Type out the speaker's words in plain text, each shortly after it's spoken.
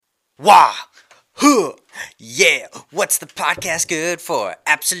Wah! Huh! Yeah! What's the podcast good for?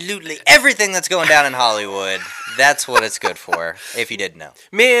 Absolutely everything that's going down in Hollywood. That's what it's good for, if you didn't know.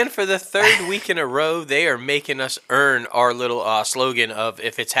 Man, for the third week in a row, they are making us earn our little slogan of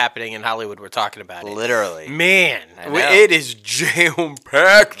if it's happening in Hollywood, we're talking about it. Literally. Man, it is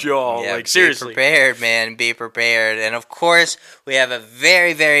jam-packed, y'all. Yeah, like, seriously. Be prepared, man. Be prepared. And, of course, we have a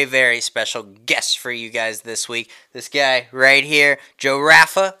very, very, very special guest for you guys this week. This guy right here, Joe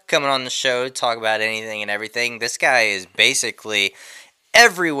Raffa, coming on the show to talk about anything and everything. This guy is basically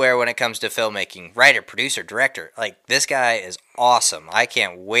everywhere when it comes to filmmaking. Writer, producer, director. Like, this guy is awesome. I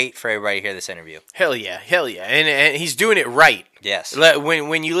can't wait for everybody to hear this interview. Hell yeah. And he's doing it right. Yes.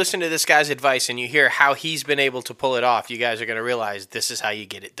 When you listen to this guy's advice and you hear how he's been able to pull it off, you guys are going to realize this is how you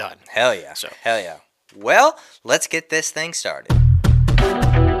get it done. Hell yeah. Hell yeah. Well, let's get this thing started.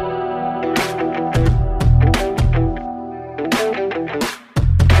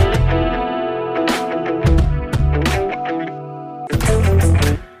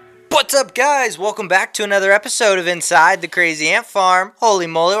 What's up, guys? Welcome back to another episode of Inside the Crazy Ant Farm. Holy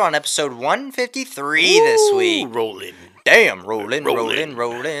moly, we're on episode 153 this week. Rolling. Damn, rolling.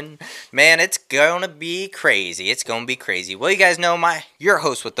 Man, it's gonna be crazy. Well, you guys know your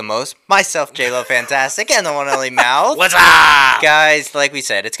host with the most, myself, J-Lo Fantastic, and the one and only Mouth. What's up? Guys, like we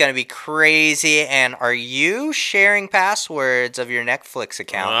said, it's gonna be crazy, and are you sharing passwords of your Netflix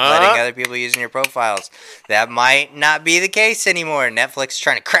account, letting other people using your profiles? That might not be the case anymore. Netflix is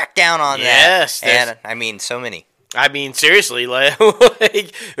trying to crack down on that. Yes. And, I mean, so many. I mean, seriously, like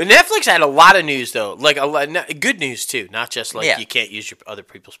Netflix had a lot of news though, like a lot, good news too, not just like you can't use your other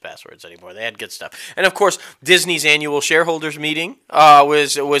people's passwords anymore. They had good stuff, and of course, Disney's annual shareholders meeting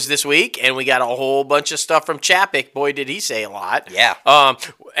was this week, and we got a whole bunch of stuff from Chapek. Boy, did he say a lot! Yeah.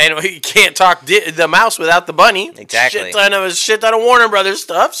 And you can't talk the mouse without the bunny. Exactly. Shit ton of Warner Brothers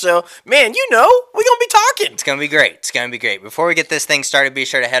stuff. So, man, we're gonna be talking. It's gonna be great. Before we get this thing started, be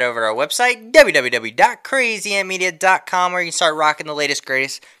sure to head over to our website, www.crazyantmedia.com, where you can start rocking the latest,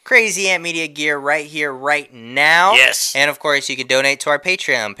 greatest Crazy Ant Media gear right here, right now. Yes. And, of course, you can donate to our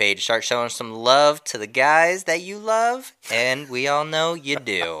Patreon page. Start showing some love to the guys that you love, and we all know you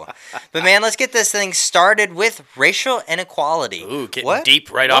do. But, man, let's get this thing started with racial inequality. Ooh, getting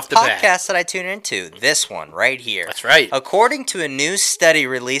deep right off the bat. What podcast did I tune into? This one right here. That's right. According to a new study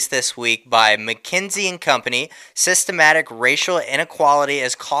released this week by McKinsey & Company, systematic racial inequality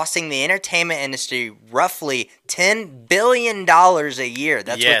is costing the entertainment industry roughly $10 billion a year.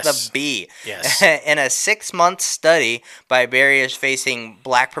 That's with the B. Yes. In a 6-month study by barriers facing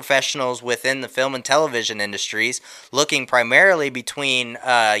black professionals within the film and television industries, looking primarily between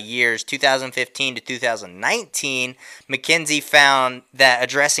years 2015 to 2019, McKinsey found that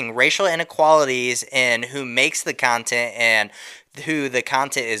addressing racial inequalities in who makes the content and who the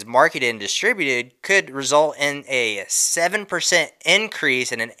content is marketed and distributed could result in a 7% increase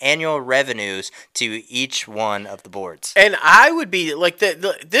in an annual revenues to each one of the boards. And I would be like,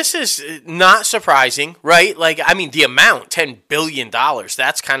 this is not surprising, right? Like, I mean, the amount, $10 billion,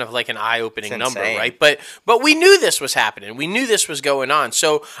 that's kind of like an eye-opening number, right? But we knew this was happening. We knew this was going on.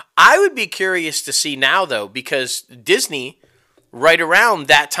 So I would be curious to see now, though, because Disney, right around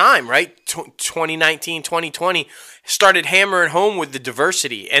that time, right, 2019, 2020, started hammering home with the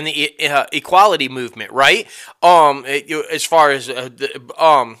diversity and the equality movement, right? As far as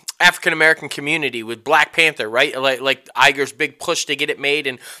the African American community with Black Panther, right? Like Iger's big push to get it made,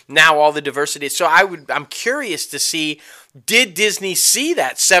 and now all the diversity. So I'm curious to see, did Disney see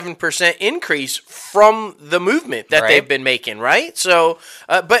that 7% increase from the movement that they've been making, right? So,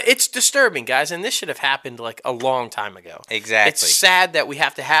 but it's disturbing, guys, and this should have happened like a long time ago. Exactly. It's sad that we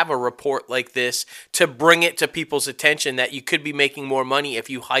have to have a report like this to bring it to people's attention that you could be making more money if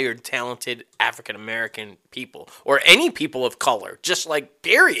you hired talented African American people or any people of color, just like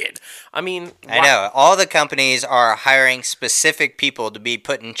period. I mean, I know all the companies are hiring specific people to be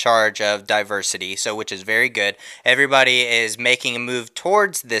put in charge of diversity, so which is very good. Everybody is making a move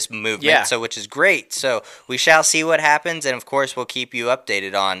towards this movement, so which is great. So we shall see what happens, and of course we'll keep you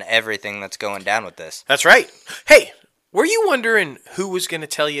updated on everything that's going down with this. That's right. Hey, were you wondering who was going to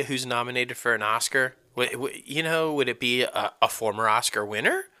tell you who's nominated for an Oscar? Would it be a former Oscar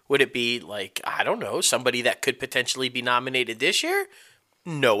winner? Would it be like, I don't know, somebody that could potentially be nominated this year?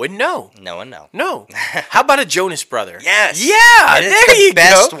 No and no. No and no. No. How about a Jonas brother? Yes. Yeah, there you go.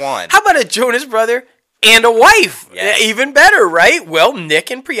 Best one. How about a Jonas brother and a wife? Yes. Even better, right? Well,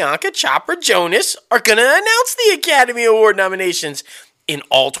 Nick and Priyanka Chopra Jonas are going to announce the Academy Award nominations in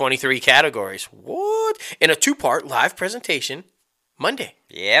all 23 categories. What? In a 2-part live presentation Monday.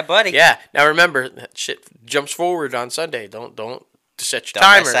 Yeah, buddy. Yeah. Now remember, that shit jumps forward on Sunday. Don't to set your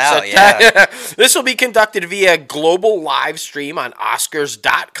timer. Miss out, This will be conducted via global live stream on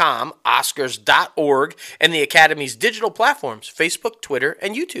Oscars.com, Oscars.org, and the Academy's digital platforms, Facebook, Twitter,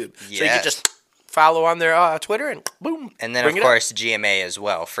 and YouTube. Yes. So you can just follow on their Twitter and boom. And then, of course, GMA as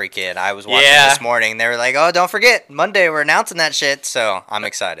well. Freaking, I was watching this morning. They were like, oh, don't forget, Monday we're announcing that shit. So I'm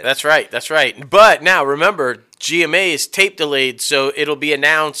excited. That's right. But now, remember, GMA is tape delayed, so it'll be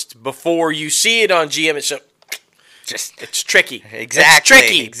announced before you see it on GMA. So it's tricky. Exactly. It's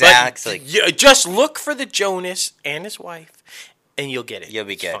tricky. Exactly. But just look for the Jonas and his wife, and you'll get it. You'll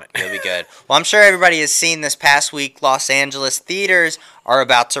be good. You'll be good. Well, I'm sure everybody has seen this past week, Los Angeles theaters are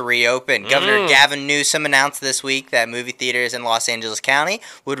about to reopen. Governor Gavin Newsom announced this week that movie theaters in Los Angeles County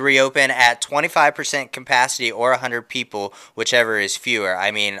would reopen at 25% capacity or 100 people, whichever is fewer.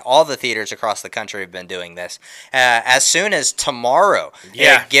 I mean, all the theaters across the country have been doing this. As soon as tomorrow,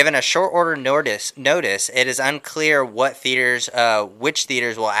 given a short order notice, it is unclear which theaters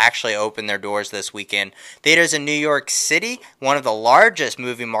will actually open their doors this weekend. Theaters in New York City, one of the largest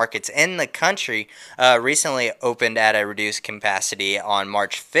movie markets in the country, recently opened at a reduced capacity on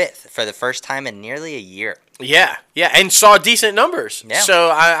March 5th for the first time in nearly a year. Yeah, and saw decent numbers. Yeah. So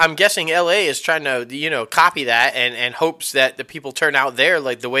I'm guessing LA is trying to, copy that and hopes that the people turn out there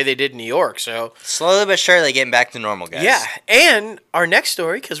like the way they did in New York. So slowly but surely getting back to normal, guys. Yeah, and our next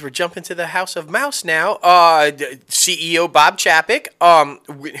story, because we're jumping to the House of Mouse now. CEO Bob Chapek,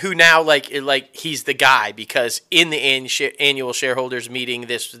 who now like he's the guy because in the annual shareholders meeting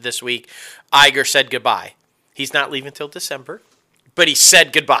this week, Iger said goodbye. He's not leaving till December. But he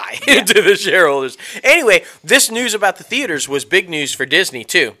said goodbye to the shareholders. Anyway, this news about the theaters was big news for Disney,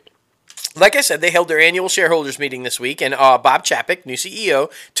 too. Like I said, they held their annual shareholders meeting this week, and Bob Chapek, new CEO,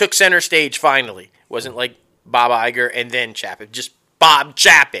 took center stage finally. It wasn't like Bob Iger and then Chapek, just Bob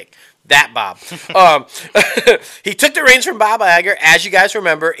Chapek. That Bob. He took the reins from Bob Iger, as you guys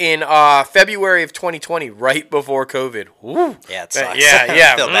remember, in February of 2020, right before COVID. Woo. Yeah, it sucks. Yeah.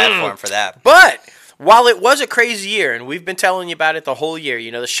 I feel bad for him for that. But while it was a crazy year, and we've been telling you about it the whole year,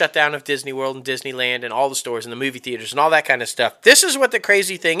 the shutdown of Disney World and Disneyland and all the stores and the movie theaters and all that kind of stuff, this is what the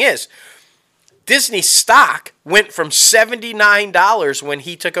crazy thing is. Disney stock went from $79 when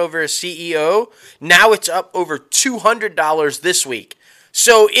he took over as CEO. Now it's up over $200 this week.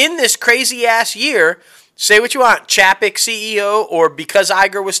 So in this crazy-ass year, say what you want, Chapek CEO, or because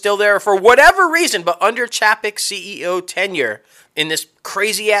Iger was still there, for whatever reason, but under Chapek's CEO tenure, in this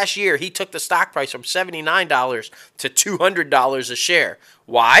crazy-ass year, he took the stock price from $79 to $200 a share.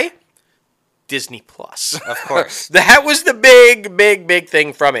 Why? Disney Plus. Of course. That was the big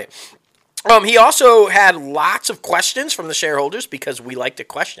thing from it. He also had lots of questions from the shareholders because we like to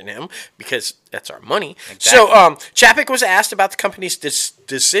question him because that's our money. Exactly. So Chapek was asked about the company's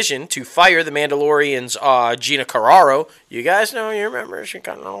decision to fire the Mandalorian's Gina Carano. You guys know, you remember, she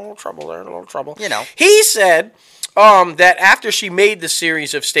got in a little trouble there, He said that after she made the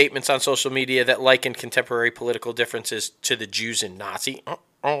series of statements on social media that likened contemporary political differences to the Jews and Nazi.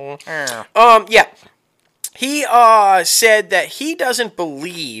 He said that he doesn't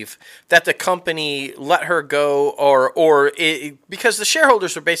believe that the company let her go because the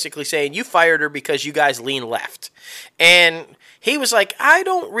shareholders were basically saying, you fired her because you guys lean left. And he was like, I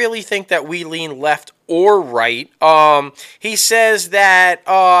don't really think that we lean left or right. He says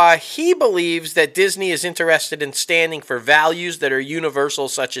that he believes that Disney is interested in standing for values that are universal,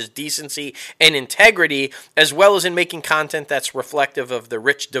 such as decency and integrity, as well as in making content that's reflective of the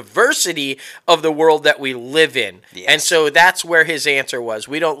rich diversity of the world that we live in. Yes. And so that's where his answer was.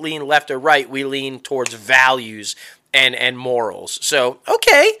 We don't lean left or right. We lean towards values and morals. So,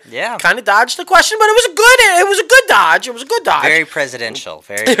 okay. Yeah. Kind of dodged the question, but it was a good dodge. It was a good dodge. Very presidential.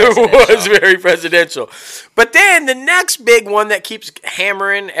 It was very presidential. But then the next big one that keeps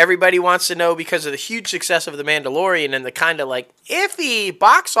hammering, everybody wants to know because of the huge success of The Mandalorian and the kind of iffy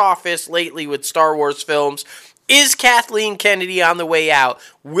box office lately with Star Wars films. Is Kathleen Kennedy on the way out?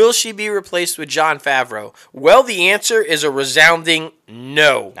 Will she be replaced with Jon Favreau? Well, the answer is a resounding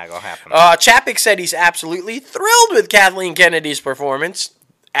no. Not gonna happen. Chapek said he's absolutely thrilled with Kathleen Kennedy's performance.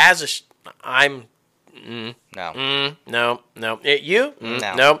 No. You? No. No.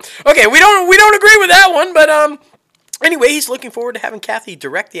 No. Okay, we don't agree with that one, but anyway, he's looking forward to having Kathy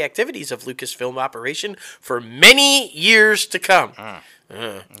direct the activities of Lucasfilm operation for many years to come.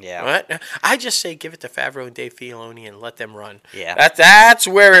 Yeah. What? I just say give it to Favreau and Dave Filoni and let them run. Yeah. That's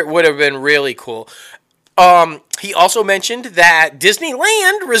where it would have been really cool. He also mentioned that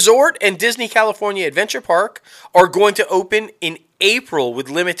Disneyland Resort and Disney California Adventure Park are going to open in April with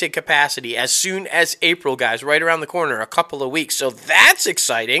limited capacity, as soon as April, guys, right around the corner, a couple of weeks. So that's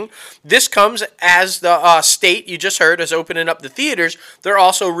exciting. This comes as the state you just heard is opening up the theaters. They're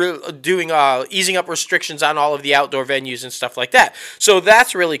also doing easing up restrictions on all of the outdoor venues and stuff like that. So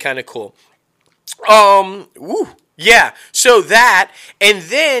that's really kind of cool. Yeah. So that, and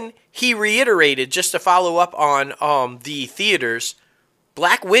then he reiterated, just to follow up on the theaters,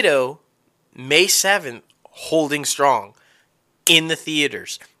 Black Widow, May 7th, holding strong. In the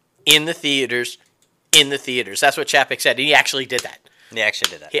theaters. In the theaters. In the theaters. That's what Chapek said. And he actually did that. He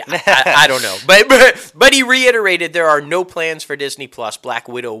actually did that. Yeah, I don't know. But he reiterated there are no plans for Disney Plus. Black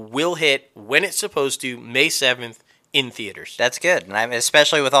Widow will hit when it's supposed to, May 7th, in theaters. That's good. And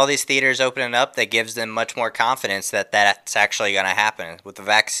especially with all these theaters opening up, that gives them much more confidence that that's actually going to happen. With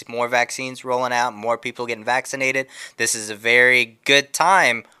the more vaccines rolling out, more people getting vaccinated, this is a very good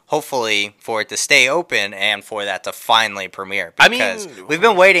time, hopefully, for it to stay open and for that to finally premiere. Because we've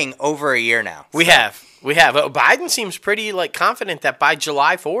been waiting over a year now. We have. Biden seems pretty confident that by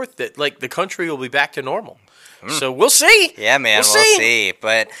July 4th that the country will be back to normal. So we'll see. Yeah, man, we'll see.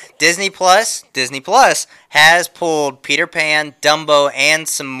 But Disney Plus has pulled Peter Pan, Dumbo, and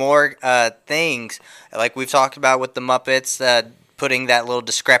some more things like we've talked about with the Muppets. Putting that little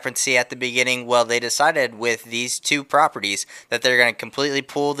discrepancy at the beginning, well, they decided with these two properties that they're going to completely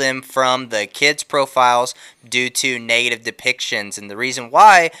pull them from the kids' profiles due to negative depictions. And the reason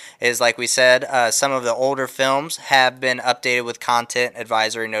why is, like we said, some of the older films have been updated with content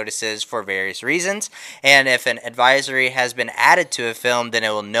advisory notices for various reasons. And if an advisory has been added to a film, then it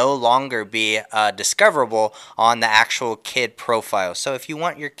will no longer be discoverable on the actual kid profile. So if you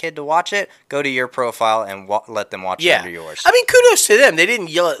want your kid to watch it, go to your profile and let them watch it under yours. I mean, kudos to them. They didn't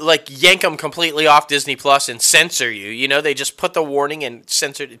yank them completely off Disney Plus and censor you. You know, they just put the warning and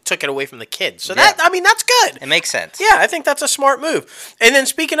took it away from the kids. So that's good. It makes sense. Yeah, I think that's a smart move. And then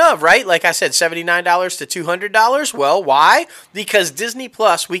speaking of, right, like I said, $79 to $200. Well, why? Because Disney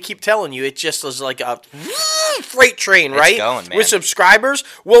Plus, we keep telling you, it just was like a freight train, right? It's going, man. With subscribers.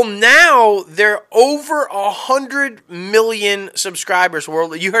 Well, now they're over 100 million subscribers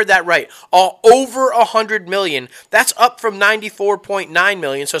worldwide. You heard that right. Over 100 million. That's up from 94.9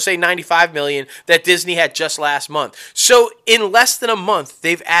 million. So say 95 million that Disney had just last month. So in less than a month,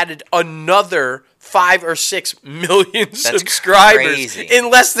 they've added another 5 or 6 million subscribers crazy. In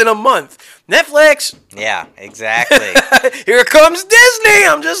less than a month. Netflix. Yeah, exactly. Here comes Disney.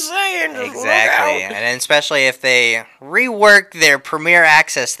 I'm just saying. Exactly. And especially if they rework their Premier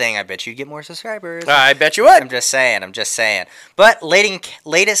Access thing, I bet you'd get more subscribers. I bet you would. I'm just saying. But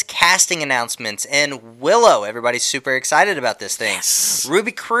latest casting announcements in Willow. Everybody's super excited about this thing. Yes.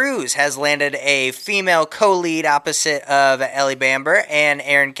 Ruby Cruz has landed a female co-lead opposite of Ellie Bamber and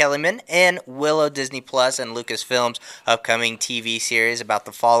Aaron Kellyman in Willow, Disney Plus and Lucasfilm's upcoming TV series about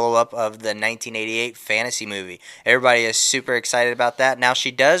the follow-up of the 1988 fantasy movie. Everybody is super excited about that. Now,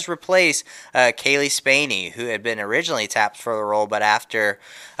 she does replace Kaylee Spaney, who had been originally tapped for the role, but after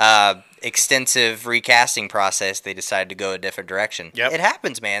extensive recasting process, they decided to go a different direction. Yep. It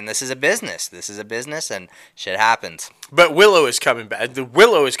happens, man. This is a business, and shit happens. But Willow is coming back.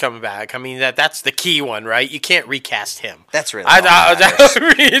 Willow is coming back. I mean, that's the key one, right? You can't recast him. That's really all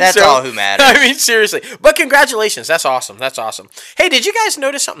who matters. I mean, seriously. But congratulations. That's awesome. Hey, did you guys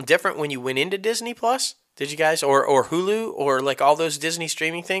notice something different when you went into Disney Plus? Did you guys? Or Hulu? Or all those Disney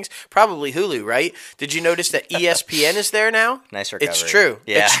streaming things? Probably Hulu, right? Did you notice that ESPN is there now? Nice recovery. It's true.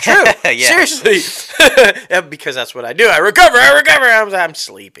 Yeah. It's true. Yeah. Seriously. Because that's what I do. I recover. I'm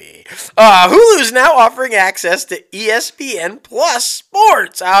sleepy. Hulu's now offering access to ESPN Plus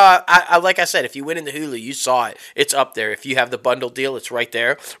Sports. Like I said, if you went into Hulu, you saw it. It's up there. If you have the bundle deal, it's right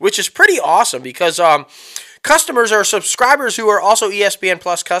there, which is pretty awesome because customers or subscribers who are also ESPN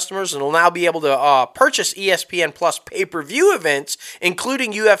Plus customers and will now be able to purchase ESPN Plus pay-per-view events,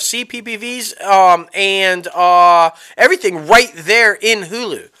 including UFC PPVs and everything right there in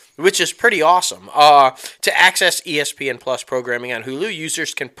Hulu, which is pretty awesome. To access ESPN Plus programming on Hulu,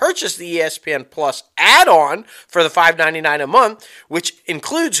 users can purchase the ESPN Plus add-on for the $5.99 a month, which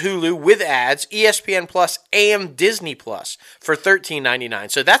includes Hulu with ads, ESPN Plus, and Disney Plus for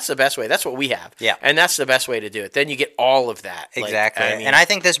 $13.99. So that's the best way. That's what we have. Yeah. And that's the best way to do it. Then you get all of that. Exactly. And I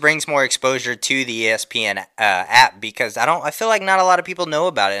think this brings more exposure to the ESPN app because I feel like not a lot of people know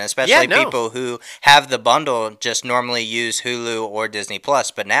about it, and especially people who have the bundle just normally use Hulu or Disney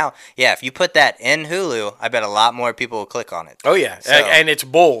Plus. But now now, yeah, if you put that in Hulu, I bet a lot more people will click on it. Oh, yeah. So, and it's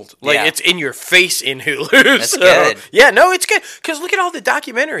bold. Like, it's in your face in Hulu. That's good. Yeah, no, it's good. Because look at all the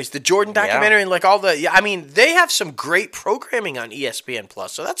documentaries. The Jordan documentary and, like, all the... I mean, they have some great programming on ESPN+,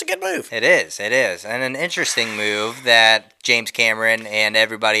 so that's a good move. It is. And an interesting move that James Cameron and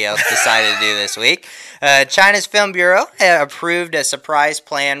everybody else decided to do this week. China's Film Bureau approved a surprise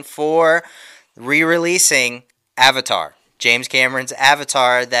plan for re-releasing Avatar. James Cameron's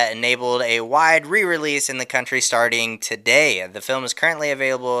Avatar that enabled a wide re-release in the country starting today. The film is currently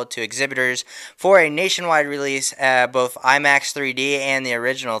available to exhibitors for a nationwide release, both IMAX 3D and the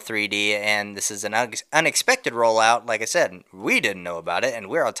original 3D, and this is an unexpected rollout. Like I said, we didn't know about it,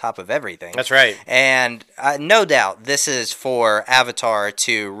 and we're on top of everything. That's right. And no doubt, this is for Avatar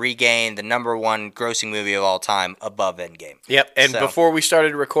to regain the number one grossing movie of all time above Endgame. Yep, and before we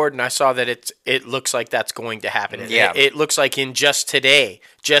started recording, I saw that it looks like that's going to happen. Yeah. It looks like in just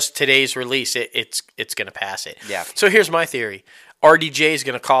today's release, it's going to pass it. Yeah. So here's my theory: RDJ is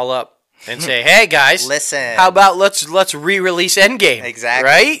going to call up and say, "Hey guys, listen, how about let's re-release Endgame?" Exactly.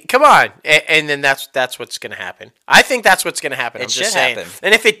 Right? Come on, and then that's what's going to happen. I think that's what's going to happen. It should happen.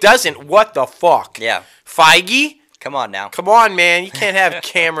 And if it doesn't, what the fuck? Yeah. Feige. Come on now. Come on, man. You can't have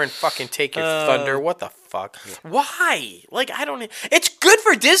Cameron fucking take your thunder. What the fuck? Why? Like, I don't... It's good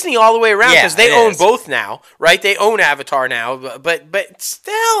for Disney all the way around because they own both now, right? They own Avatar now, but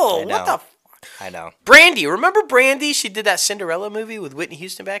still, what the fuck? I know. Brandy. Remember Brandy? She did that Cinderella movie with Whitney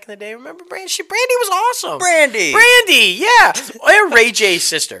Houston back in the day. Remember Brandy? Brandy was awesome. Brandy, yeah. And Ray J's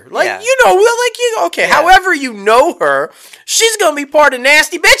sister. Like, okay, however you know her, she's going to be part of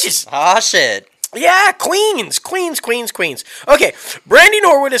Nasty Bitches. Oh, shit. Yeah, Queens. Okay, Brandy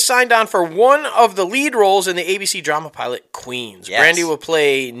Norwood is signed on for one of the lead roles in the ABC drama pilot Queens. Yes. Brandy will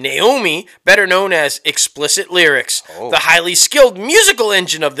play Naomi, better known as Explicit Lyrics, the highly skilled musical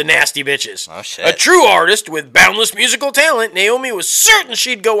engine of the Nasty Bitches. Oh, shit. A true artist with boundless musical talent, Naomi was certain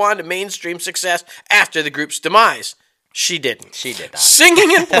she'd go on to mainstream success after the group's demise. She didn't. She did not.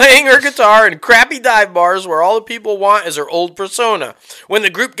 Singing and playing her guitar in crappy dive bars where all the people want is her old persona. When the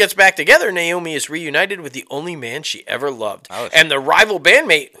group gets back together, Naomi is reunited with the only man she ever loved. And the rival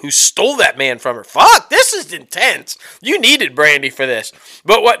bandmate who stole that man from her. Fuck, this is intense. You needed Brandy for this.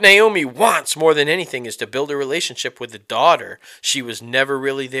 But what Naomi wants more than anything is to build a relationship with the daughter she was never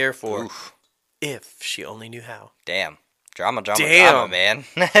really there for. Oof. If she only knew how. Damn. Drama, man.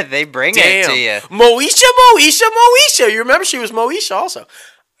 They bring it to you. Moesha. You remember she was Moesha also.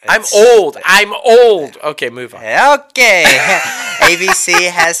 I'm old. Okay, move on. Okay.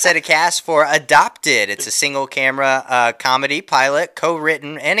 ABC has set a cast for Adopted. It's a single-camera comedy pilot,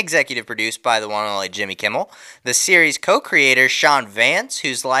 co-written and executive produced by the one and only Jimmy Kimmel. The series co-creator, Sean Vance,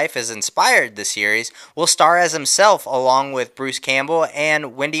 whose life has inspired the series, will star as himself along with Bruce Campbell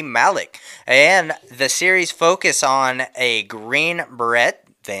and Wendy Malick. And the series focus on a Green Beret,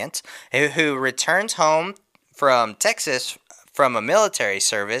 Vance, who returns home from Texas from a military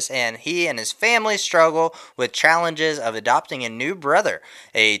service, and he and his family struggle with challenges of adopting a new brother,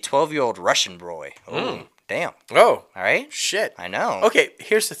 a 12-year-old Russian boy. Oh, damn. Oh. All right? Shit. I know. Okay,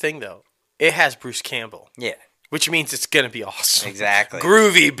 here's the thing, though. It has Bruce Campbell. Yeah. Which means it's going to be awesome. Exactly.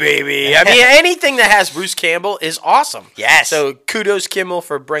 Groovy, baby. I mean, anything that has Bruce Campbell is awesome. Yes. So kudos, Kimmel,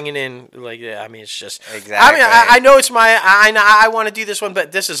 for bringing in, it's just... Exactly. I mean, I know it's I want to do this one,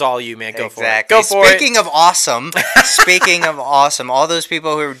 but this is all you, man. Go for it. Go for it. Speaking of awesome, all those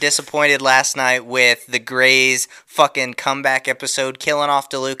people who were disappointed last night with the Grey's fucking comeback episode killing off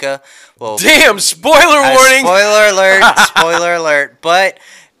DeLuca. Well, damn, spoiler warning. Spoiler alert. But...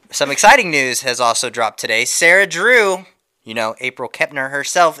 some exciting news has also dropped today. Sarah Drew, April Kepner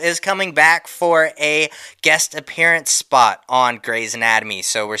herself, is coming back for a guest appearance spot on Grey's Anatomy.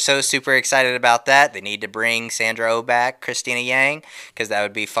 So we're so super excited about that. They need to bring Sandra Oh back, Christina Yang, because that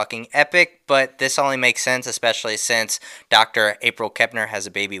would be fucking epic. But this only makes sense, especially since Dr. April Kepner has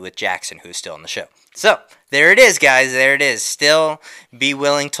a baby with Jackson, who's still on the show. So, there it is, guys. There it is. Still be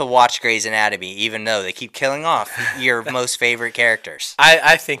willing to watch Grey's Anatomy, even though they keep killing off your most favorite characters.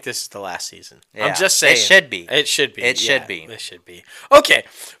 I think this is the last season. Yeah. I'm just saying. It should be. It should be. It should be. It should be. Okay.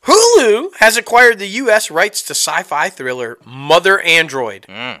 Hulu has acquired the U.S. rights to sci-fi thriller Mother Android.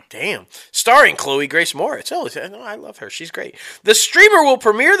 Damn. Starring Chloe Grace Moretz. Oh, I love her. She's great. The streamer will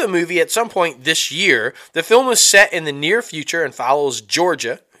premiere the movie at some point this year. The film is set in the near future and follows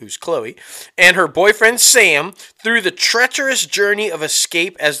Georgia, who's Chloe, and her boyfriend Sam through the treacherous journey of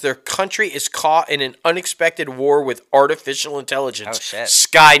escape as their country is caught in an unexpected war with artificial intelligence. Oh, shit.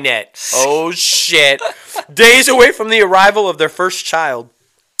 Skynet. Oh, shit. Days away from the arrival of their first child,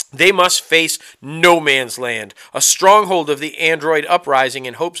 They must face no man's land, a stronghold of the android uprising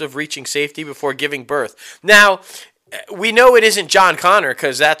in hopes of reaching safety before giving birth. Now, we know it isn't John Connor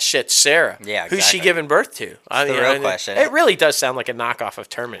because that shit's Sarah. Yeah, exactly. Who's she giving birth to? That's the real question. It really does sound like a knockoff of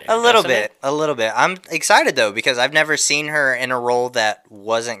Terminator. A little bit. I'm excited though because I've never seen her in a role that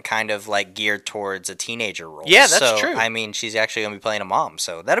wasn't kind of like geared towards a teenager role. Yeah, that's true. I mean, she's actually going to be playing a mom,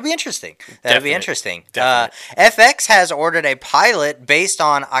 so that'll be interesting. Definitely. Definitely. FX has ordered a pilot based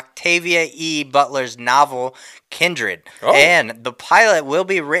on Octavia E. Butler's novel Kindred, and the pilot will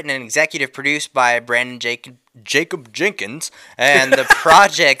be written and executive produced by Brandon Jacob Jenkins, and the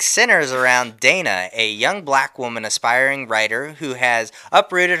project centers around Dana, a young black woman aspiring writer who has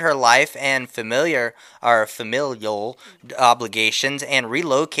uprooted her life and familial obligations and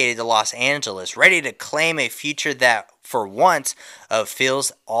relocated to Los Angeles, ready to claim a future that for once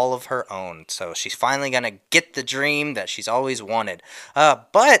feels all of her own. So she's finally going to get the dream that she's always wanted.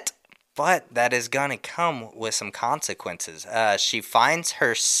 But that is going to come with some consequences. She finds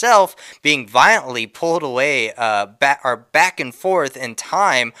herself being violently pulled away back and forth in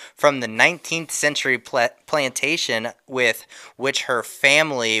time from the 19th century plantation with which her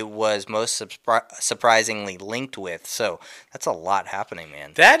family was most surprisingly linked with. So that's a lot happening,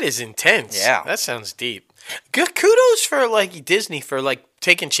 man. That is intense. Yeah. That sounds deep. Good kudos for like Disney for like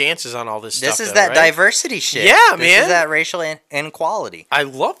taking chances on all this stuff. This is that diversity shit. Yeah, man. This is that racial inequality. I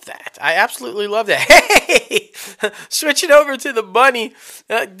love that. I absolutely love that. Hey, switching over to the bunny.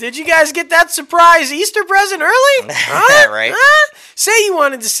 Did you guys get that surprise Easter present early? Huh? Right. Huh? Say you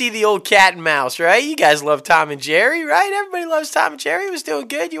wanted to see the old cat and mouse, right? You guys love Tom and Jerry, right? Everybody loves Tom and Jerry. It was doing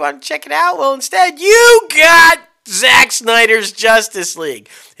good. You want to check it out? Well, instead, you got Zack Snyder's Justice League,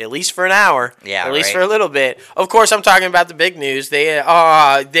 at least for an hour. Yeah, at least for a little bit. Of course, I'm talking about the big news.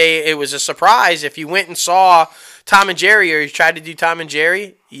 It was a surprise if you went and saw Tom and Jerry, or you tried to do Tom and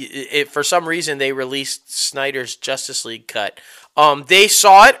Jerry. For some reason, they released Snyder's Justice League cut. They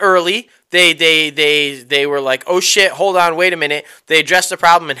saw it early. They were like, oh shit, hold on, wait a minute. They addressed the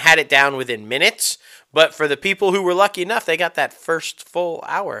problem and had it down within minutes. But for the people who were lucky enough, they got that first full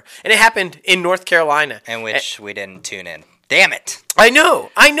hour. And it happened in North Carolina. In which we didn't tune in. Damn it. I know.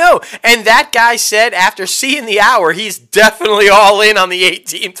 And that guy said after seeing the hour, he's definitely all in on the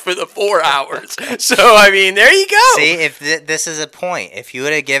 18th for the 4 hours. So, I mean, there you go. See, if this is a point. If you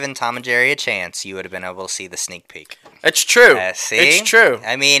would have given Tom and Jerry a chance, you would have been able to see the sneak peek. It's true. See? It's true.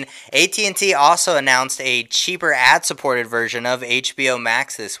 I mean, AT&T also announced a cheaper ad-supported version of HBO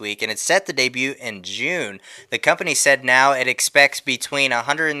Max this week, and it's set to debut in June. The company said now it expects between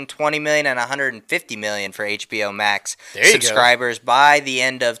 120 million and 150 million for HBO Max subscribers by the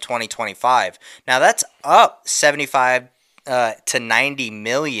end of 2025. Now, that's up 75 to 90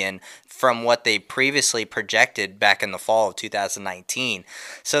 million from what they previously projected back in the fall of 2019.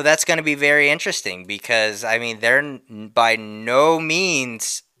 So that's going to be very interesting because, I mean, they're by no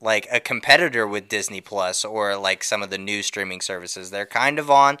means like a competitor with Disney Plus or like some of the new streaming services. They're kind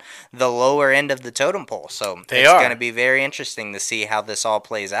of on the lower end of the totem pole. So it's going to be very interesting to see how this all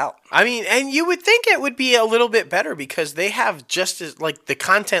plays out. I mean, and you would think it would be a little bit better because they have just as like the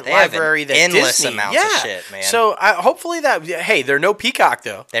content library that endless Disney. amounts of shit, man. So hopefully that. Hey, they're no Peacock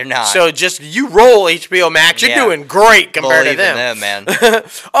though. They're not. So just you roll HBO Max. You're doing great compared to them, man.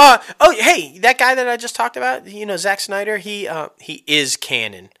 Hey, that guy that I just talked about, Zack Snyder. He is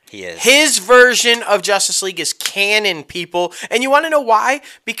canon. He is. His version of Justice League is canon, people. And you want to know why?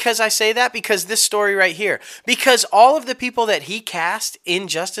 Because I say that? Because this story right here. Because all of the people that he cast in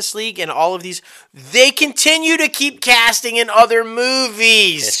Justice League and all of these, they continue to keep casting in other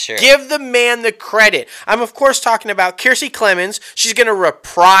movies. Yes, sure. Give the man the credit. I'm, of course, talking about Kiersey Clemons. She's going to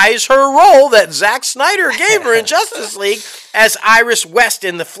reprise her role that Zack Snyder gave her in Justice League as Iris West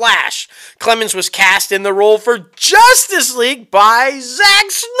in The Flash. Clemons was cast in the role for Justice League by Zack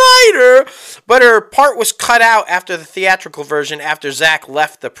Snyder, but her part was cut out after the theatrical version after Zack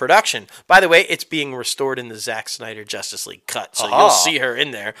left the production. By the way, it's being restored in the Zack Snyder Justice League cut, so you'll see her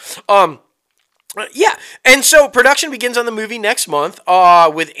in there. Yeah, and so production begins on the movie next month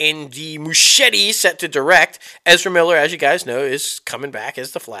with Andy Muschietti set to direct. Ezra Miller, as you guys know, is coming back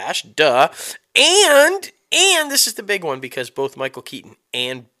as the Flash. Duh. And this is the big one because both Michael Keaton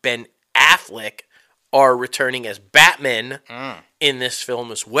and Ben Affleck are returning as Batman in this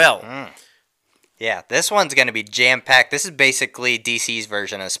film as well. Yeah, this one's going to be jam-packed. This is basically DC's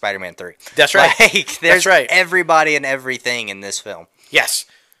version of Spider-Man 3. That's right. There's everybody and everything in this film. Yes.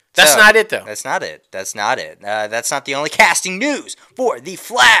 That's not it, though. That's not it. That's not the only casting news for The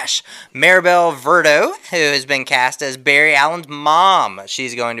Flash. Maribel Verdot, who has been cast as Barry Allen's mom.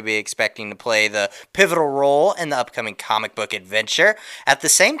 She's going to be expecting to play the pivotal role in the upcoming comic book adventure. At the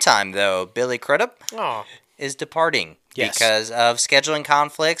same time, though, Billy Crudup is departing. Yes. Because of scheduling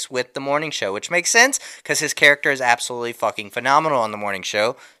conflicts with the morning show, which makes sense because his character is absolutely fucking phenomenal on the morning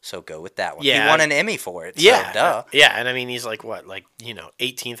show. So go with that one. Yeah. He won an Emmy for it. Yeah. So duh. Yeah. And I mean, he's like, what? Like,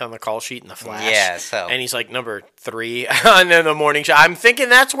 18th on the call sheet in The Flash. Yeah. So. And he's like number 3 on the morning show. I'm thinking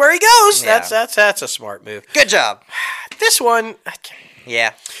that's where he goes. Yeah. That's a smart move. Good job. This one.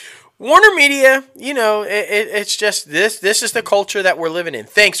 Yeah. Warner Media, it's just this is the culture that we're living in.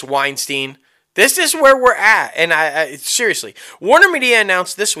 Thanks, Weinstein. This is where we're at, and I seriously, Warner Media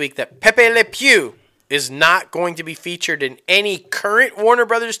announced this week that Pepe Le Pew is not going to be featured in any current Warner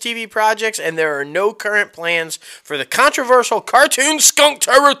Brothers TV projects, and there are no current plans for the controversial cartoon skunk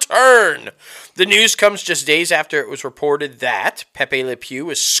to return. The news comes just days after it was reported that Pepe Le Pew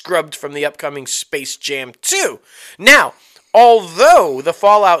was scrubbed from the upcoming Space Jam 2. Now, although the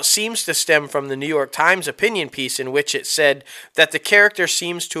fallout seems to stem from the New York Times opinion piece in which it said that the character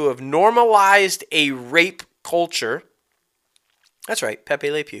seems to have normalized a rape culture. That's right,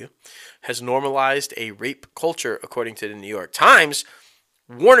 Pepe Le Pew has normalized a rape culture, according to the New York Times.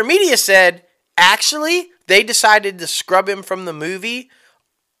 Warner Media said, actually, they decided to scrub him from the movie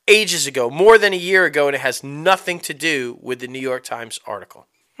ages ago, more than a year ago, and it has nothing to do with the New York Times article.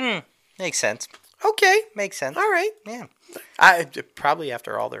 Makes sense. Okay. Makes sense. All right. Yeah. Probably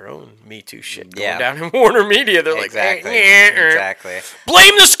after all their own Me Too shit going yeah. down in Warner Media, they're exactly. like, exactly.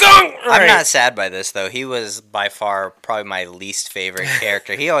 Blame the skunk. I'm not sad by this though. He was by far probably my least favorite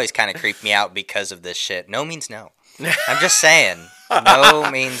character. He always kind of creeped me out because of this shit. No means no. I'm just saying. No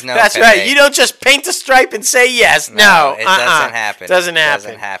means no. That's Pepe. right. You don't just paint the stripe and say yes. No, it doesn't happen. Doesn't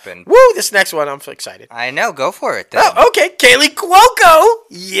happen. Woo! This next one, I'm so excited. I know. Go for it. Then. Oh, okay. Kaylee Cuoco.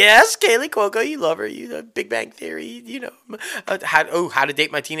 Yes, Kaylee Cuoco. You love her. You know, Big Bang Theory. You know, How to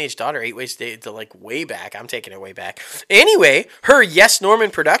Date My Teenage Daughter. 8 Ways to like way back. I'm taking it way back. Anyway, her Yes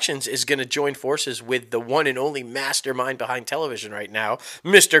Norman Productions is going to join forces with the one and only mastermind behind television right now,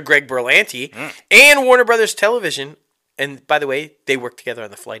 Mr. Greg Berlanti, and Warner Brothers Television. And by the way, they worked together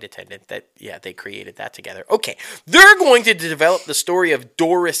on The Flight Attendant. They created that together. Okay, they're going to develop the story of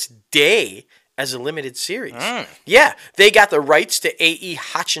Doris Day as a limited series. Yeah, they got the rights to A.E.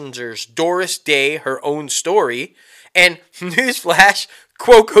 Hutchinser's Doris Day, her own story. And newsflash,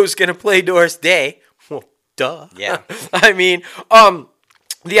 Cuoco's going to play Doris Day. Well, duh. Yeah. I mean,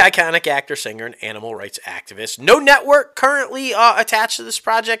 the iconic actor, singer, and animal rights activist. No network currently attached to this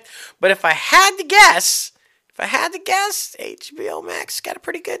project. But if I had to guess, HBO Max got a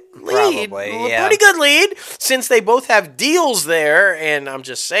pretty good lead. Probably, yeah. Pretty good lead, since they both have deals there, and I'm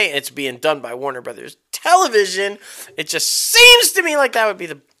just saying, it's being done by Warner Brothers Television. It just seems to me like that would be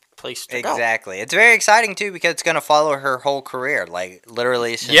the place to go. Exactly. It's very exciting, too, because it's going to follow her whole career, like,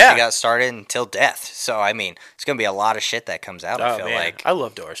 literally since she got started until death. So, I mean, it's going to be a lot of shit that comes out, I feel like. I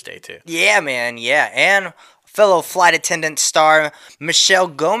love Doris Day, too. Yeah, man, yeah. And fellow Flight Attendant star Michelle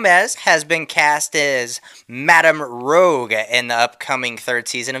Gomez has been cast as Madame Rogue in the upcoming 3rd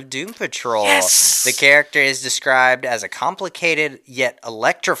season of Doom Patrol. Yes! The character is described as a complicated yet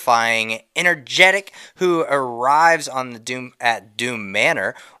electrifying, energetic who arrives on the Doom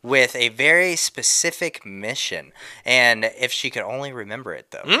Manor with a very specific mission. And if she could only remember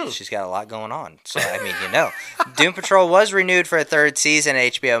it, though. She's got a lot going on. So, I mean, Doom Patrol was renewed for a 3rd season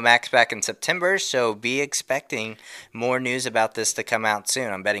at HBO Max back in September, so be expecting more news about this to come out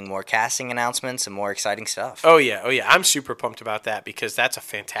soon. I'm betting more casting announcements and more exciting stuff. Oh yeah. I'm super pumped about that because that's a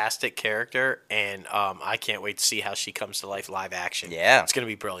fantastic character, and I can't wait to see how she comes to life live action. Yeah. It's going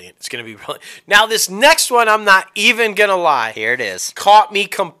to be brilliant. Now, this next one, I'm not even going to lie. Here it is. Caught me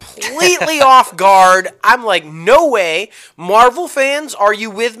completely off guard. I'm like, no way. Marvel fans, are you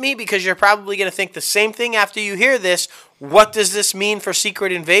with me? Because you're probably going to think the same thing after you hear this. What does this mean for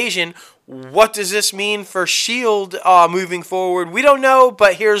Secret Invasion? What does this mean for S.H.I.E.L.D. Moving forward? We don't know,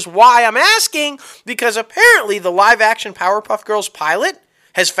 but here's why I'm asking. Because apparently the live-action Powerpuff Girls pilot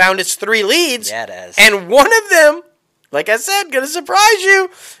has found its 3 leads. Yeah, it has. And one of them, like I said, going to surprise you,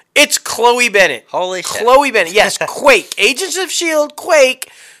 it's Chloe Bennett. Holy shit. Chloe Bennett. Yes, Quake. Agents of S.H.I.E.L.D., Quake,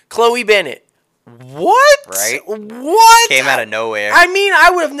 Chloe Bennett. What? Right? What? Came out of nowhere. I mean,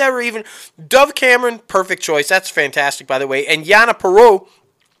 I would have never even... Dove Cameron, perfect choice. That's fantastic, by the way. And Yana Perrault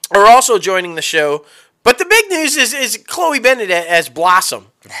are also joining the show, But the big news is Chloe Bennet as Blossom.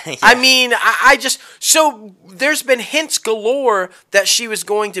 Yeah. I mean, I just... So there's been hints galore that she was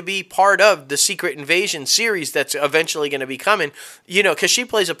going to be part of the Secret Invasion series that's eventually going to be coming. You know, because she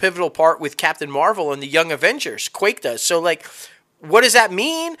plays a pivotal part with Captain Marvel and the Young Avengers. Quake does. So, like, what does that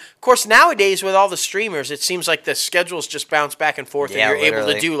mean? Of course, nowadays with all the streamers, it seems like the schedules just bounce back and forth and you're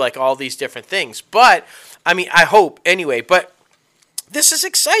able to do, like, all these different things. But, I mean, I hope, anyway. But... this is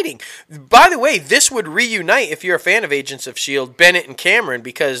exciting. By the way, this would reunite, if you're a fan of Agents of S.H.I.E.L.D., Bennett and Cameron,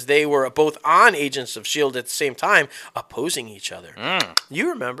 because they were both on Agents of S.H.I.E.L.D. at the same time, opposing each other. You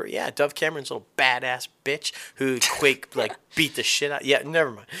remember, yeah, Dove Cameron's little badass bitch who Quake, like, beat the shit out. Yeah, never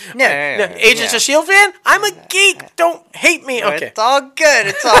mind. No, Agents of S.H.I.E.L.D. fan? I'm a geek. Don't hate me. Okay. It's all good.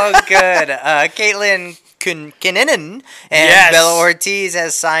 It's all good. Caitlin Kinnunen and Bella Ortiz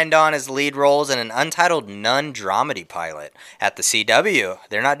has signed on as lead roles in an untitled nun dramedy pilot at the CW.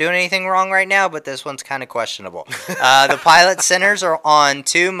 They're not doing anything wrong right now, but this one's kind of questionable. The pilot centers are on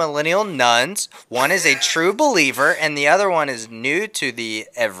two millennial nuns. One is a true believer, and the other one is new to the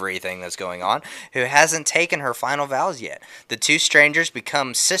everything that's going on, who hasn't taken her final vows yet. The two strangers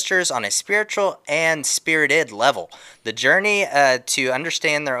become sisters on a spiritual and spirited level. The journey to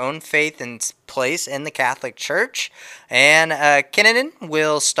understand their own faith and place in the Catholic Church. And Kinnunen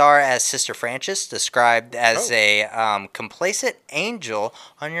will star as Sister Frances, described as a complacent angel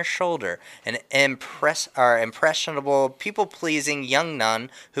on your shoulder, an impressionable, people-pleasing young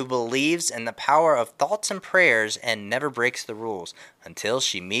nun who believes in the power of thoughts and prayers and never breaks the rules until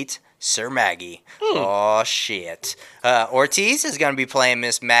she meets Sir Maggie. Oh, shit. Ortiz is going to be playing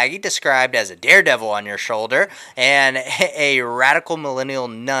Miss Maggie, described as a daredevil on your shoulder, and a radical millennial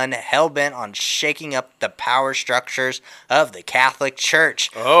nun hell-bent on shaking up the power structures of the Catholic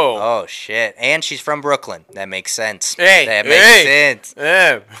Church. Oh, shit. And she's from Brooklyn. That makes sense. That makes sense.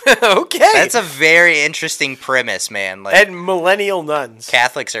 Okay. That's a very interesting premise, man. Like, and millennial nuns.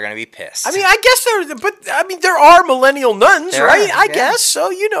 Catholics are going to be pissed. I mean, I guess there are millennial nuns, right? I guess. So,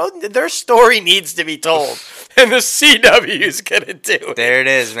 you know, their story needs to be told, and the CW is gonna do it. There it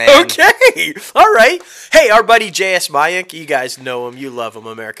is, man. Okay, all right. Hey, our buddy J.S. Mayank, you guys know him, you love him,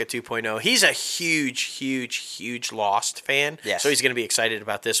 America 2.0. He's a huge Lost fan, so he's gonna be excited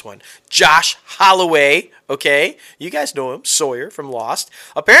about this one. Josh Holloway, okay, you guys know him, Sawyer from Lost.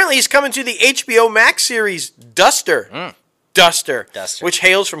 Apparently, he's coming to the HBO Max series Duster, which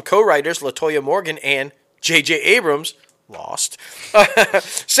hails from co-writers LaToya Morgan and J.J. Abrams. Lost.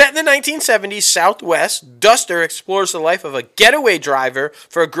 Set in the 1970s Southwest, Duster explores the life of a getaway driver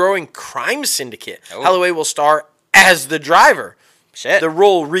for a growing crime syndicate. Holloway will star as the driver. The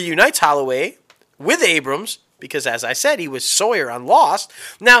role reunites Holloway with Abrams because, as I said, he was Sawyer on Lost.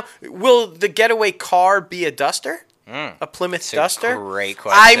 Now, will the getaway car be a Duster? A Plymouth Duster? Great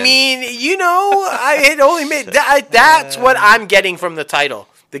question. I mean, you know, that's what I'm getting from the title.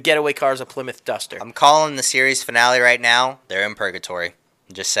 The getaway car is a Plymouth Duster. I'm calling the series finale right now. They're in purgatory.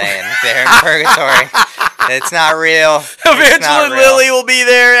 I'm just saying. They're in purgatory. It's not real. Evangeline Lilly will be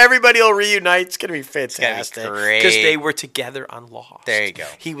there. Everybody will reunite. It's going to be fantastic. It's going to be great. Because they were together on Lost. There you go.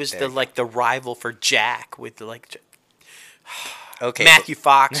 He was the rival for Jack with the Okay, Matthew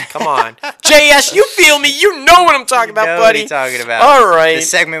Fox, come on. JS, you feel me. You know what I'm talking about, buddy. What are you talking about? All right. This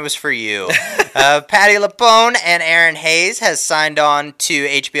segment was for you. Patti LuPone and Aaron Hayes has signed on to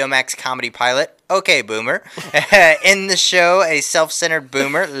HBO Max comedy pilot Okay, Boomer. In the show, a self-centered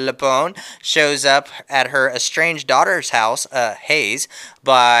boomer, LuPone, shows up at her estranged daughter's house, Hayes,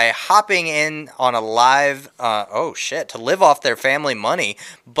 by hopping in on a live, to live off their family money,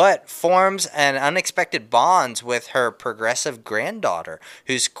 but forms an unexpected bonds with her progressive granddaughter,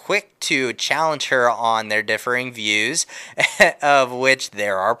 who's quick to challenge her on their differing views, of which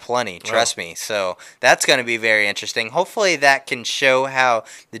there are plenty, trust me. So that's going to be very interesting. Hopefully that can show how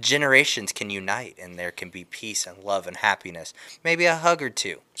the generations can unite and there can be peace and love and happiness. Maybe a hug or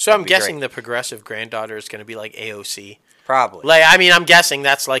two. So I'm guessing the progressive granddaughter is going to be like AOC. Probably. Like, I mean, I'm guessing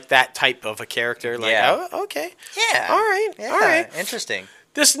that's like that type of a character. Like, yeah. Oh, okay. Yeah. All right. Yeah. All right. Interesting.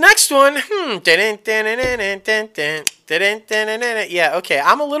 This next one, yeah, okay.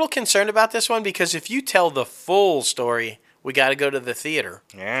 I'm a little concerned about this one because if you tell the full story, we got to go to the theater.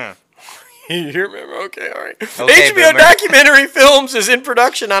 Yeah. You remember? Okay, all right. Okay, HBO Boomer. Documentary Films is in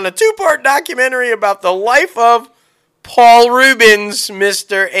production on a 2-part documentary about the life of Paul Rubens,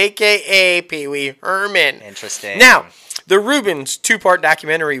 Mr. A.K.A. Pee Wee Herman. Interesting. Now, the Rubens 2-part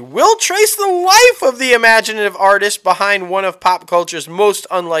documentary will trace the life of the imaginative artist behind one of pop culture's most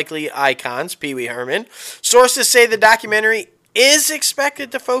unlikely icons, Pee Wee Herman. Sources say the documentary is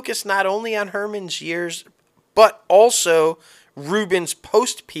expected to focus not only on Herman's years, but also Rubin's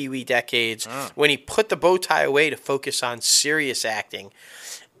post-Pee Wee decades when he put the bow tie away to focus on serious acting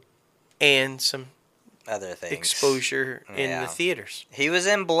and some other things. Exposure in the theaters. He was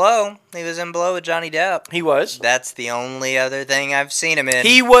in Blow. He was in Blow with Johnny Depp. He was. That's the only other thing I've seen him in.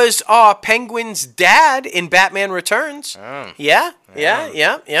 He was Penguin's dad in Batman Returns. Oh. Yeah.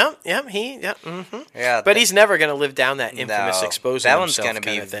 But he's never going to live down that infamous exposing that one's going to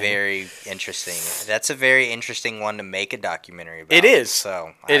be very interesting. That's a very interesting one to make a documentary about. It is.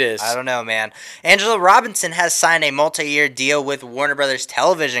 So it is. I don't know, man. Angela Robinson has signed a multi-year deal with Warner Brothers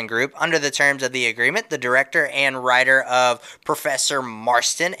Television Group. Under the terms of the agreement, the director and writer of Professor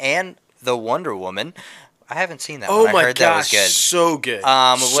Marston and The Wonder Woman. I haven't seen that one. I heard that was good. So good.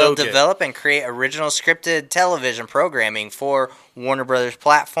 Will develop and create original scripted television programming for Warner Brothers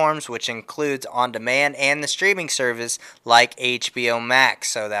platforms, which includes on-demand and the streaming service like HBO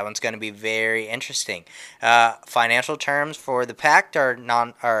Max. So that one's going to be very interesting. Financial terms for the pact are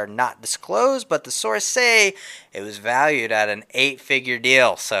not disclosed, but the sources say it was valued at an 8-figure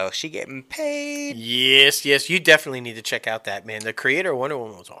deal. So she getting paid. Yes. You definitely need to check out that, man. The creator of Wonder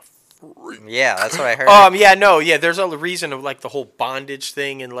Woman was off. Yeah, that's what I heard. There's a reason of like the whole bondage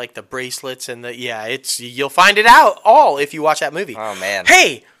thing and like the bracelets and you'll find it out all if you watch that movie. Oh man.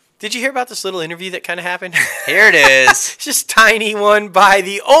 Hey, did you hear about this little interview that kind of happened? Here it is. Just tiny one by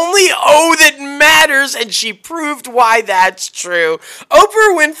the only O that matters, and she proved why that's true.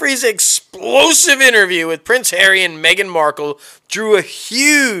 Oprah Winfrey's explosive interview with Prince Harry and Meghan Markle drew a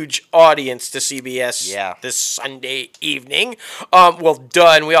huge audience to CBS this Sunday evening.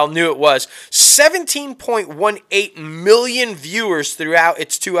 And we all knew it was. 17.18 million viewers throughout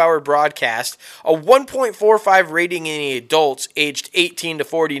its 2-hour broadcast, a 1.45 rating in the adults aged 18 to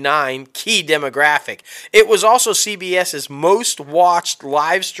 49, key demographic. It was also CBS's most watched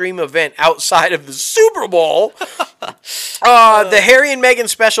live stream event outside of the Super Bowl. The Harry and Meghan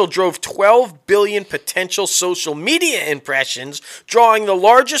special drove 12 billion potential social media impressions, drawing the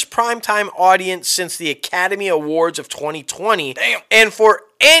largest primetime audience since the Academy Awards of 2020. Damn. And for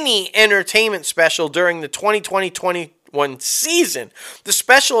any entertainment special during the 2020-21 season. The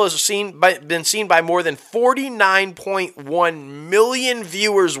special has been seen by more than 49.1 million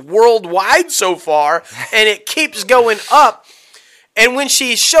viewers worldwide so far, and it keeps going up. And when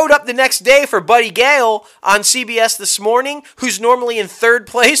she showed up the next day for Buddy Gale on CBS This Morning, who's normally in third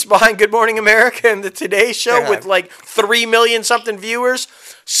place behind Good Morning America and the Today Show with like 3 million something viewers,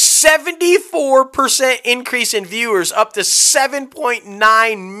 74% increase in viewers, up to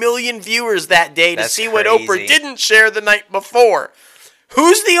 7.9 million viewers that day to see what Oprah didn't share the night before.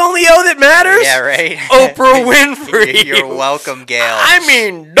 Who's the only O that matters? Yeah, right. Oprah Winfrey. You're welcome, Gail. I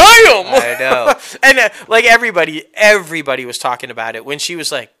mean, damn. I know. And like everybody was talking about it when she was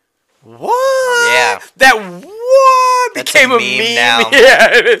like, "What?" Yeah. That what became a meme now. Yeah,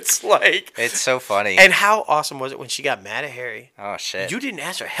 it's like it's so funny. And how awesome was it when she got mad at Harry? Oh shit! You didn't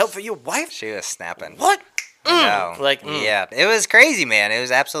ask for help for your wife. She was snapping. What? No. Yeah, it was crazy, man. It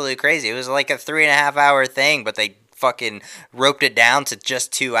was absolutely crazy. It was like a 3.5 hour thing, but they fucking roped it down to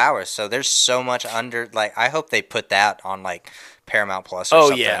just 2 hours. So there's so much under. Like, I hope they put that on like Paramount Plus or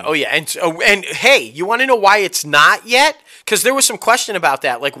something. Oh yeah. And hey, you want to know why it's not yet? Because there was some question about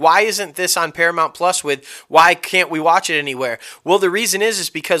that. Like, why isn't this on Paramount Plus? Why can't we watch it anywhere? Well, the reason is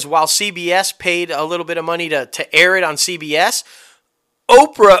because while CBS paid a little bit of money to air it on CBS,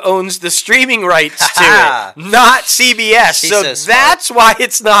 Oprah owns the streaming rights to it, not CBS. So that's why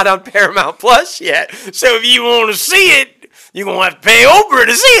it's not on Paramount Plus yet. So if you want to see it, you're going to have to pay Oprah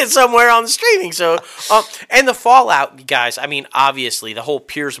to see it somewhere on the streaming. So, and the fallout, guys, I mean, obviously, the whole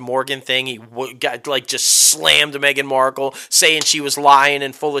Piers Morgan thing, he got, just slammed Meghan Markle, saying she was lying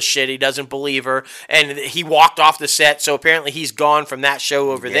and full of shit. He doesn't believe her. And he walked off the set, so apparently he's gone from that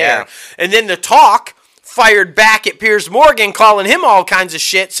show over there. And then the talk fired back at Piers Morgan, calling him all kinds of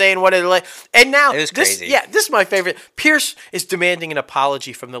shit, saying what it like. And now, it was crazy. This is my favorite. Piers is demanding an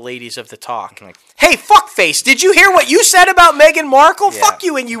apology from the ladies of the talk. Hey, fuckface, did you hear what you said about Meghan Markle? Yeah. Fuck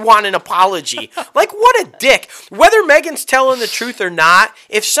you, and you want an apology. Like, what a dick. Whether Meghan's telling the truth or not,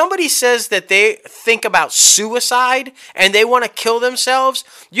 if somebody says that they think about suicide and they want to kill themselves,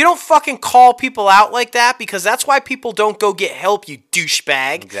 you don't fucking call people out like that, because that's why people don't go get help, you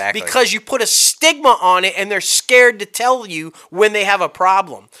douchebag. Exactly. Because you put a stigma on it and they're scared to tell you when they have a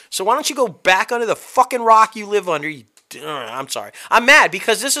problem. So why don't you go back under the fucking rock you live under, you I'm sorry. I'm mad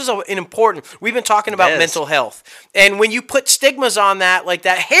because this is an important. We've been talking about mental health, and when you put stigmas on that, like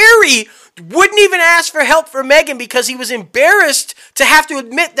that, Harry wouldn't even ask for help for Meghan because he was embarrassed to have to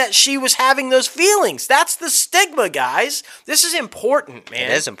admit that she was having those feelings. That's the stigma, guys. This is important, man.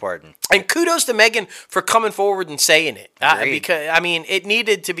 It is important. And kudos to Meghan for coming forward and saying it. Because I mean, it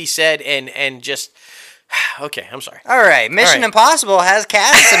needed to be said, and just. Okay, I'm sorry. All right, Mission Impossible has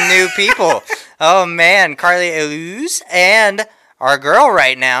cast some new people. Oh man, Carly Elwes and our girl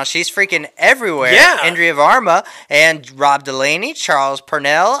right now, she's freaking everywhere. Yeah. Andrea Varma and Rob Delaney, Charles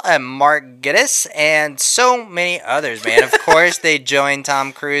Purnell, and Mark Gatiss, and so many others, man. Of course, they joined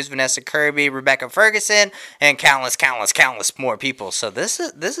Tom Cruise, Vanessa Kirby, Rebecca Ferguson, and countless more people. So this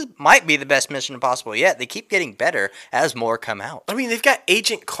might be the best Mission Impossible yet. They keep getting better as more come out. I mean, they've got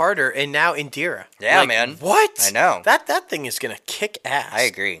Agent Carter and now Indira. Yeah, man. What? I know. That thing is going to kick ass. I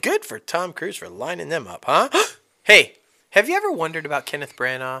agree. Good for Tom Cruise for lining them up, huh? Hey. Have you ever wondered about Kenneth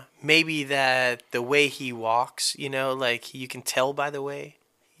Branagh? Maybe that the way he walks, like you can tell by the way.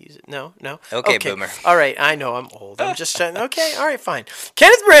 No? Okay, boomer. All right, I know I'm old. I'm just saying, okay, all right, fine.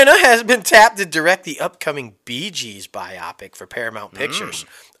 Kenneth Branagh has been tapped to direct the upcoming Bee Gees biopic for Paramount Pictures.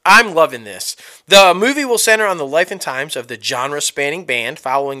 I'm loving this. The movie will center on the life and times of the genre-spanning band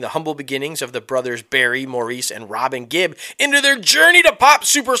following the humble beginnings of the brothers Barry, Maurice, and Robin Gibb into their journey to pop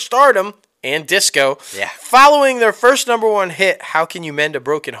superstardom and disco. Yeah. Following their first #1 hit, How Can You Mend a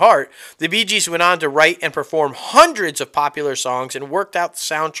Broken Heart, the Bee Gees went on to write and perform hundreds of popular songs and worked out the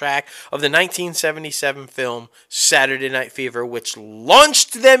soundtrack of the 1977 film Saturday Night Fever, which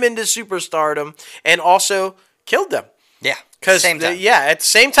launched them into superstardom and also killed them. Yeah. At the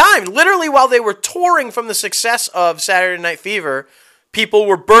same time. Literally while they were touring from the success of Saturday Night Fever, people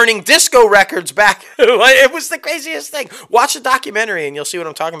were burning disco records back. It was the craziest thing. Watch the documentary and you'll see what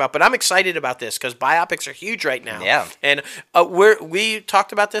I'm talking about. But I'm excited about this because biopics are huge right now. Yeah. And we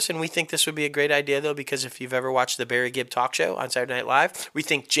talked about this and we think this would be a great idea, though, because if you've ever watched the Barry Gibb talk show on Saturday Night Live, we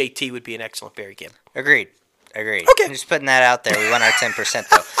think JT would be an excellent Barry Gibb. Agreed. Okay. I'm just putting that out there. We want our 10%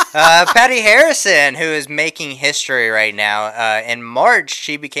 though. Patty Harrison, who is making history right now. In March,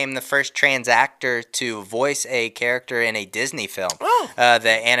 she became the first trans actor to voice a character in a Disney film.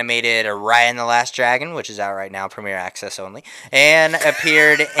 The animated Raya and the Last Dragon, which is out right now, Premiere Access only, and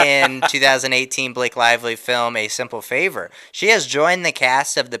appeared in 2018 Blake Lively film A Simple Favor. She has joined the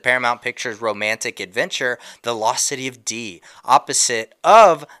cast of the Paramount Pictures romantic adventure, The Lost City of D, opposite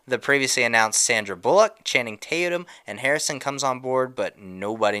of the previously announced Sandra Bullock, Channing Tatum, and Harrison comes on board, but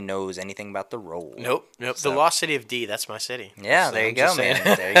nobody knows anything about the role. Nope. So. The Lost City of D, that's my city. Yeah, so there you go, man.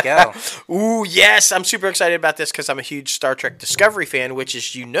 There you go. Ooh, yes, I'm super excited about this because I'm a huge Star Trek Discovery fan, which,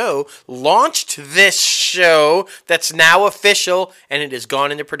 as you know, launched this show that's now official, and it has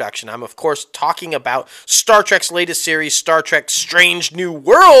gone into production. I'm, of course, talking about Star Trek's latest series, Star Trek Strange New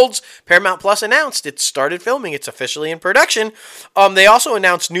Worlds. Paramount Plus announced it started filming. It's officially in production. They also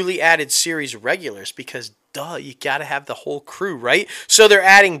announced newly added series regulars because duh, you gotta have the whole crew, right? So they're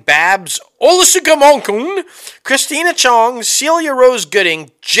adding Babs Olusegun, Christina Chong, Celia Rose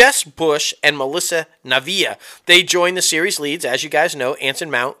Gooding, Jess Bush, and Melissa Navia. They join the series leads, as you guys know, Anson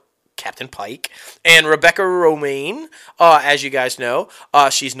Mount, Captain Pike, and Rebecca Romijn, as you guys know,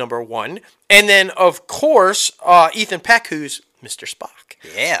 she's #1. And then, of course, Ethan Peck, who's Mr. Spock.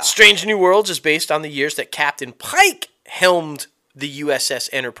 Yeah. Strange New Worlds is based on the years that Captain Pike helmed the USS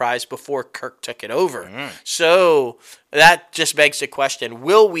Enterprise before Kirk took it over. So that just begs the question,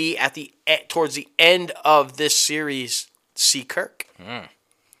 will we towards the end of this series see Kirk?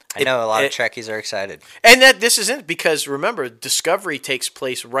 I know a lot of Trekkies are excited. And that this isn't because, remember, Discovery takes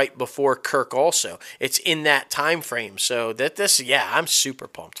place right before Kirk also. It's in that time frame. So I'm super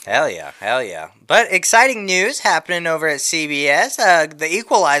pumped. Hell yeah. But exciting news happening over at CBS. The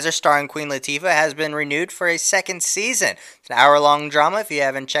Equalizer starring Queen Latifah has been renewed for a second season. It's an hour-long drama. If you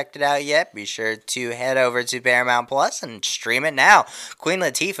haven't checked it out yet, be sure to head over to Paramount Plus and stream it now. Queen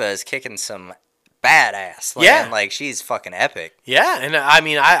Latifah is kicking some badass. Like she's fucking epic. Yeah, and I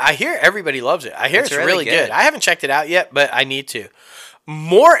mean, I hear everybody loves it. I hear it's really good. I haven't checked it out yet, but I need to.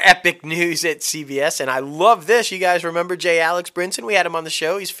 More epic news at CBS, and I love this. You guys remember J. Alex Brinson? We had him on the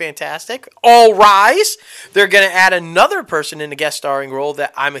show. He's fantastic. All Rise. They're going to add another person in a guest starring role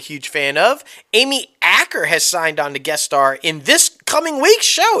that I'm a huge fan of. Amy Acker has signed on to guest star in this coming week's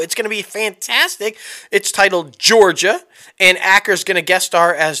show. It's going to be fantastic. It's titled Georgia, and Acker's going to guest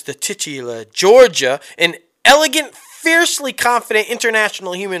star as the titular Georgia, an elegant fiercely confident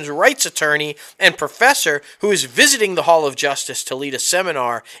international human rights attorney and professor who is visiting the Hall of Justice to lead a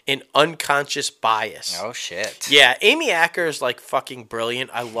seminar in unconscious bias. Oh, shit. Yeah, Amy Acker is like fucking brilliant.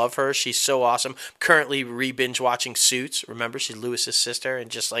 I love her. She's so awesome. Currently re-binge watching Suits. Remember, she's Lewis's sister.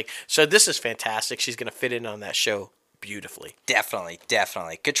 And just like, so this is fantastic. She's going to fit in on that show beautifully. Definitely.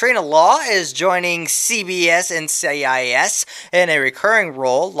 Katrina Law is joining CBS NCIS in a recurring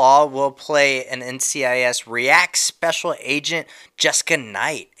role. Law will play an NCIS REACT special agent, Jessica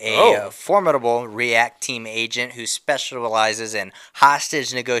Knight, a formidable REACT team agent who specializes in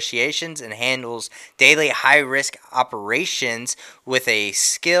hostage negotiations and handles daily high-risk operations with a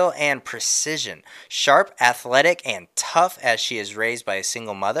skill and precision. Sharp, athletic, and tough as she is raised by a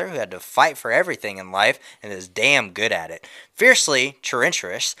single mother who had to fight for everything in life and is damn good at it. Fiercely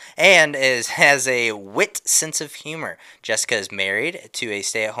treacherous and has a wit sense of humor. Jessica is married to a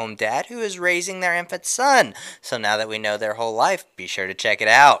stay-at-home dad who is raising their infant son. So now that we know their whole life, be sure to check it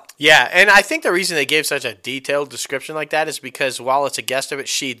out. Yeah, and I think the reason they gave such a detailed description like that is because while it's a guest of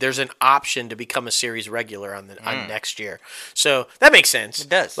it, there's an option to become a series regular on next year. So that makes sense. It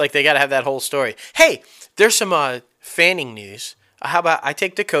does. Like they got to have that whole story. Hey, there's some Fanning news. How about I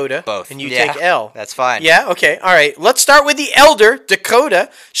take Dakota? Both. And you take Elle. That's fine. Yeah? Okay. All right. Let's start with the elder, Dakota.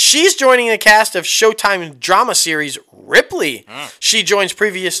 She's joining the cast of Showtime drama series Ripley. She joins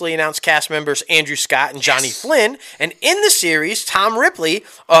previously announced cast members Andrew Scott and Johnny Flynn. And in the series, Tom Ripley,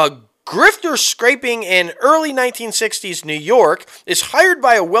 a grifter scraping in early 1960s New York, is hired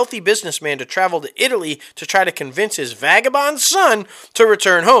by a wealthy businessman to travel to Italy to try to convince his vagabond son to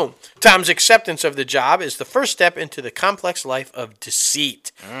return home. Tom's acceptance of the job is the first step into the complex life of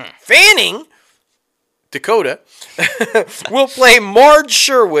deceit. Fanning, Dakota, will play Marge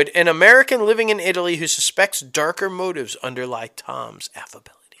Sherwood, an American living in Italy who suspects darker motives underlie Tom's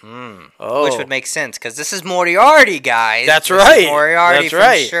affability. Which would make sense, because this is Moriarty, guys. That's right. Moriarty That's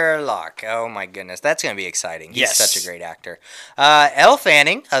right. from Sherlock. Oh, my goodness. That's going to be exciting. He's Yes. such a great actor. Elle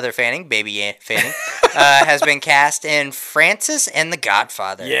Fanning, other Fanning, baby Fanning, has been cast in Francis and the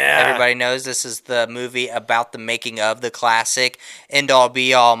Godfather. Yeah. Everybody knows this is the movie about the making of the classic end-all,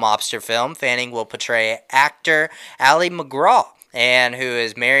 be-all mobster film. Fanning will portray actor Ali McGraw, and who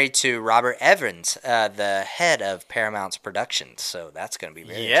is married to Robert Evans, the head of Paramount's productions. So that's going to be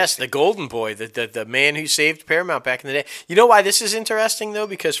very interesting. The golden boy, the man who saved Paramount back in the day. You know why this is interesting, though?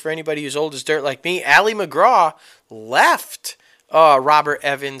 Because for anybody who's old as dirt like me, Ali McGraw left Robert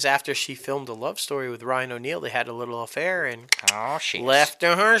Evans after she filmed a love story with Ryan O'Neal. They had a little affair and left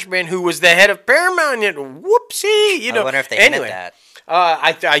her husband, who was the head of Paramount. And whoopsie! I wonder if they hinted that.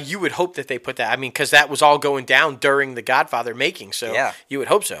 You would hope that they put that. I mean, because that was all going down during the Godfather making, so yeah. You would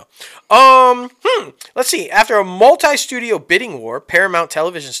hope so. Let's see. After a multi-studio bidding war, Paramount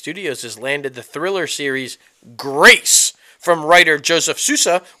Television Studios has landed the thriller series Grace from writer Joseph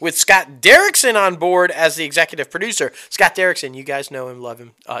Sousa, with Scott Derrickson on board as the executive producer. Scott Derrickson, you guys know him, love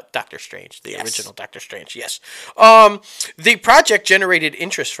him. Doctor Strange, the original Doctor Strange, yes. The project generated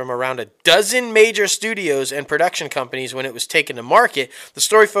interest from around a dozen major studios and production companies when it was taken to market. The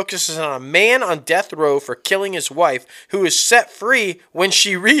story focuses on a man on death row for killing his wife, who is set free when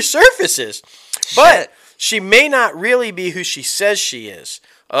she resurfaces. But she may not really be who she says she is.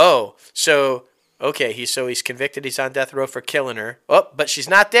 Oh, so... Okay, he's convicted. He's on death row for killing her. Oh, but she's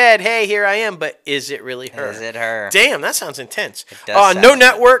not dead. Hey, here I am. But is it really her? Is it her? Damn, that sounds intense. It does sound no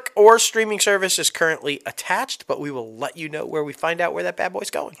network or streaming service is currently attached, but we will let you know where we find out where that bad boy's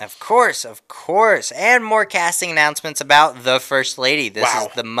going. Of course. And more casting announcements about the First Lady. This is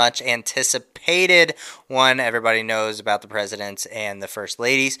the much anticipated one. Everybody knows about the presidents and the First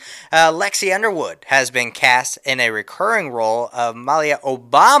Ladies. Lexi Underwood has been cast in a recurring role of Malia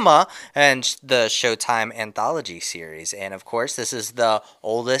Obama and the Showtime anthology series. And of course, this is the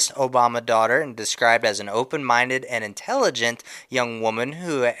oldest Obama daughter and described as an open-minded and intelligent young woman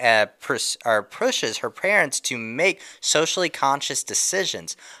who pushes her parents to make socially conscious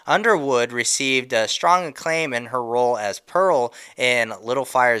decisions. Underwood received strong acclaim in her role as Pearl in Little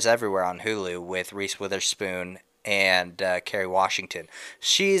Fires Everywhere on Hulu with Reese Witherspoon and Kerry Washington.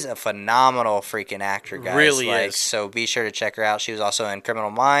 She's a phenomenal freaking actor, guys. Really is. So be sure to check her out. She was also in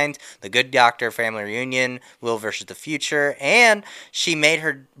Criminal Minds, The Good Doctor, Family Reunion, Will vs. the Future, and she made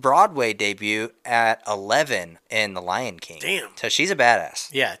her Broadway debut at 11 in The Lion King. Damn. So she's a badass.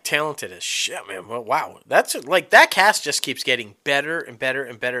 Yeah, talented as shit, man. Well, wow. That's like that cast just keeps getting better and better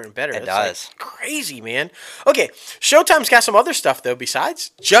and better and better. It does. Like crazy, man. Okay, Showtime's got some other stuff though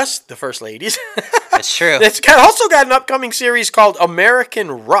besides just the First Ladies. It's true. It's also got an upcoming series called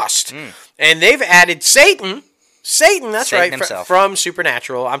American Rust. And they've added Satan, Satan, that's Satan right, himself. from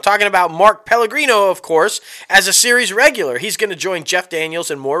Supernatural. I'm talking about Mark Pellegrino, of course, as a series regular. He's going to join Jeff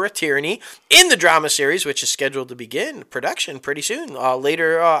Daniels and Maura Tierney in the drama series, which is scheduled to begin production pretty soon,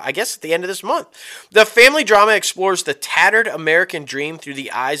 later, I guess at the end of this month. The family drama explores the tattered American dream through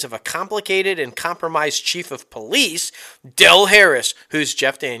the eyes of a complicated and compromised chief of police, Del Harris, who's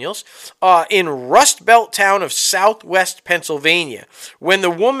Jeff Daniels, in Rust Belt town of southwest Pennsylvania. When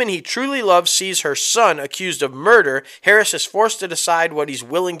the woman he truly loves sees her son accused of murder, Harris is forced to decide what he's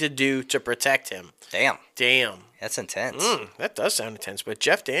willing to do to protect him. Damn. That's intense. That does sound intense, but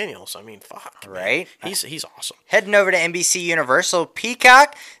Jeff Daniels, I mean, fuck. Right? Man. He's awesome. Heading over to NBC Universal,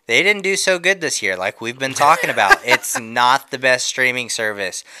 Peacock, they didn't do so good this year, like we've been talking about. It's not the best streaming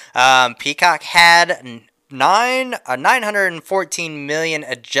service. Peacock had 914 million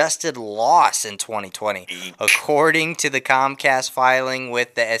adjusted loss in 2020, according to the Comcast filing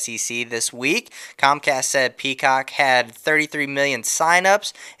with the SEC this week. Comcast said Peacock had 33 million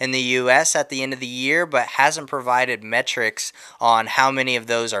signups in the U.S. at the end of the year, but hasn't provided metrics on how many of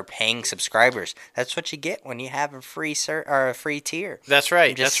those are paying subscribers. That's what you get when you have a free a free tier. That's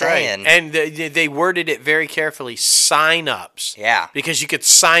right. That's saying. Right. And they worded it very carefully. Signups. Yeah. Because you could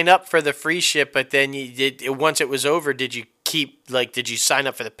sign up for the free shit, but then you did. Once it was over, did you did you sign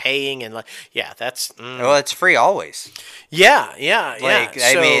up for the paying and that's well, it's free always. Yeah.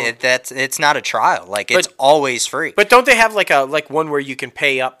 I mean, it's not a trial. It's always free. But don't they have one where you can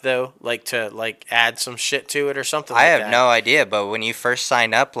pay up though, to add some shit to it or something? I have no idea, but when you first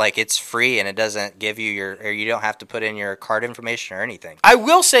sign up, it's free and it doesn't give you you don't have to put in your card information or anything. I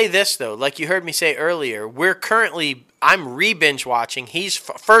will say this though, like you heard me say earlier, I'm re-binge watching. He's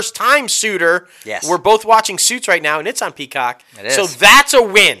first time Suitor. Yes. We're both watching Suits right now, and it's on Peacock. It is. So that's a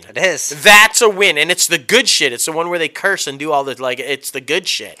win. It is. That's a win, and it's the good shit. It's the one where they curse and do all the it's the good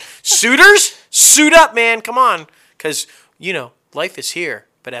shit. Suitors, suit up, man. Come on, because life is here.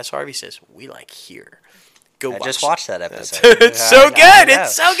 But as Harvey says, we like here. I just watched that episode. It's so good.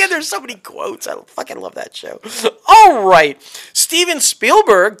 It's so good. There's so many quotes. I fucking love that show. All right. Steven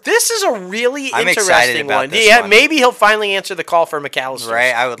Spielberg, this is a really interesting one. Yeah, maybe he'll finally answer the call for McAllister.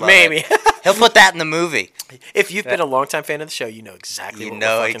 Right, I would love it. He'll put that in the movie. If you've been a longtime fan of the show, you know exactly what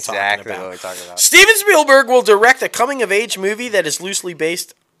we're talking about. Steven Spielberg will direct a coming-of-age movie that is loosely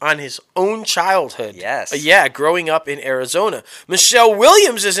based on his own childhood. Yes. Growing up in Arizona. Michelle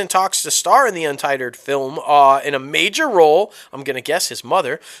Williams is in talks to star in the untitled film in a major role. I'm going to guess his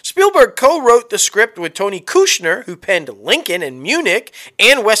mother. Spielberg co-wrote the script with Tony Kushner, who penned Lincoln and Munich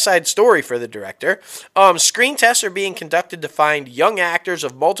and West Side Story for the director. Screen tests are being conducted to find young actors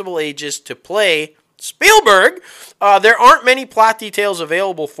of multiple ages to play Spielberg. There aren't many plot details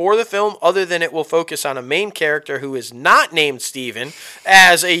available for the film other than it will focus on a main character who is not named Steven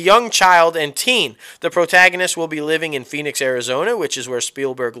as a young child and teen. The protagonist will be living in Phoenix, Arizona, which is where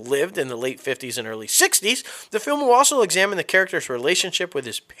Spielberg lived in the late 50s and early 60s. The film will also examine the character's relationship with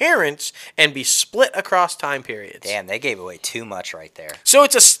his parents and be split across time periods. Damn, they gave away too much right there. So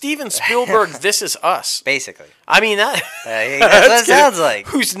it's a Steven Spielberg This Is Us. Basically. I mean, that's what it sounds like.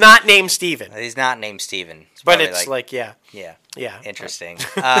 Who's not named Steven. He's not named Steven. But it's yeah. Interesting.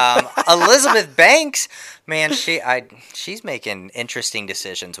 Elizabeth Banks, man, she's making interesting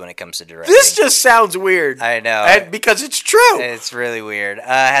decisions when it comes to directing. This just sounds weird. I know. Because it's true. It's really weird.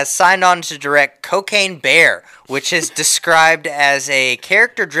 Has signed on to direct Cocaine Bear, which is described as a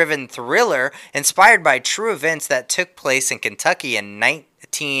character-driven thriller inspired by true events that took place in Kentucky in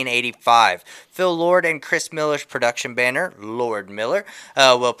 1985. Phil Lord and Chris Miller's production banner, Lord Miller,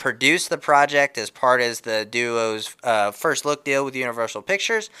 will produce the project as part of the duo's first look deal with Universal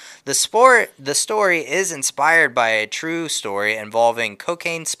Pictures. The story is inspired by a true story involving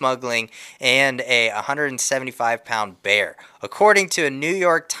cocaine smuggling and a 175-pound bear. According to a New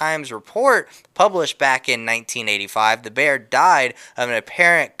York Times report published back in 1985, the bear died of an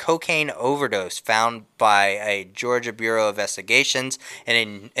apparent cocaine overdose found by a Georgia Bureau of Investigations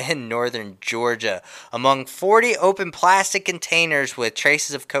in northern Georgia. Among 40 open plastic containers with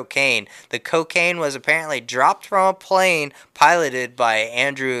traces of cocaine, the cocaine was apparently dropped from a plane piloted by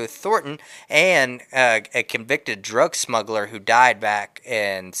Andrew Thornton and a convicted drug smuggler who died back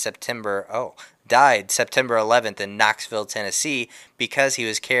in September 11th in Knoxville, Tennessee, because he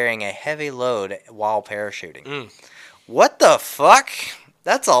was carrying a heavy load while parachuting. What the fuck?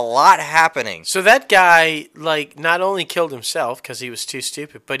 That's a lot happening. So that guy, not only killed himself because he was too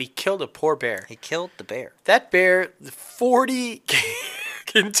stupid, but he killed a poor bear. He killed the bear. That bear, 40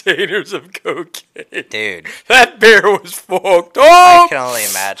 containers of cocaine. Dude. That bear was fucked up. I can only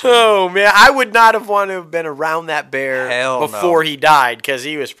imagine. Oh, man. I would not have wanted to have been around that bear before he died because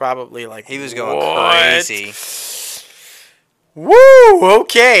he was probably he was going crazy. Woo!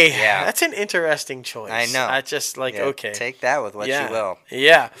 Okay. Yeah. That's an interesting choice. I know. I just okay. Take that with what you will.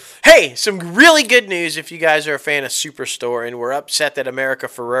 Yeah. Hey, some really good news if you guys are a fan of Superstore and were upset that America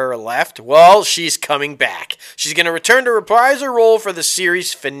Ferrera left. Well, she's coming back. She's going to return to reprise her role for the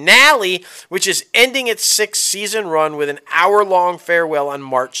series finale, which is ending its 6-season run with an hour-long farewell on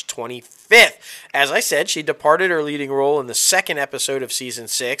March 25th. As I said, she departed her leading role in the second episode of season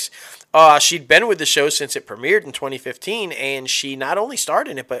 6. She'd been with the show since it premiered in 2015, and she not only starred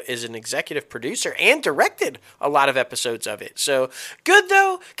in it, but is an executive producer and directed a lot of episodes of it. So good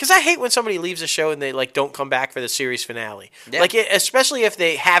though, because I hate when somebody leaves a show and they don't come back for the series finale. Yeah. Especially if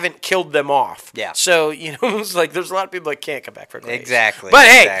they haven't killed them off. Yeah. So it's there's a lot of people that can't come back for Grace. Exactly. But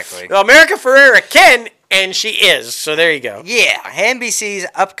hey, America Ferrera can. And she is, so there you go. Yeah, NBC's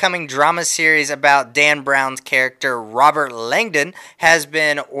upcoming drama series about Dan Brown's character, Robert Langdon, has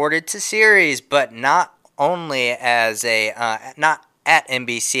been ordered to series, but not only as not at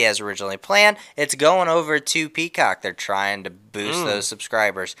NBC as originally planned. It's going over to Peacock. They're trying to boost those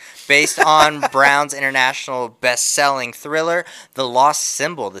subscribers. Based on Brown's international best-selling thriller, The Lost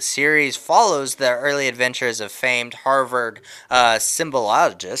Symbol, the series follows the early adventures of famed Harvard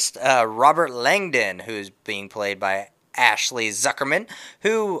symbologist Robert Langdon, who's being played by Ashley Zuckerman,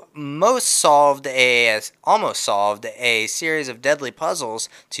 who almost solved a series of deadly puzzles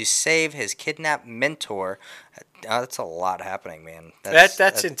to save his kidnapped mentor. That's a lot happening, man.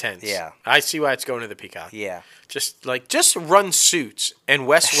 That's intense. Yeah. I see why it's going to the Peacock. Yeah. Just run Suits and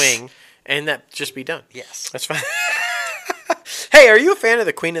West Wing, and that just be done. Yes. That's fine. Hey, are you a fan of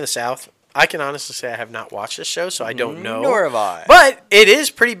the Queen of the South? I can honestly say I have not watched this show, so I don't know. Nor have I. But it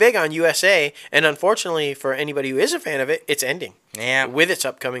is pretty big on USA, and unfortunately for anybody who is a fan of it, it's ending. Yeah. With its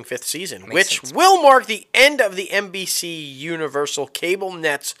upcoming 5th season, which will mark the end of the NBC Universal Cable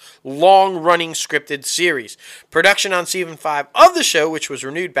Net's long-running scripted series. Production on season 5 of the show, which was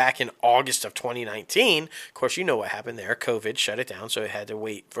renewed back in August of 2019. Of course, you know what happened there. COVID shut it down, so it had to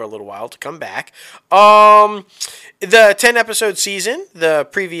wait for a little while to come back. The 10-episode season, the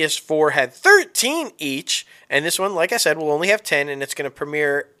previous 4 had 13 each. And this one, like I said, will only have 10, and it's going to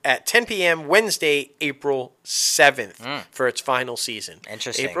premiere at 10 p.m. Wednesday, April 7th for its final season.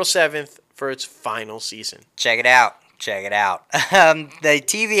 Interesting. April 7th for its final season. Check it out. The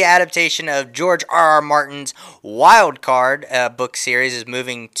TV adaptation of George R.R. Martin's Wild Card book series is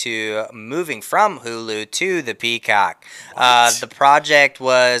moving from Hulu to the Peacock. The project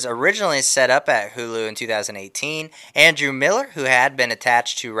was originally set up at Hulu in 2018. Andrew Miller, who had been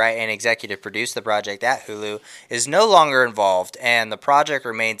attached to write and executive produce the project at Hulu, is no longer involved, and the project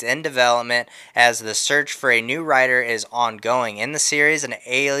remains in development as the search for a new writer is ongoing. In the series, an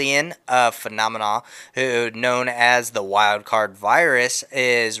alien phenomenon known as the wild card virus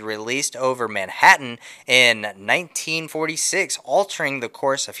is released over Manhattan in 1946, altering the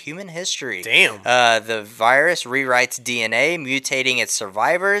course of human history. Damn. The virus rewrites DNA, mutating its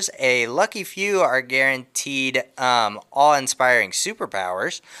survivors. A lucky few are guaranteed awe-inspiring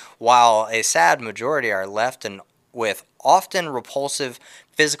superpowers, while a sad majority are left with often repulsive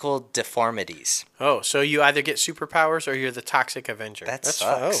physical deformities. Oh, so you either get superpowers or you're the Toxic Avenger. That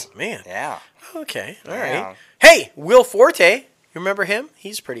sucks. Oh, man. Yeah. Okay, all right. Hey, Will Forte, you remember him?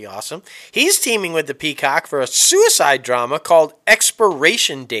 He's pretty awesome. He's teaming with the Peacock for a suicide drama called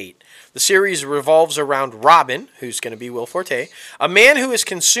Expiration Date. The series revolves around Robin, who's going to be Will Forte, a man who is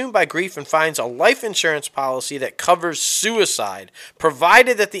consumed by grief and finds a life insurance policy that covers suicide,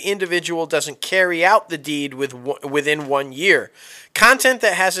 provided that the individual doesn't carry out the deed within 1 year. Content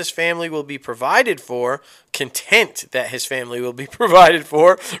that has his family will be provided for. Content that his family will be provided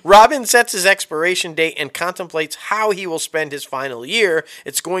for. Robin sets his expiration date and contemplates how he will spend his final year.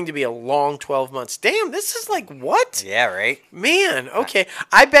 It's going to be a long 12 months. Damn, this is what? Yeah, right? Man, okay.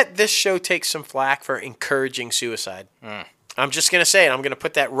 I bet this show takes some flack for encouraging suicide. I'm just going to say it. I'm going to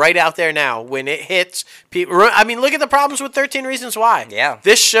put that right out there now. When it hits, people. I mean, look at the problems with 13 Reasons Why. Yeah.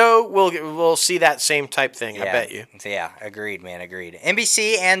 This show will see that same type thing, I bet you. Yeah, agreed, man, agreed.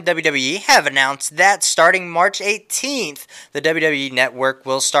 NBC and WWE have announced that starting March 18th, the WWE Network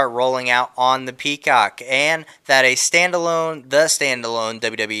will start rolling out on the Peacock, and that the standalone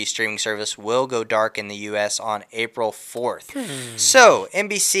WWE streaming service will go dark in the U.S. on April 4th. So,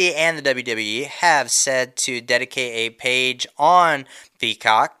 NBC and the WWE have said to dedicate a page on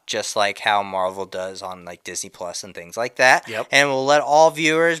Peacock, just like how Marvel does on like Disney Plus and things like that. Yep. And we'll let all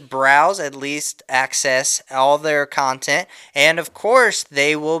viewers browse, at least access all their content. And of course,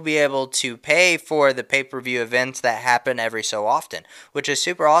 they will be able to pay for the pay-per-view events that happen every so often, which is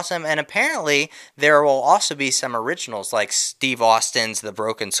super awesome. And apparently, there will also be some originals like Steve Austin's The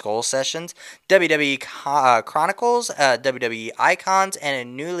Broken Skull Sessions, WWE Chronicles, WWE Icons, and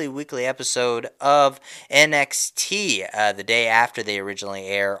a newly weekly episode of NXT the day after they originally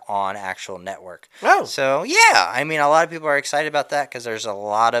air on actual network. Oh. So, yeah, I mean, a lot of people are excited about that because there's a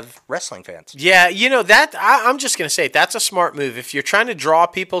lot of wrestling fans. Yeah, I'm just going to say, that's a smart move. If you're trying to draw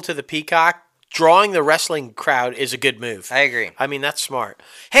people to the Peacock, drawing the wrestling crowd is a good move. I agree. I mean, that's smart.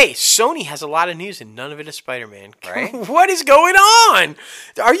 Hey, Sony has a lot of news and none of it is Spider-Man. Right? What is going on?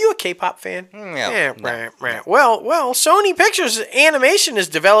 Are you a K-pop fan? No. Well, Sony Pictures Animation is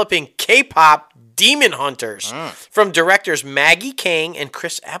developing K-pop Demon Hunters from directors Maggie Kang and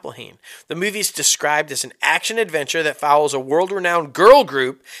Chris Appelhain. The movie is described as an action-adventure that follows a world-renowned girl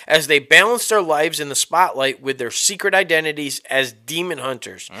group as they balance their lives in the spotlight with their secret identities as demon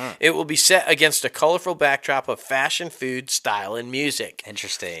hunters. It will be set against a colorful backdrop of fashion, food, style, and music.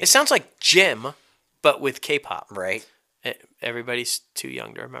 Interesting. It sounds like Jim, but with K-pop. Right. Everybody's too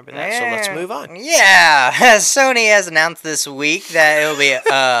young to remember that, so let's move on. Yeah, Sony has announced this week that it will be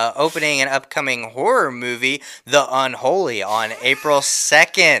opening an upcoming horror movie, The Unholy, on April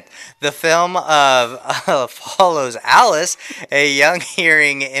 2nd. The film follows Alice, a young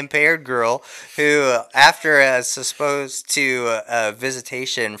hearing-impaired girl who, after supposed to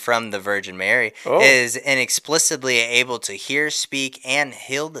visitation from the Virgin Mary, is inexplicably able to hear, speak, and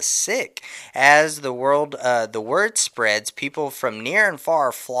heal the sick. As the word spreads, people from near and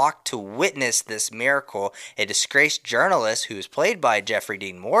far flock to witness this miracle. A disgraced journalist, who is played by Jeffrey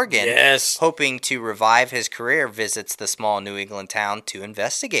Dean Morgan, hoping to revive his career, visits the small New England town to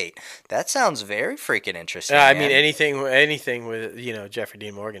investigate. That sounds very freaking interesting. I mean, anything with Jeffrey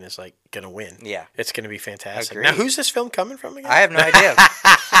Dean Morgan is like gonna win. Yeah, it's gonna be fantastic. Agreed. Now, who's this film coming from again? I have no idea.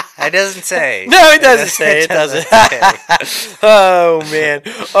 It doesn't say. No, it doesn't say. It doesn't. Oh man.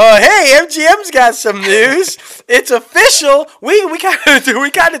 Hey, MGM's got some news. It's official. We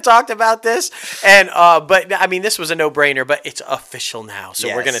kind of talked about this, and but I mean, this was a no-brainer. But it's official now,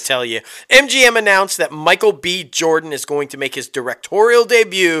 so we're gonna tell you. MGM announced that Michael B. Jordan is going to make his directorial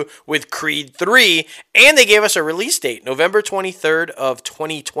debut with Creed 3, and they gave us a release date, November 23rd of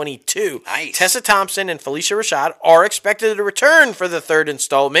 2022. Nice. Tessa Thompson and Felicia Rashad are expected to return for the third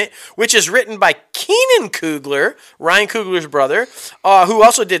installment, which is written by Keenan Coogler, Ryan Coogler's brother, who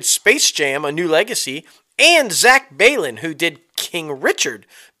also did Space Jam: A New Legacy, and Zach Balin, who did King Richard,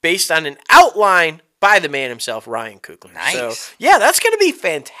 based on an outline by the man himself, Ryan Coogler. Nice. So, yeah, that's going to be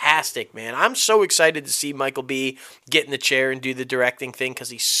fantastic, man. I'm so excited to see Michael B. get in the chair and do the directing thing because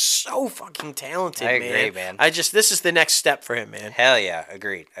he's so fucking talented, I man. agree, man. This is the next step for him, man. Hell yeah.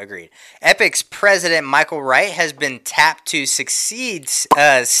 Agreed. Epic's president, Michael Wright, has been tapped to succeed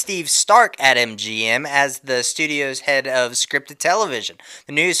Steve Stark at MGM as the studio's head of scripted television.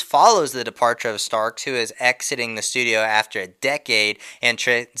 The news follows the departure of Stark, who is exiting the studio after a decade and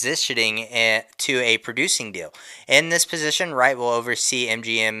transitioning to a producing deal. In this position, Wright will oversee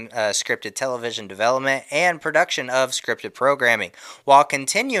MGM scripted television development and production of scripted programming, while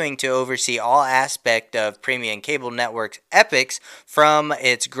continuing to oversee all aspects of premium cable networks Epix, from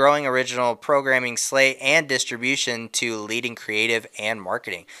its growing original programming slate and distribution to leading creative and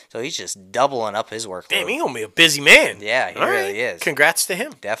marketing. So he's just doubling up his workload. Damn, he's going to be a busy man. Yeah, he really is. Congrats to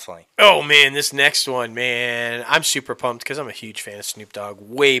him. Definitely. Oh, man, this next one, man. I'm super pumped because I'm a huge fan of Snoop Dogg.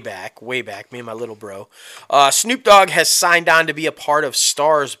 Way back. Me and my little bro. Snoop Dogg has signed on to be a part of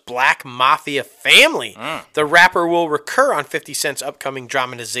Star's Black Mafia family. The rapper will recur on 50 Cent's upcoming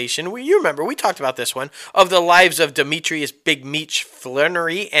dramatization. You remember, we talked about this one, of the lives of Demetrius Big Meech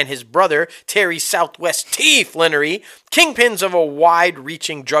Flenory and his brother, Terry Southwest T. Flenory, kingpins of a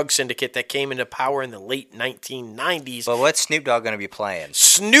wide-reaching drug syndicate that came into power in the late 1990s. But what's Snoop Dogg going to be playing?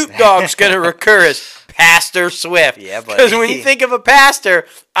 Snoop Dogg's going to recur as Pastor Swift. Yeah, buddy. Because when you think of a pastor,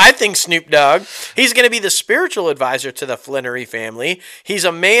 I think Snoop Dogg. He's going to be the spiritual advisor to the Flenory family. He's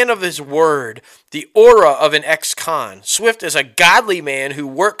a man of his word, the aura of an ex-con. Swift is a godly man who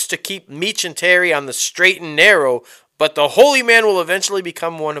works to keep Meech and Terry on the straight and narrow, but the holy man will eventually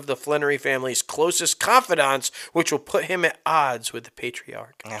become one of the Flenory family's closest confidants, which will put him at odds with the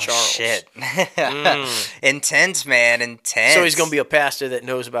patriarch, Charles. Shit. Intense, man. Intense. So he's going to be a pastor that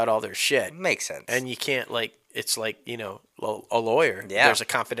knows about all their shit. Makes sense. And you can't, it's like, a lawyer. Yeah. There's a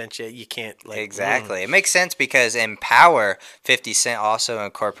confidential, you can't, Exactly. It makes sense because in Power, 50 Cent also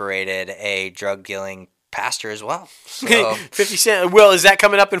incorporated a drug dealing pastor as well. So. 50 Cent. Well, is that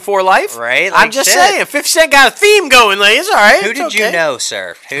coming up in 4 Life? Right? I'm just saying. 50 Cent got a theme going. Like, it's all right. Who did you know,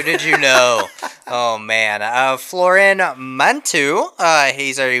 sir? Who did you know? Oh, man. Florin Mantu,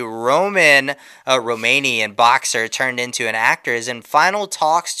 he's a Romanian boxer turned into an actor, is in final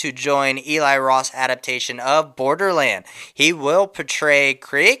talks to join Eli Roth's adaptation of Borderland. He will portray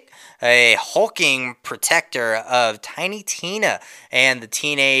Krieg, a hulking protector of Tiny Tina, and the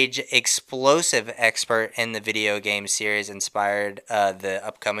teenage explosive expert in the video game series inspired the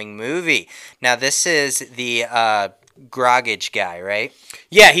upcoming movie. Now, this is the Dragic guy, right?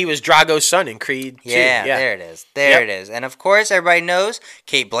 Yeah, he was Drago's son in Creed 2. Yeah, there it is. There it is. And of course, everybody knows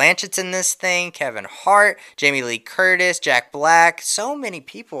Cate Blanchett's in this thing, Kevin Hart, Jamie Lee Curtis, Jack Black. So many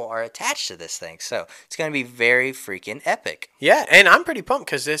people are attached to this thing. So it's going to be very freaking epic. Yeah, and I'm pretty pumped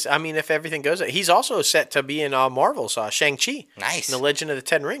because this, I mean, if everything goes, he's also set to be in Marvel's Shang-Chi. Nice. And the Legend of the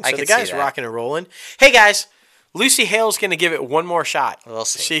Ten Rings. I So the can see guy's that. rocking and rolling. Hey, guys. Lucy Hale's going to give it one more shot. We'll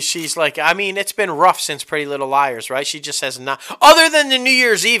see. She's like, I mean, it's been rough since Pretty Little Liars, right? She just has not, other than the New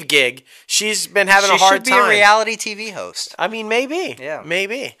Year's Eve gig, she's been having a hard time. She should be a reality TV host. I mean, maybe. Yeah.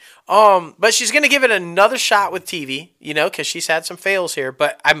 Maybe. But she's going to give it another shot with TV, you know, because she's had some fails here.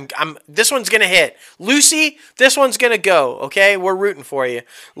 But this one's going to hit. Lucy, this one's going to go, okay? We're rooting for you.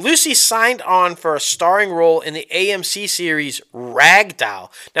 Lucy signed on for a starring role in the AMC series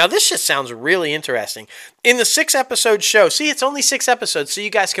Ragdoll. Now, this just sounds really interesting. In the 6-episode show, see, it's only 6 episodes, so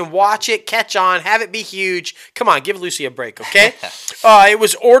you guys can watch it, catch on, have it be huge. Come on, give Lucy a break, okay? It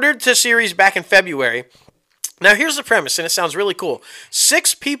was ordered to series back in February. Now, here's the premise, and it sounds really cool.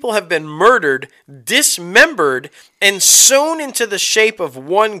 6 people have been murdered, dismembered, and sewn into the shape of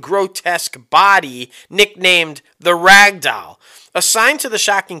one grotesque body nicknamed the Ragdoll. Assigned to the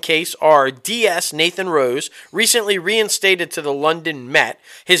shocking case are D.S. Nathan Rose, recently reinstated to the London Met,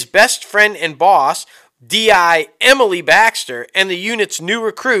 his best friend and boss, D.I. Emily Baxter, and the unit's new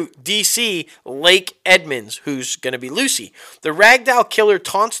recruit, D.C. Lake Edmonds, who's going to be Lucy. The Ragdoll killer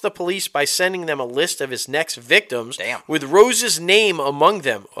taunts the police by sending them a list of his next victims, with Rose's name among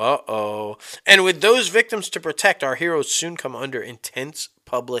them. Uh-oh. And with those victims to protect, our heroes soon come under intense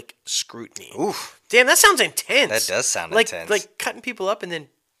public scrutiny. Oof. Damn, that sounds intense. That does sound like, intense. Like cutting people up and then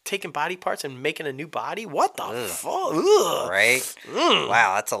taking body parts and making a new body? What the fuck? Right?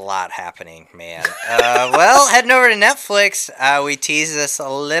 Wow, that's a lot happening, man. Well, heading over to Netflix, we teased this a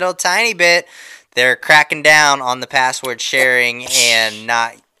little tiny bit. They're cracking down on the password sharing and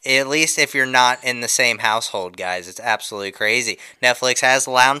not... At least if you're not in the same household, guys. It's absolutely crazy. Netflix has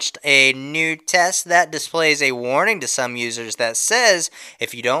launched a new test that displays a warning to some users that says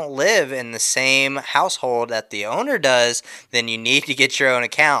if you don't live in the same household that the owner does, then you need to get your own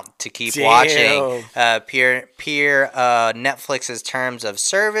account to keep watching. Per Netflix's terms of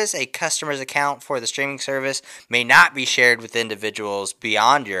service, a customer's account for the streaming service may not be shared with individuals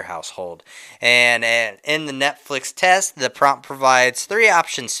beyond your household. And in the Netflix test, the prompt provides 3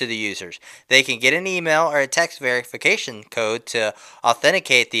 options to the users. They can get an email or a text verification code to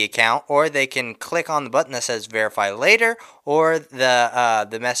authenticate the account, or they can click on the button that says verify later, or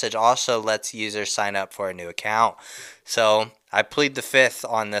the message also lets users sign up for a new account. So I plead the fifth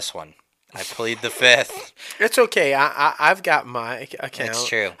on this one. I plead the fifth. It's okay. I've got my account. It's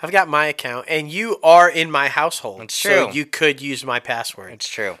true. I've got my account, and you are in my household. It's true. So you could use my password. It's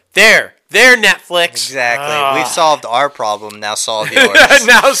true. There, Netflix. Exactly. We've solved our problem. Now solve yours.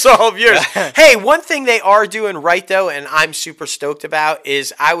 Now solve yours. Hey, one thing they are doing right, though, and I'm super stoked about,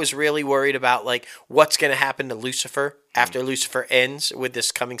 is I was really worried about, like, what's going to happen to Lucifer after Lucifer ends with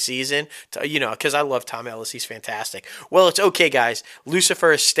this coming season. You know, because I love Tom Ellis. He's fantastic. Well, it's okay, guys.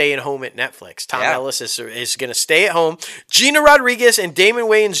 Lucifer is staying home at Netflix. Tom Ellis is going to stay at home. Gina Rodriguez and Damon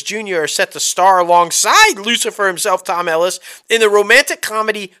Wayans Jr. are set to star alongside Lucifer himself, Tom Ellis, in the romantic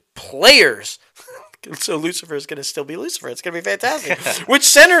comedy Players. So Lucifer is going to still be Lucifer. It's going to be fantastic. Which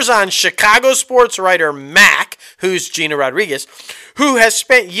centers on Chicago sports writer Mac, who's Gina Rodriguez, who has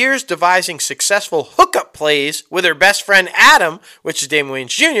spent years devising successful hookup plays with her best friend Adam, which is Damon Wayans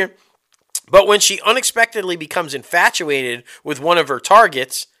Jr., but when she unexpectedly becomes infatuated with one of her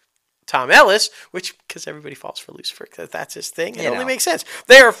targets, Tom Ellis, which, because everybody falls for Lucifer, because that's his thing, it only makes sense.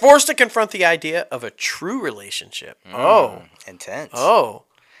 They are forced to confront the idea of a true relationship. Intense.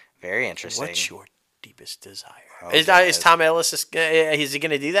 Very interesting. What's your deepest desire? Is Tom Ellis, is he going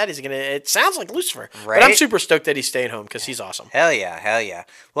to do that? Is he going to? It sounds like Lucifer. Right? But I'm super stoked that he's staying home because he's awesome. Hell yeah.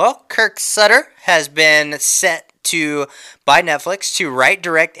 Well, Kirk Sutter has been set by Netflix to write,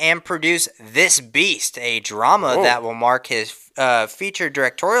 direct, and produce This Beast, a drama that will mark his feature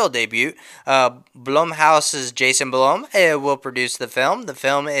directorial debut. Blumhouse's Jason Blum will produce the film. The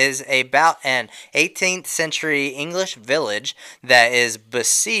film is about an 18th century English village that is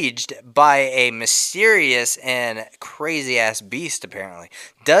besieged by a mysterious and crazy ass beast, apparently.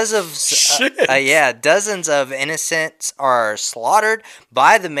 Dozens of innocents are slaughtered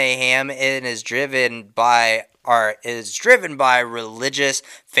by the mayhem and is driven by religious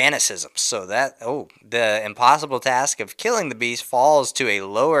fanaticism. So the impossible task of killing the beast falls to a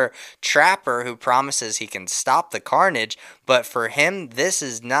lower trapper who promises he can stop the carnage. But for him, this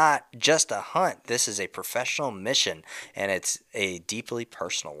is not just a hunt. This is a professional mission, and it's a deeply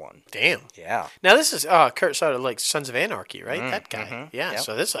personal one. Damn. Yeah. Now this is Kurt Sutter, like Sons of Anarchy, right? That guy. Mm-hmm. Yeah. Yep.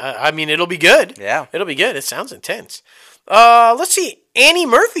 So this, it'll be good. Yeah. It'll be good. It sounds intense. Let's see. Annie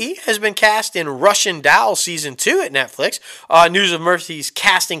Murphy has been cast in Russian Doll Season 2 at Netflix. News of Murphy's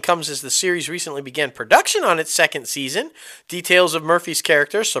casting comes as the series recently began production on its second season. Details of Murphy's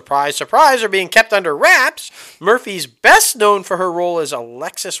character, surprise, surprise, are being kept under wraps. Murphy's best known for her role as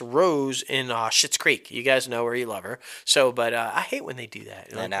Alexis Rose in Schitt's Creek. You guys know her, you love her. So, but I hate when they do that.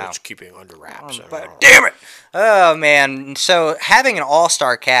 I know. It's keeping under wraps. But damn it! Oh, man. So having an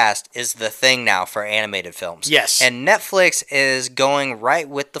all-star cast is the thing now for animated films. Yes. And Netflix is going right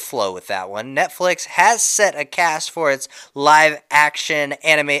with the flow with that one. Netflix has set a cast for its live-action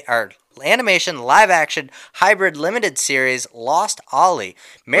animation live-action hybrid limited series Lost Ollie.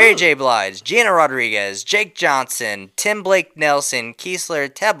 Mary J. Blige, Gina Rodriguez, Jake Johnson, Tim Blake Nelson, Keesler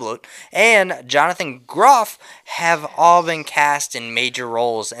Teblut, and Jonathan Groff have all been cast in major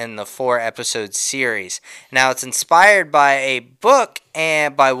roles in the 4-episode series. Now, it's inspired by a book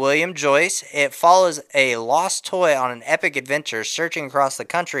and by William Joyce. It follows a lost toy on an epic adventure searching across the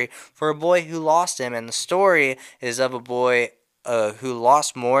country for a boy who lost him, and the story is of a boy who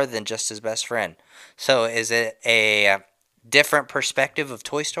lost more than just his best friend. So is it a different perspective of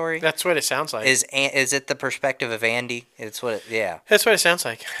Toy Story? That's what it sounds like. Is it the perspective of Andy? That's what it sounds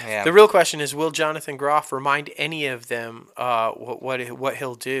like. Yeah. The real question is, will Jonathan Groff remind any of them what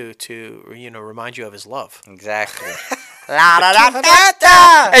he'll do to remind you of his love? Exactly.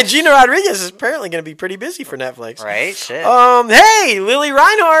 And Gina Rodriguez is apparently going to be pretty busy for Netflix. Right? Shit. Hey, Lily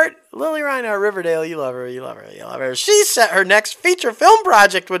Reinhart, Riverdale, you love her. She set her next feature film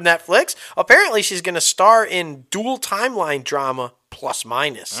project with Netflix. Apparently, she's going to star in dual timeline drama Plus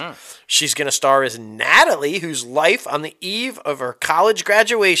Minus. She's going to star as Natalie, whose life on the eve of her college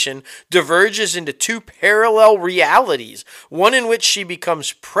graduation diverges into two parallel realities. One in which she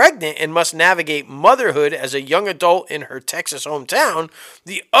becomes pregnant and must navigate motherhood as a young adult in her Texas hometown.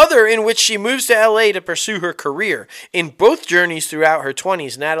 The other in which she moves to LA to pursue her career. In both journeys throughout her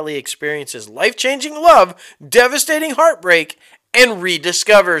 20s, Natalie experiences life-changing love, devastating heartbreak, and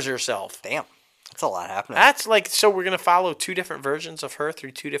rediscovers herself. Damn. That's a lot happening. That's so we're going to follow two different versions of her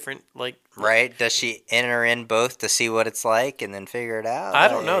through two different, Right? Does she enter in both to see what it's like and then figure it out? I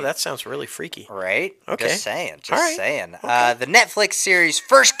don't know. That sounds really freaky. Right? Okay. Just saying. Okay. The Netflix series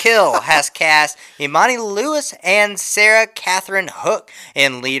First Kill has cast Imani Lewis and Sarah Catherine Hook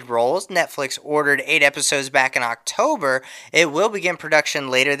in lead roles. Netflix ordered 8 episodes back in October. It will begin production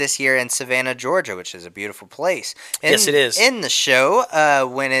later this year in Savannah, Georgia, which is a beautiful place. Yes, it is. In the show,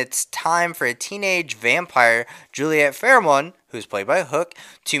 when it's time for a teenage vampire, Juliette Fairmont, who's played by Hook,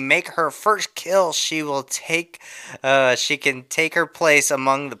 to make her first kill, she can take her place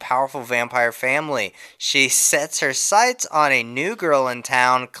among the powerful vampire family. She sets her sights on a new girl in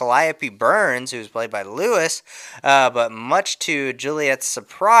town, Calliope Burns, who's played by Lewis, but much to Juliet's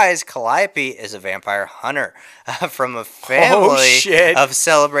surprise, Calliope is a vampire hunter from a family of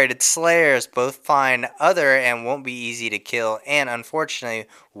celebrated slayers. Both find other and won't be easy to kill, and unfortunately,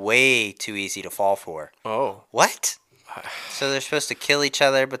 way too easy to fall for. Oh. What? So they're supposed to kill each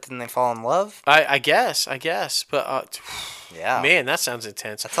other, but then they fall in love? I guess. But, yeah. Man, that sounds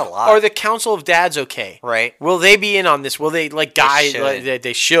intense. That's a lot. Are the Council of Dads okay? Right. Will they be in on this? Will they, die?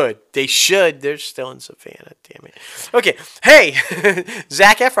 They should. They should. They're still in Savannah. Damn it. Okay. Hey,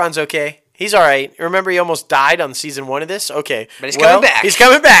 Zac Efron's okay. He's all right. Remember, he almost died on season 1 of this? Okay. But he's coming back. He's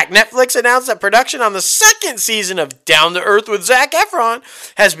coming back. Netflix announced that production on the second season of Down to Earth with Zac Efron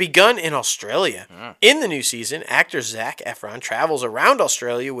has begun in Australia. In the new season, actor Zac Efron travels around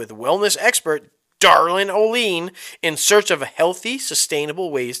Australia with wellness expert Darlene O'Lean in search of healthy, sustainable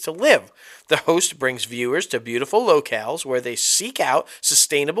ways to live. The host brings viewers to beautiful locales where they seek out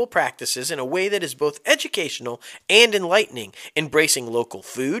sustainable practices in a way that is both educational and enlightening, embracing local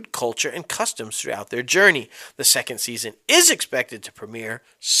food, culture, and customs throughout their journey. The second season is expected to premiere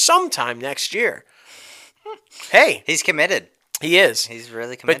sometime next year. Hey. He's committed. He is. He's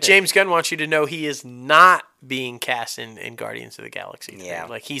really committed. But James Gunn wants you to know he is not being cast in Guardians of the Galaxy. Yeah.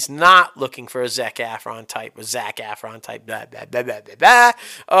 Like, he's not looking for a Zac Efron type, blah, blah, blah, blah,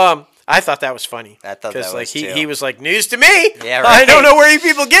 blah. I thought that was funny. I thought that was too. too. He was like, news to me. Yeah, right. I don't know where you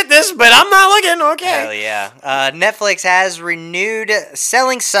people get this, but I'm not looking. Okay. Hell yeah. Netflix has renewed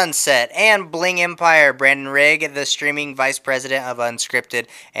Selling Sunset and Bling Empire. Brandon Rigg, the streaming vice president of unscripted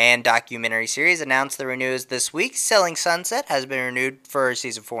and documentary series, announced the renewals this week. Selling Sunset has been renewed for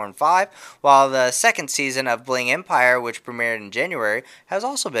season 4 and 5, while the second season of Bling Empire, which premiered in January, has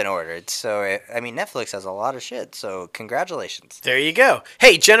also been ordered. So, Netflix has a lot of shit, so congratulations. There you go.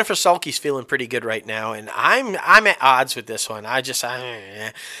 Hey, Jennifer Sulky's feeling pretty good right now, and I'm at odds with this one.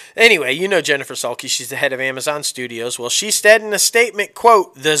 Anyway, you know Jennifer Sulky. She's the head of Amazon Studios. Well, she said in a statement,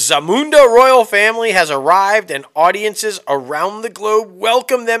 quote, "The Zamunda royal family has arrived, and audiences around the globe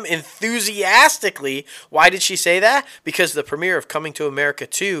welcome them enthusiastically." Why did she say that? Because the premiere of Coming to America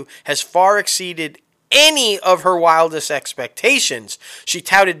 2 has far exceeded any of her wildest expectations. She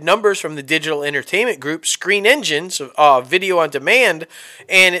touted numbers from the digital entertainment group Screen Engines, video on demand,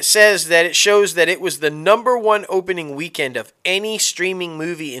 and it says that it shows that it was the #1 opening weekend of any streaming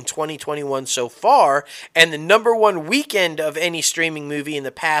movie in 2021 so far, and the #1 weekend of any streaming movie in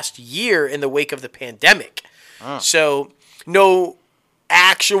the past year in the wake of the pandemic. So, no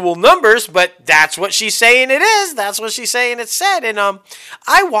actual numbers, but that's what she's saying it is. That's what she's saying it said. And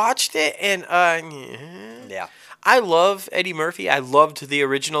I watched it, and Yeah. I love Eddie Murphy. I loved the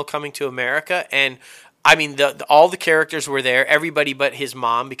original Coming to America, and I mean, all the characters were there, everybody but his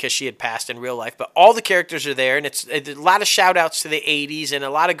mom because she had passed in real life, but all the characters are there, and it's a lot of shout-outs to the 80s and a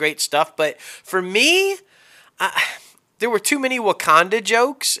lot of great stuff. But for me, there were too many Wakanda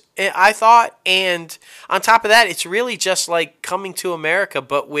jokes, I thought, and on top of that, it's really just like Coming to America,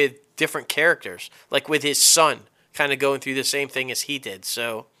 but with different characters, like with his son kind of going through the same thing as he did.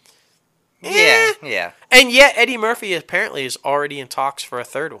 So, Yeah. And yet Eddie Murphy apparently is already in talks for a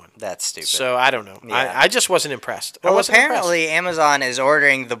third one. That's stupid. So I don't know. Yeah. I just wasn't impressed. Well, apparently Amazon is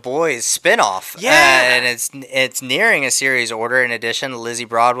ordering The Boys spinoff. Yeah. And it's nearing a series order. In addition, Lizzie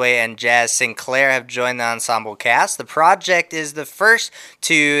Broadway and Jazz Sinclair have joined the ensemble cast. The project is the first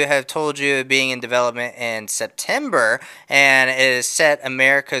to have told you being in development in September, and it is set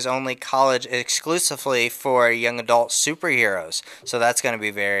America's only college exclusively for young adult superheroes. So that's going to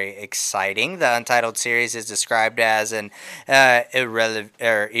be very exciting. The Untitled series is described as an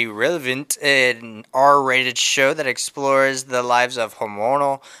irrelevant and R-rated show that explores the lives of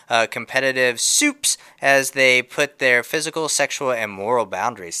hormonal competitive soups as they put their physical, sexual, and moral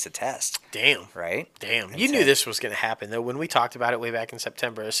boundaries to test. Damn. Right? Damn. You knew this was going to happen, though, when we talked about it way back in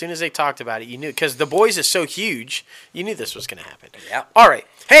September. As soon as they talked about it, you knew. Because The Boys is so huge, you knew this was going to happen. Yeah. All right.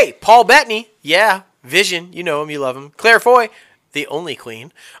 Hey, Paul Bettany. Yeah. Vision. You know him. You love him. Claire Foy. The only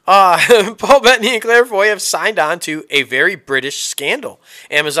queen. Paul Bettany and Claire Foy have signed on to A Very British Scandal,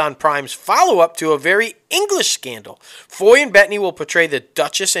 Amazon Prime's follow-up to A Very English Scandal. Foy and Bettany will portray the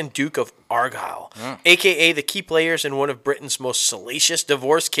Duchess and Duke of Argyll, a.k.a. the key players in one of Britain's most salacious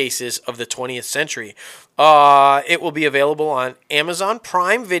divorce cases of the 20th century. It will be available on Amazon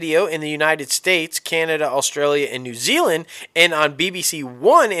Prime Video in the United States, Canada, Australia, and New Zealand, and on BBC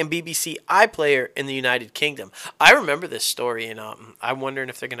One and BBC iPlayer in the United Kingdom. I remember this story, and I'm wondering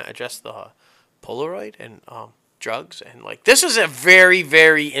if they're going to address the Polaroid and drugs, and like this is a very,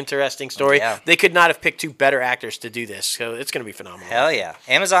 very interesting story. Yeah. They could not have picked two better actors to do this, so it's going to be phenomenal. Hell yeah.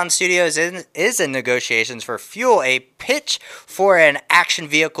 Amazon Studios is in negotiations for Fuel, a pitch for an action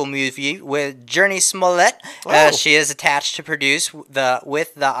vehicle movie with Journey Smollett. She is attached to produce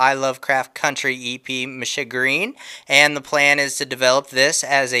with the I Love Craft Country EP, Misha Green, and the plan is to develop this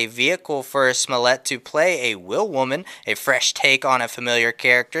as a vehicle for Smollett to play a Will woman, a fresh take on a familiar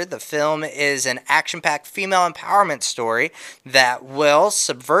character. The film is an action-packed female empowerment story that will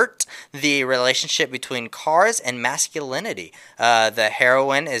subvert the relationship between cars and masculinity. The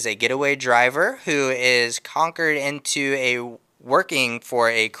heroine is a getaway driver who is conquered into working for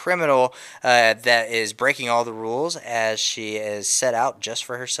a criminal that is breaking all the rules as she is set out just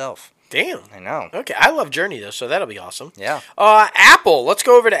for herself. Damn. I know. Okay, I love Journey, though, so that'll be awesome. Yeah. Apple. Let's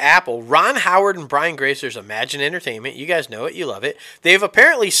go over to Apple. Ron Howard and Brian Grazer's Imagine Entertainment. You guys know it. You love it. They've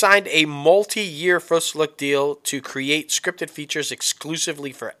apparently signed a multi-year first-look deal to create scripted features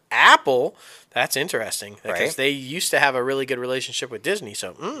exclusively for Apple. That's interesting because they used to have a really good relationship with Disney.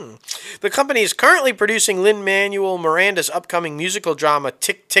 So, the company is currently producing Lin-Manuel Miranda's upcoming musical drama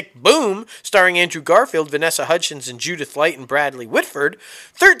Tick, Tick, Boom, starring Andrew Garfield, Vanessa Hudgens, and Judith Light and Bradley Whitford.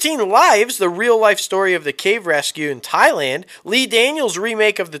 13 Lives, the real-life story of the cave rescue in Thailand. Lee Daniels'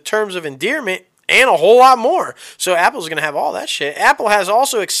 remake of The Terms of Endearment. and a whole lot more. So Apple's going to have all that shit. Apple has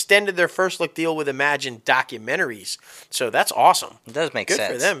also extended their first look deal with Imagine Documentaries. So that's awesome. It does make Good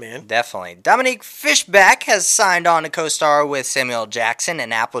sense. for them, man. Definitely. Dominique Fishback has signed on to co-star with Samuel Jackson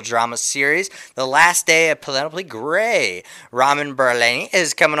in Apple drama series The Last Day of Penelope Gray. Ramin Berlani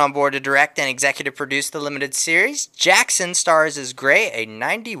is coming on board to direct and executive produce the limited series. Jackson stars as Gray, a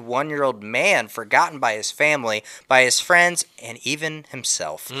 91-year-old man forgotten by his family, by his friends, and even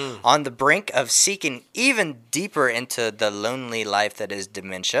himself. On the brink of seeking even deeper into the lonely life that is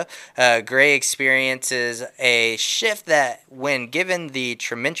dementia, Gray experiences a shift that, when given the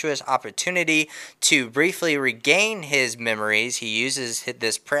tremendous opportunity to briefly regain his memories, he uses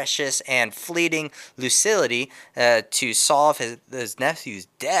this precious and fleeting lucidity to solve his nephew's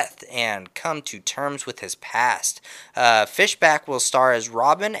death and come to terms with his past. Fishback will star as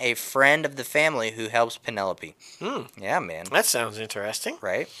Robin, a friend of the family who helps Penelope. Yeah, man. That sounds interesting.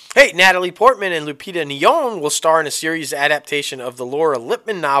 Right? Hey, Natalie Portman and Lupita Nyong'o will star in a series adaptation of the Laura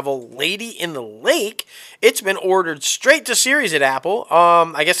Lippman novel Lady in the Lake. It's been ordered straight to series at Apple.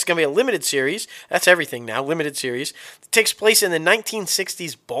 I guess it's going to be a limited series. That's everything now, limited series. It takes place in the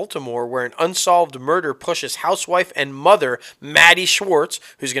 1960s Baltimore, where an unsolved murder pushes housewife and mother Maddie Schwartz,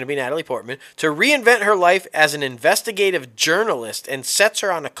 who's going to be Natalie Portman, to reinvent her life as an investigative journalist and sets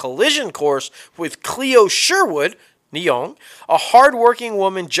her on a collision course with Cleo Sherwood, Nyong'o, a hard-working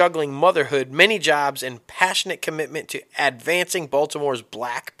woman juggling motherhood, many jobs, and passionate commitment to advancing Baltimore's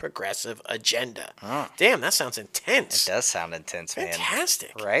black progressive agenda. Damn, that sounds intense. It does sound intense, man.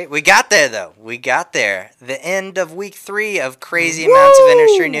 Fantastic. Right? We got there, though. We got there. The end of week 3 of crazy amounts of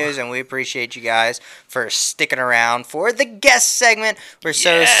industry news, and we appreciate you guys for sticking around for the guest segment. We're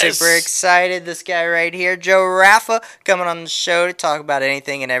so super excited. This guy right here, Joe Raffa, coming on the show to talk about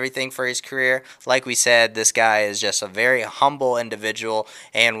anything and everything for his career. Like we said, this guy is just a very humble individual,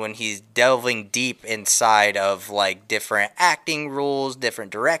 and when he's delving deep inside of like different acting rules,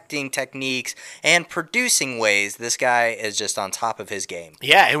 different directing techniques, and producing ways, this guy is just on top of his game.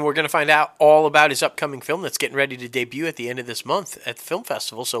 Yeah, and we're going to find out all about his upcoming film that's getting ready to debut at the end of this month at the film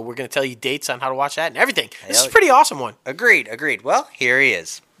festival, so we're going to tell you dates on how to watch that and everything. This is a pretty awesome one. Agreed. Well, here he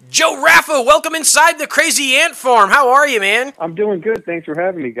is. Joe Raffa, welcome inside the Crazy Ant Farm. How are you, man? I'm doing good. Thanks for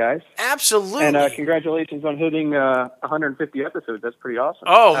having me, guys. Absolutely. And congratulations on hitting 150 episodes. That's pretty awesome.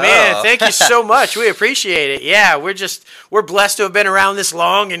 Oh, man. Thank you so much. We appreciate it. Yeah, we're blessed to have been around this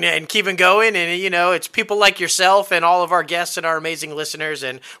long and keeping going. And, you know, it's people like yourself and all of our guests and our amazing listeners.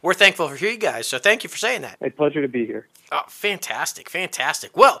 And we're thankful for you guys. So thank you for saying that. A pleasure to be here. Oh, fantastic.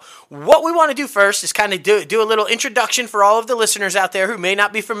 Well, what we want to do first is kind of do a little introduction for all of the listeners out there who may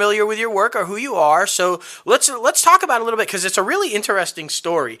not be familiar with your work or who you are. So let's talk about it a little bit, because it's a really interesting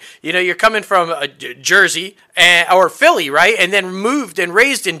story. You know, you're coming from Jersey or Philly, right? And then moved and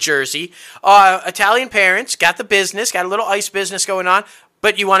raised in Jersey. Italian parents, got the business, got a little ice business going on.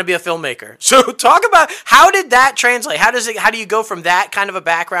 But you want to be a filmmaker. So talk about, how did that translate? How do you go from that kind of a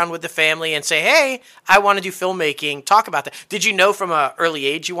background with the family and say, hey, I want to do filmmaking? Talk about that. Did you know from an early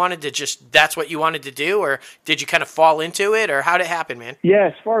age you wanted to that's what you wanted to do? Or did you kind of fall into it? Or how did it happen, man? Yeah,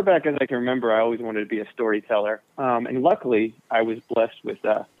 as far back as I can remember, I always wanted to be a storyteller. And luckily, I was blessed with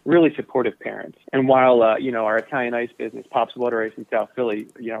really supportive parents. And while, our Italian ice business, Pop's Water Ice in South Philly,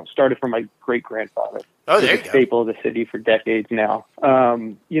 started from my great-grandfather. Oh, there you go. go. Staple of the city for decades now.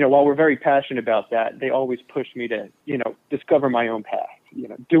 While we're very passionate about that, they always pushed me to, discover my own path.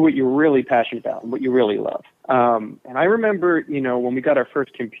 Do what you're really passionate about and what you really love. And I remember, when we got our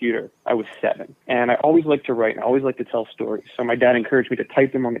first computer, I was 7. And I always liked to write and I always liked to tell stories. So my dad encouraged me to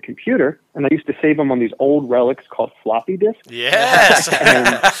type them on the computer. And I used to save them on these old relics called floppy disks. Yes.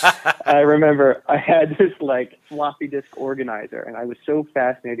 And I remember I had this floppy disk organizer. And I was so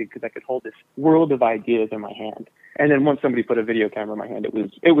fascinated because I could hold this world of ideas in my hand. And then once somebody put a video camera in my hand, it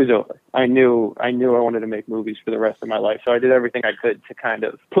was over. I knew I wanted to make movies for the rest of my life. So I did everything I could to kind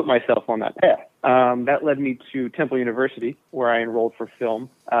of put myself on that path. That led me to Temple University, where I enrolled for film.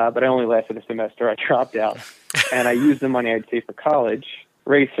 But I only lasted a semester. I dropped out. And I used the money I'd saved for college,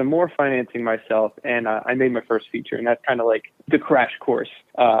 raised some more financing myself, and I made my first feature. And that's kind of like the crash course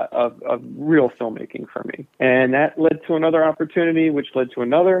of real filmmaking for me. And that led to another opportunity, which led to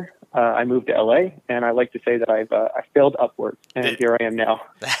another. I moved to LA, and I like to say that I failed upwards, and here I am now.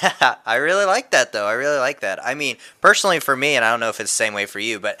 I really like that, though. I really like that. I mean, personally for me, and I don't know if it's the same way for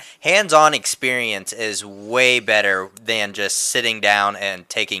you, but hands-on experience is way better than just sitting down and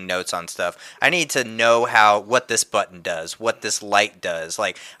taking notes on stuff. I need to know what this button does, what this light does.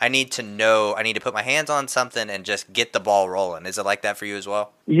 Like, I need to put my hands on something and just get the ball rolling. Is it like that for you as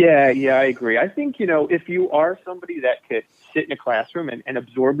well? Yeah, I agree. I think, if you are somebody that could sit in a classroom and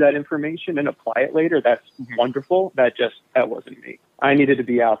absorb that information and apply it later, that's wonderful. That wasn't me. I needed to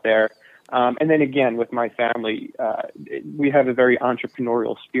be out there. And then again, with my family, we have a very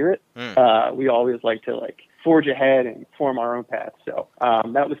entrepreneurial spirit. We always like to forge ahead and form our own path. So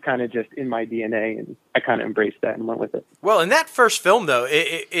that was kind of just in my DNA, and I kind of embraced that and went with it. Well, in that first film, though,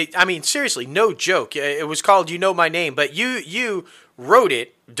 I mean, seriously, no joke. It was called You Know My Name, but you wrote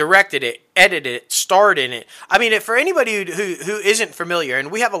it, directed it, edited it, starred in it. I mean, for anybody who isn't familiar,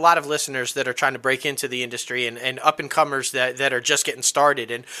 and we have a lot of listeners that are trying to break into the industry and up-and-comers that are just getting started,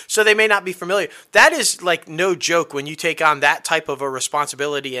 and so they may not be familiar. That is like no joke when you take on that type of a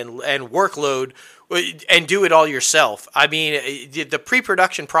responsibility and workload and do it all yourself. I mean, the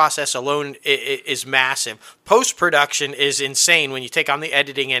pre-production process alone is massive. Post-production is insane when you take on the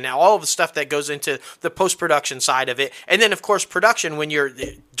editing and all of the stuff that goes into the post-production side of it. And then, of course, production when you're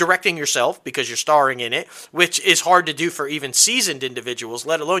directing yourself because you're starring in it, which is hard to do for even seasoned individuals,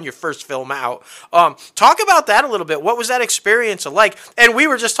 let alone your first film out. Talk about that a little bit. What was that experience like? And we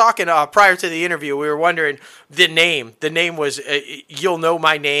were just talking prior to the interview. We were wondering the name. The name was You'll Know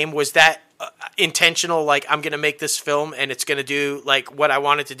My Name. Was that intentional, like I'm gonna make this film and it's gonna do like what I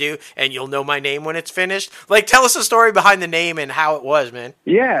want it to do and you'll know my name when it's finished? Like, tell us the story behind the name and how it was, man.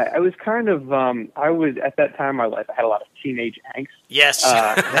 Yeah, I was kind of I was at that time in my life, I had a lot of teenage angst. Yes.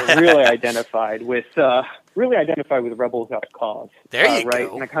 really identified with Rebel Without a Cause. There you right?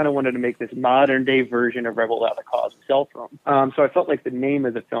 go. And I kind of wanted to make this modern day version of Rebel Without a Cause itself. So I felt like the name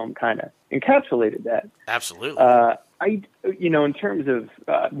of the film kind of encapsulated that. Absolutely. In terms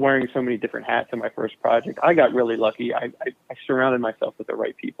of wearing so many different hats in my first project, I got really lucky. I surrounded myself with the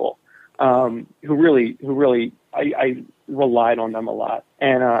right people who really I relied on them a lot.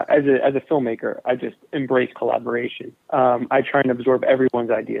 And as a filmmaker, I just embrace collaboration. I try and absorb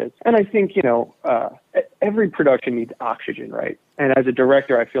everyone's ideas. And I think, every production needs oxygen, right? And as a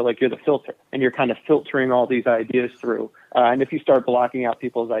director, I feel like you're the filter, and you're kind of filtering all these ideas through. And if you start blocking out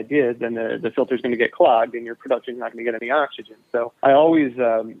people's ideas, then the filter's going to get clogged, and your production's not going to get any oxygen. So I always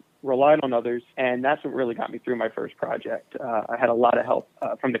relied on others, and that's what really got me through my first project. I had a lot of help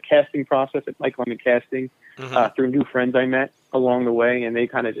from the casting process at Mike Lemon Casting, through new friends I met along the way, and they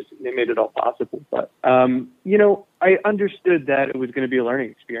made it all possible. But, I understood that it was going to be a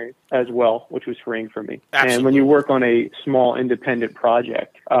learning experience as well, which was freeing for me. Absolutely. And when you work on a small independent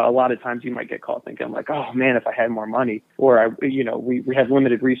project, a lot of times you might get caught thinking like, oh man, if I had more money, or we have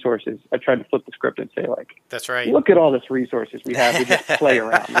limited resources. I tried to flip the script and say like, that's right. Look at all this resources we have. We just play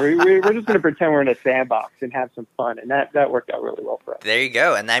around. We're just going to pretend we're in a sandbox and have some fun. And that worked out really well for us. There you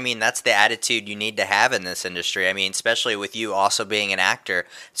go. And I mean, that's the attitude you need to have in this industry. I mean, especially with you also being an actor,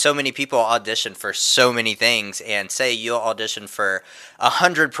 so many people audition for so many things, and say you'll audition for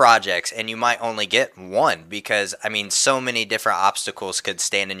 100 projects and you might only get one because, I mean, so many different obstacles could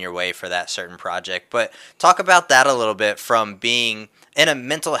stand in your way for that certain project. But talk about that a little bit from being in a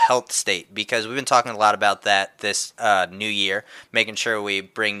mental health state, because we've been talking a lot about that this new year, making sure we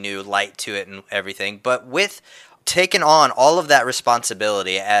bring new light to it and everything. But with taking on all of that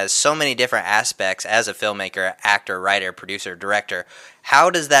responsibility as so many different aspects as a filmmaker, actor, writer, producer, director,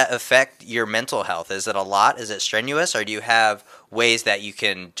 how does that affect your mental health? Is it a lot? Is it strenuous? Or do you have ways that you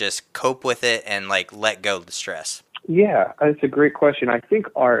can just cope with it and like let go of the stress? Yeah, that's a great question. I think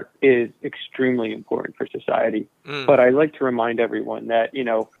art is extremely important for society, but I like to remind everyone that,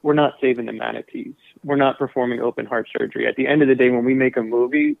 we're not saving the manatees. We're not performing open heart surgery. At the end of the day, when we make a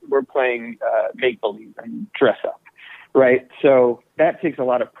movie, we're playing make-believe and dress up, right? So that takes a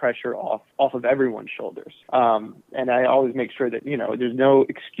lot of pressure off of everyone's shoulders. And I always make sure that, there's no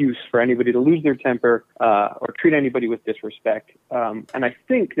excuse for anybody to lose their temper or treat anybody with disrespect. And I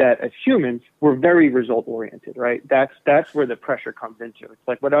think that as humans, we're very result-oriented, right? That's where the pressure comes into. It's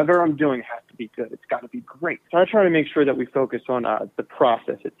like, whatever I'm doing has to be good. It's got to be great. So I try to make sure that we focus on the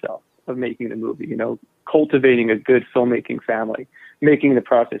process itself of making the movie, cultivating a good filmmaking family, making the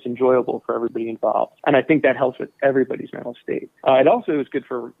process enjoyable for everybody involved. And I think that helps with everybody's mental state. It also is good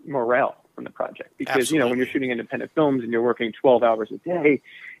for morale from the project because, Absolutely. When you're shooting independent films and you're working 12 hours a day,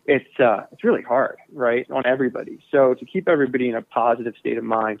 it's really hard, right, on everybody. So to keep everybody in a positive state of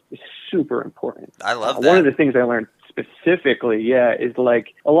mind is super important. I love that. One of the things I learned specifically, is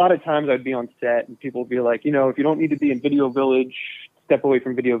like a lot of times I'd be on set and people would be like, if you don't need to be in Video Village, step away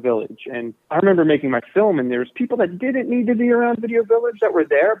from Video Village. And I remember making my film and there's people that didn't need to be around Video Village that were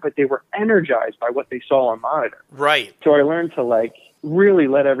there, but they were energized by what they saw on monitor. Right. So I learned to really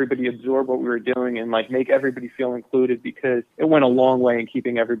let everybody absorb what we were doing and like make everybody feel included, because it went a long way in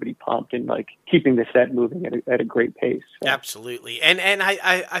keeping everybody pumped and like keeping the set moving at a great pace. So. Absolutely. And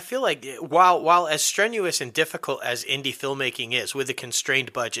I feel like while as strenuous and difficult as indie filmmaking is, with the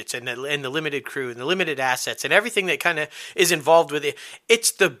constrained budgets and the limited crew and the limited assets and everything that kind of is involved with it,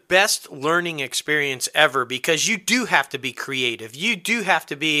 it's the best learning experience ever, because you do have to be creative. You do have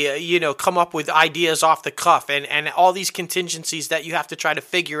to be, come up with ideas off the cuff and all these contingencies that you have to try to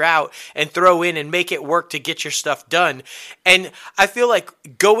figure out and throw in and make it work to get your stuff done. And I feel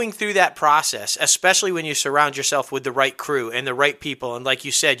like going through that process, especially when you surround yourself with the right crew and the right people, and like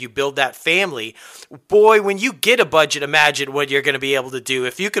you said, you build that family, boy, when you get a budget, imagine what you're going to be able to do.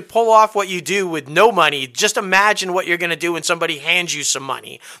 If you could pull off what you do with no money, just imagine what you're going to do when somebody hands you some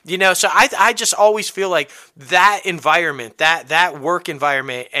money. So I just always feel like that environment, that work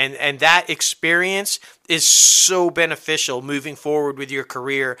environment and that experience is so beneficial moving forward with your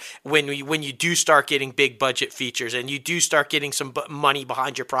career when you do start getting big budget features and you do start getting some money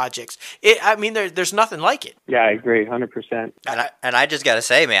behind your projects. There's nothing like it. Yeah, I agree, 100%. And I just got to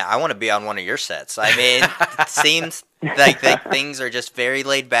say, man, I want to be on one of your sets. I mean, it seems like things are just very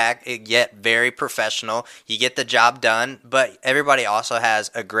laid back, yet very professional. You get the job done, but everybody also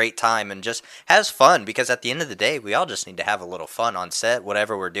has a great time and just has fun, because at the end of the day, we all just need to have a little fun on set,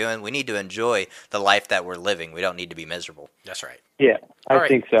 whatever we're doing. We need to enjoy the life that we're living. We don't need to be miserable. That's right. Yeah, I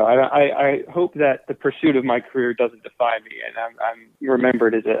think so. I hope that the pursuit of my career doesn't define me, and I'm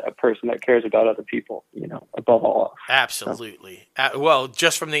remembered as a person that cares about other people, above all else. Absolutely. Well,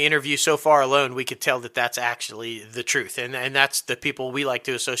 just from the interview so far alone, we could tell that that's actually the truth, and that's the people we like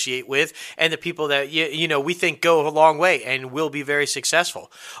to associate with, and the people that we think go a long way and will be very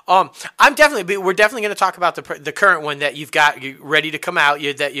successful. We're definitely going to talk about the current one that you've got ready to come out,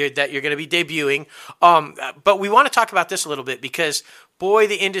 that you're going to be debuting. But we want to talk about this a little bit because, boy,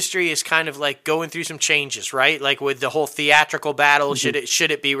 the industry is kind of like going through some changes, right? Like with the whole theatrical battle, should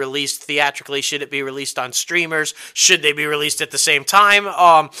it be released theatrically? Should it be released on streamers? Should they be released at the same time?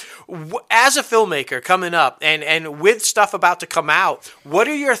 As a filmmaker coming up and with stuff about to come out, what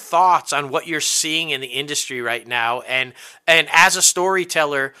are your thoughts on what you're seeing in the industry right now? And as a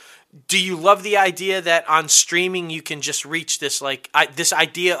storyteller, do you love the idea that on streaming you can just reach this this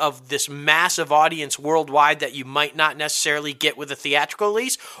idea of this massive audience worldwide that you might not necessarily get with a theatrical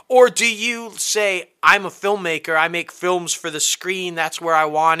release? Or do you say, I'm a filmmaker, I make films for the screen, that's where I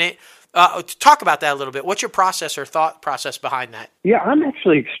want it? Talk about that a little bit. What's your process or thought process behind that? Yeah, I'm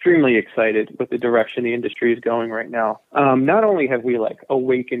actually extremely excited with the direction the industry is going right now. Not only have we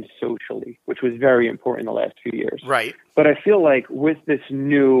awakened socially, which was very important in the last few years, right? But I feel like with this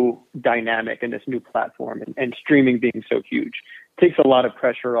new dynamic and this new platform and streaming being so huge, takes a lot of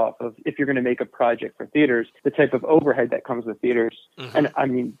pressure off of, if you're going to make a project for theaters, the type of overhead that comes with theaters. Mm-hmm. And I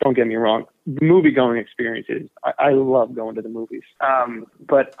mean, don't get me wrong, movie-going experiences, I love going to the movies.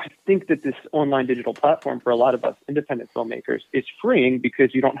 But I think that this online digital platform for a lot of us independent filmmakers is freeing,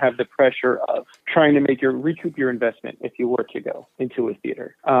 because you don't have the pressure of trying to recoup your investment if you were to go into a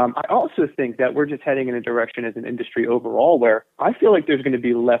theater. I also think that we're just heading in a direction as an industry overall where I feel like there's going to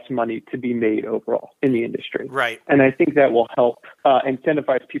be less money to be made overall in the industry. Right. And I think that will help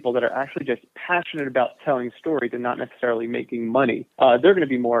incentivize people that are actually just passionate about telling stories and not necessarily making money. They're going to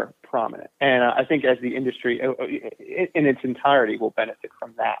be more prominent. And I think as the industry in its entirety will benefit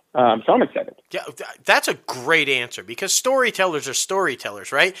from that. So I'm excited. Yeah, that's a great answer, because storytellers are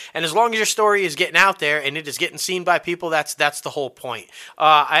storytellers, right? And as long as your story is getting out there and it is getting seen by people, that's the whole point.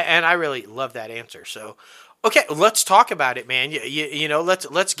 I really love that answer. So, okay, let's talk about it, man.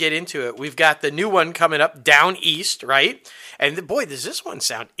 Let's get into it. We've got the new one coming up, Down East, right? And boy, does this one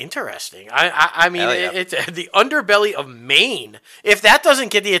sound interesting. I mean, yeah. It's the underbelly of Maine. If that doesn't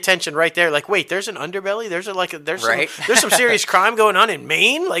get the attention right there, wait, there's an underbelly. There's some serious crime going on in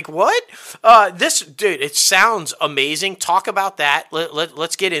Maine. Like what? Dude, it sounds amazing. Talk about that.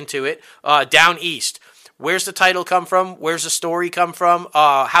 Let's get into it. Down East. Where's the title come from? Where's the story come from?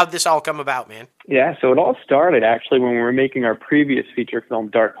 How'd this all come about, man? Yeah, so it all started actually when we were making our previous feature film,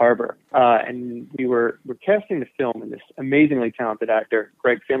 Dark Harbor. And we're casting the film, and this amazingly talented actor,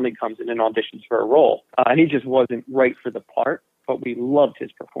 Greg Finley, comes in and auditions for a role. And he just wasn't right for the part, but we loved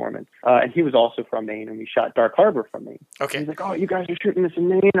his performance. And he was also from Maine, and we shot Dark Harbor from Maine. Okay. He's like, "Oh, you guys are shooting this in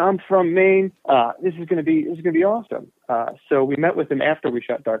Maine. I'm from Maine. This is gonna be awesome." So we met with him after we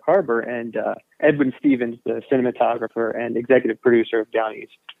shot Dark Harbor, and Edwin Stevens, the cinematographer and executive producer of Down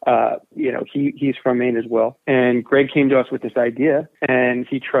East, he's from Maine as well. And Greg came to us with this idea, and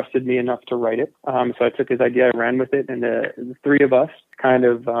he trusted me enough to write it. So I took his idea, I ran with it, and the three of us kind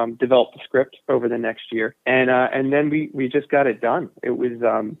of developed the script over the next year, and then we just got it done. It was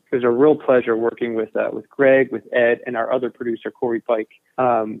a real pleasure working with Greg, with Ed, and our other producer Corey Pike.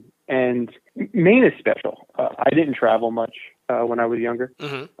 And Maine is special. I didn't travel much when I was younger.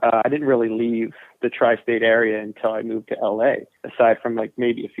 Mm-hmm. I didn't really leave the tri-state area until I moved to LA, aside from like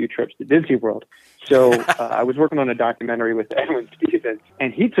maybe a few trips to Disney World. So I was working on a documentary with Edwin Stevens,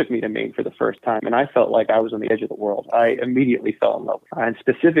 and he took me to Maine for the first time, and I felt like I was on the edge of the world. I immediately fell in love. And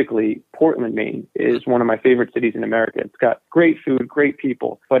specifically, Portland, Maine is one of my favorite cities in America. It's got great food, great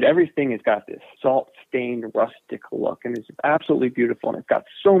people, but everything has got this salt-stained, rustic look, and it's absolutely beautiful, and it's got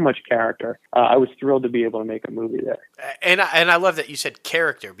so much character. I was thrilled to be able to make a movie there. And I love that you said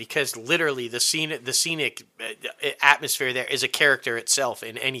character, because literally the scenic atmosphere there is a character itself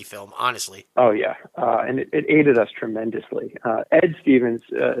in any film, honestly. Oh, yeah. And it aided us tremendously. Ed Stevens,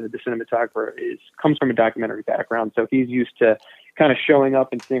 the cinematographer, comes from a documentary background, so he's used to kind of showing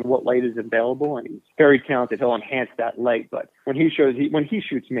up and seeing what light is available, and he's very talented. He'll enhance that light, but when he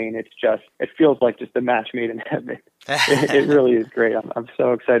shoots Maine, it feels like just a match made in heaven. It really is great. I'm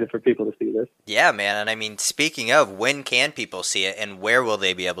so excited for people to see this. Yeah, man. And I mean, speaking of, when can people see it, and where will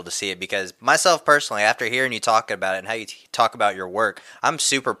they be able to see it? Because myself personally, after hearing you talk about it and how you talk about your work, I'm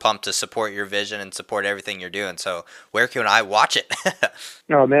super pumped to support your vision and support everything you're doing. So where can I watch it?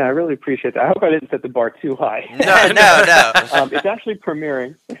 Oh, man, I really appreciate that. I hope I didn't set the bar too high. No. It's actually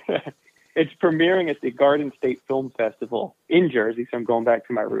premiering. It's premiering at the Garden State Film Festival in Jersey, so I'm going back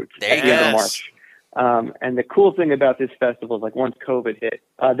to my roots at the end of March. And the cool thing about this festival is, like, once COVID hit,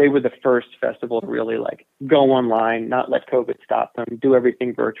 they were the first festival to really, like, go online, not let COVID stop them, do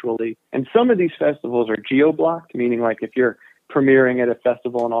everything virtually. And some of these festivals are geo-blocked, meaning, like, if you're premiering at a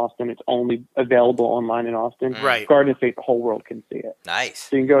festival in Austin, it's only available online in Austin. Right. Garden State, the whole world can see it. Nice.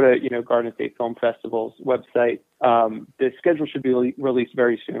 So you can go to, Garden State Film Festival's website. The schedule should be released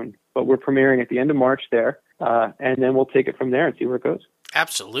very soon, but we're premiering at the end of March there, and then we'll take it from there and see where it goes.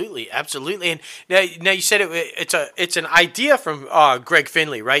 Absolutely. And now you said it's an idea from Greg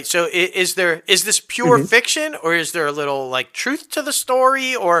Finley, right? So is this pure mm-hmm. fiction, or is there a little like truth to the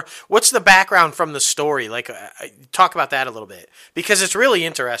story, or what's the background from the story? Like, talk about that a little bit, because it's really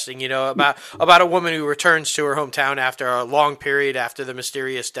interesting. About a woman who returns to her hometown after a long period after the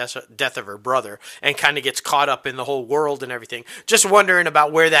mysterious death of her brother, and kind of gets caught up in the whole world and everything. Just wondering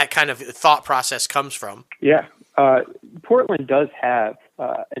about where that kind of thought process comes from. Yeah. Portland does have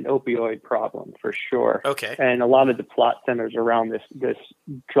an opioid problem for sure. Okay. And a lot of the plot centers around this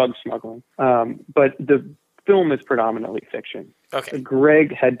drug smuggling. But the film is predominantly fiction. Okay.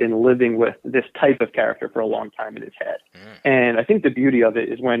 Greg had been living with this type of character for a long time in his head. And I think the beauty of it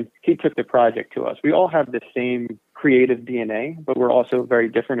is when he took the project to us, we all have the same creative DNA, but we're also very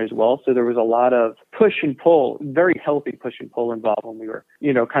different as well. So there was a lot of push and pull, very healthy push and pull involved when we were,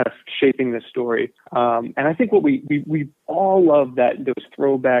 kind of shaping this story. And I think what we all love that those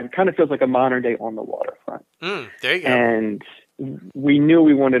throwback, kind of feels like a modern day On the Waterfront. There you go. And we knew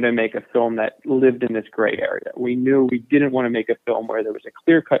we wanted to make a film that lived in this gray area. We knew we didn't want to make a film where there was a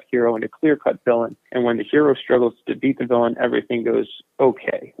clear-cut hero and a clear-cut villain, and when the hero struggles to beat the villain, everything goes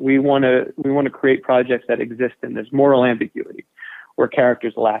okay. We want to create projects that exist in this moral ambiguity, where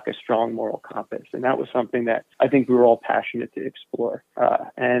characters lack a strong moral compass, and that was something that I think we were all passionate to explore.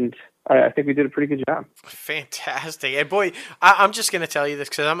 And I think we did a pretty good job. Fantastic. And boy, I'm just going to tell you this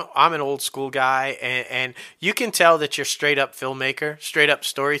because I'm an old school guy, and you can tell that you're straight up filmmaker, straight up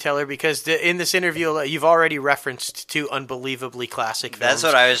storyteller, because in this interview, you've already referenced two unbelievably classic films. That's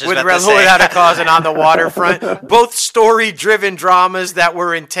what I was just about to Rebel say. Without a Cause and On the Waterfront. Both story-driven dramas that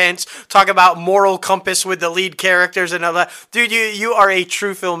were intense. Talk about moral compass with the lead characters and all that. Dude, you are a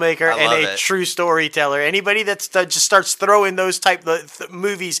true filmmaker and a true storyteller. Anybody that just starts throwing those type of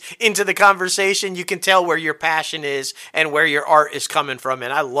movies into the conversation, you can tell where your passion is and where your art is coming from,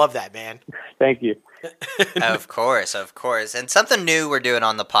 and I love that, man. Thank you. Of course. And something new we're doing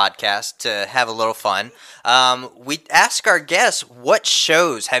on the podcast to have a little fun. We ask our guests, what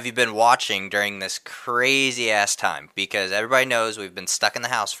shows have you been watching during this crazy-ass time? Because everybody knows we've been stuck in the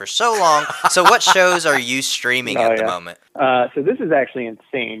house for so long. So what shows are you streaming at the moment? So this is actually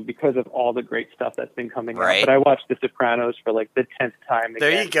insane because of all the great stuff that's been coming out. Right. But I watched The Sopranos for like the 10th time again.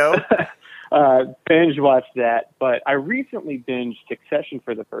 There you go. binge watched that. But I recently binged Succession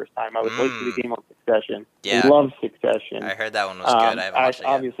for the first time. I was late to the game on Succession. Yeah. I love Succession. I heard that one was good. I haven't watched it yet.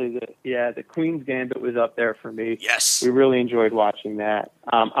 Obviously, the Queen's Gambit was up there for me. Yes. We really enjoyed watching that.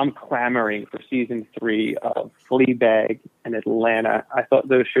 I'm clamoring for season 3 of Fleabag and Atlanta. I thought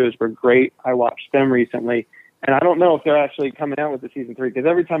those shows were great. I watched them recently. And I don't know if they're actually coming out with the season 3, because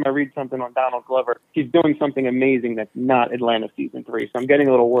every time I read something on Donald Glover, he's doing something amazing that's not Atlanta season 3. So I'm getting a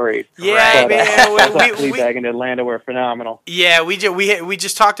little worried. Yeah, but, Fleabag and Atlanta were phenomenal. Yeah, we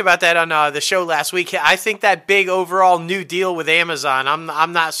just talked about that on the show last week. I think that big overall new deal with Amazon,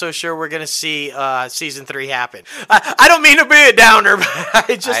 I'm not so sure we're gonna see season 3 happen. I don't mean to be a downer, but I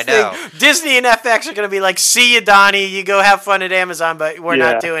think Disney and FX are gonna be like, see you, Donnie, you go have fun at Amazon, but we're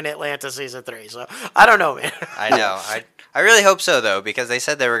not doing Atlanta season 3. So I don't know, man. I know. I really hope so, though, because they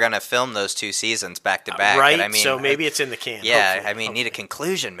said they were going to film those 2 seasons back to back. Right, and I mean, so maybe it's in the can. Yeah, hopefully. need a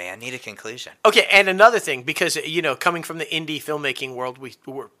conclusion, man. Need a conclusion. Okay, and another thing, because, coming from the indie filmmaking world,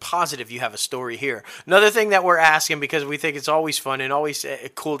 we're positive you have a story here. Another thing that we're asking, because we think it's always fun and always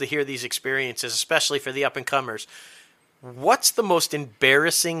cool to hear these experiences, especially for the up-and-comers, what's the most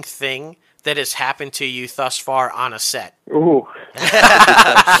embarrassing thing that has happened to you thus far on a set? Ooh.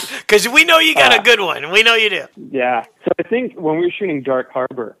 Because we know you got a good one. We know you do. Yeah. So I think when we were shooting Dark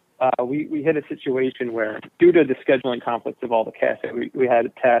Harbor, we had a situation where, due to the scheduling conflicts of all the cast that we had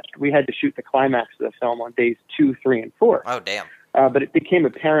attached, we had to shoot the climax of the film on days 2, 3, and 4. Oh, damn. But it became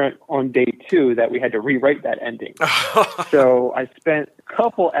apparent on day 2 that we had to rewrite that ending. So I spent a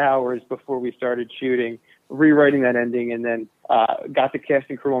couple hours before we started shooting rewriting that ending, and then got the cast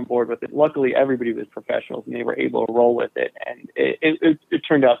and crew on board with it. Luckily, everybody was professionals, and they were able to roll with it, and it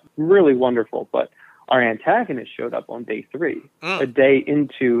turned out really wonderful. But our antagonist showed up on day 3, a day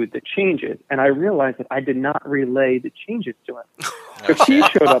into the changes, and I realized that I did not relay the changes to him. So he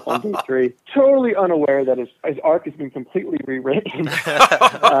showed up on day 3, totally unaware that his arc has been completely rewritten.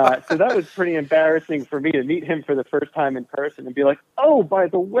 So that was pretty embarrassing for me to meet him for the first time in person and be like, oh, by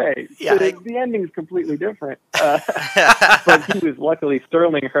the way, the ending's completely different. But he was luckily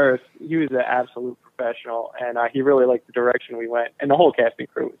Sterling Hurst. He was an absolute professional, and he really liked the direction we went. And the whole casting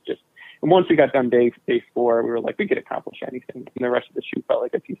crew was just. And once we got done day 4, we were like, we could accomplish anything. And the rest of the shoot felt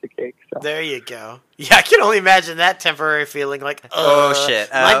like a piece of cake. So. There you go. Yeah, I can only imagine that temporary feeling like, oh,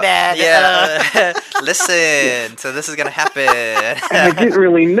 shit. My bad. Yeah. Listen, so this is going to happen. And I didn't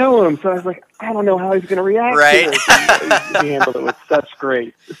really know him, so I was like, I don't know how he's going to react to this. And he handled it with such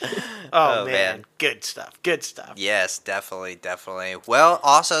grace. Oh, man. Good stuff. Good stuff. Yes, definitely. Well,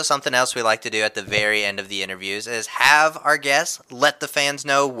 also something else we like to do at the very end of the interviews is have our guests let the fans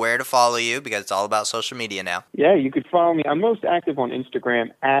know where to follow you, because it's all about social media now. Yeah, you could follow me. I'm most active on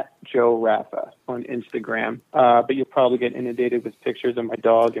Instagram, at Joe Raffa on Instagram. But you'll probably get inundated with pictures of my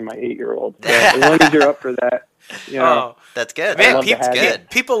dog and my 8-year-old. So as long as you're up for that. Oh, that's good. Man,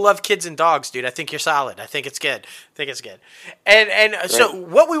 people love kids and dogs, dude. I think you're solid. I think it's good. And so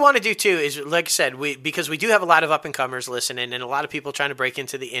what we want to do, too, is, like I said, because we do have a lot of up-and-comers listening and a lot of people trying to break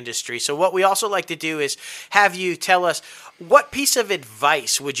into the industry. So what we also like to do is have you tell us, what piece of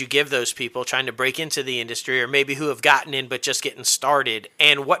advice would you give those people trying to break into the industry, or maybe who have gotten in but just getting started,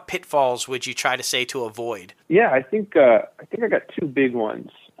 and what pitfalls would you try to say to avoid? Yeah, I think I got 2 big ones.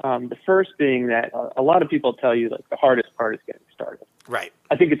 The first being that a lot of people tell you like the hardest part is getting started. Right.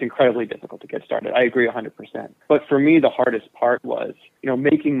 I think it's incredibly difficult to get started. I agree 100%. But for me, the hardest part was,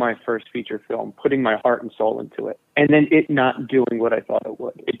 making my first feature film, putting my heart and soul into it, and then it not doing what I thought it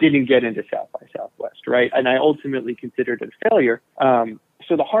would. It didn't get into South by Southwest, right? And I ultimately considered it a failure.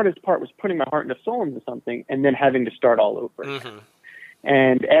 So the hardest part was putting my heart and soul into something and then having to start all over again. Mm-hmm.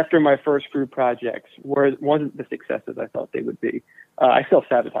 And after my first group projects wasn't the successes I thought they would be, I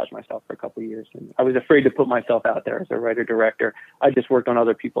self-sabotaged myself for a couple of years. And I was afraid to put myself out there as a writer-director. I just worked on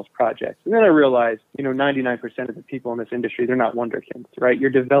other people's projects. And then I realized, 99% of the people in this industry, they're not wonderkids, right? Your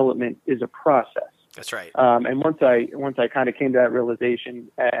development is a process. That's right. And once I kind of came to that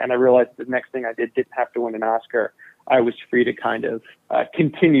realization, and I realized the next thing I didn't have to win an Oscar, I was free to kind of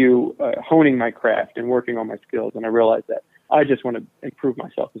continue honing my craft and working on my skills. And I realized that I just want to improve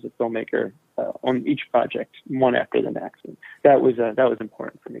myself as a filmmaker on each project, one after the next. And that was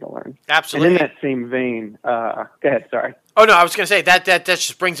important for me to learn. Absolutely. And in that same vein, go ahead. Sorry. Oh no, I was going to say that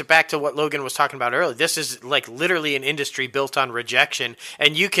just brings it back to what Logan was talking about earlier. This is like literally an industry built on rejection,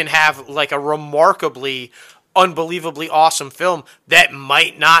 and you can have like a remarkably unbelievably awesome film that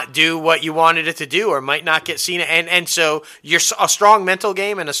might not do what you wanted it to do or might not get seen. And so a strong mental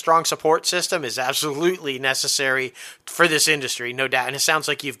game and a strong support system is absolutely necessary for this industry, no doubt. And it sounds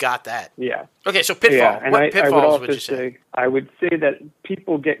like you've got that. Yeah. Okay, so pitfall. Yeah, and what pitfalls would you say? I would say that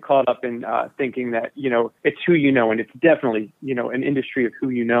people get caught up in thinking that, it's who you know, and it's definitely, an industry of who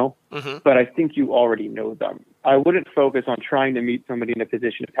you know, but I think you already know them. I wouldn't focus on trying to meet somebody in a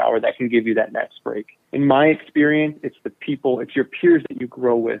position of power that can give you that next break. In my experience, it's the people, it's your peers that you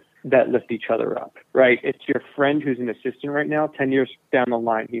grow with that lift each other up, right? It's your friend who's an assistant right now. 10 years down the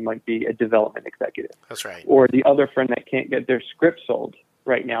line, he might be a development executive. That's right. Or the other friend that can't get their script sold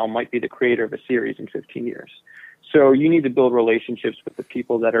right now might be the creator of a series in 15 years. So you need to build relationships with the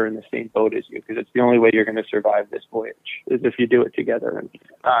people that are in the same boat as you, because it's the only way you're going to survive this voyage, is if you do it together. And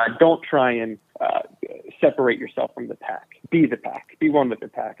don't try and separate yourself from the pack. Be the pack. Be one with the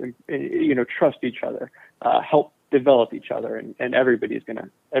pack. And trust each other. Help develop each other, and everybody's gonna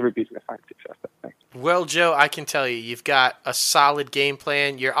find success that way. Well, Joe, I can tell you've got a solid game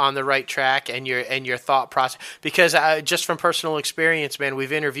plan. You're on the right track, and your thought process. Because just from personal experience, man,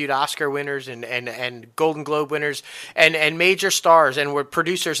 we've interviewed Oscar winners and Golden Globe winners and major stars, and we're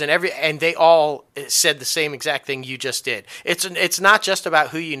producers and they all said the same exact thing you just did. It's not just about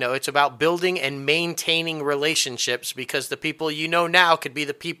who you know; it's about building and maintaining relationships, because the people you know now could be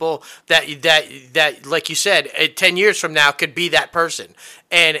the people that like you said, 10 years from now could be that person.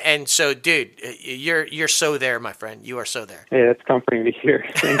 And so, dude, you're so there, my friend. You are so there. Hey, that's comforting to hear.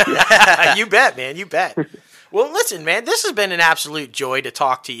 Thank you. You bet, man. You bet. Well, listen, man, this has been an absolute joy to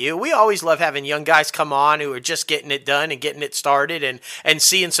talk to you. We always love having young guys come on who are just getting it done and getting it started and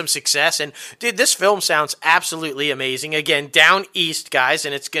seeing some success. And, dude, this film sounds absolutely amazing. Again, Down East, guys,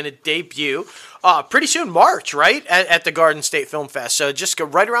 and it's going to debut pretty soon, March, right, at the Garden State Film Fest. So just go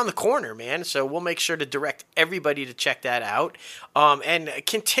right around the corner, man. So we'll make sure to direct everybody to check that out. And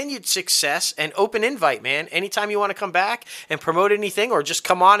continued success and open invite, man. Anytime you want to come back and promote anything or just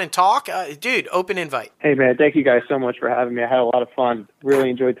come on and talk, dude, open invite. Hey, man, thank you guys so much for having me. I had a lot of fun. Really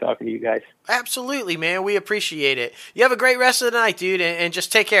enjoyed talking to you guys. Absolutely, man. We appreciate it. You have a great rest of the night, dude, and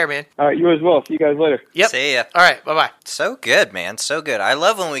just take care, man. All right, you as well. See you guys later. Yep. See ya. All right, bye-bye. So good, man. So good. I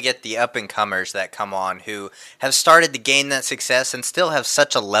love when we get the up-and-comers that come on who have started to gain that success and still have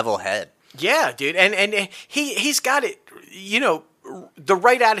such a level head. Yeah, dude. And he's got it, the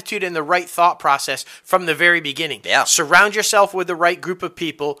right attitude and the right thought process from the very beginning. Yeah. Surround yourself with the right group of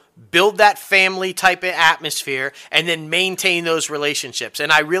people, build that family type of atmosphere, and then maintain those relationships.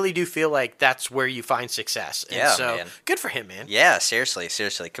 And I really do feel like that's where you find success. And so, man. Good for him, man. Yeah, seriously.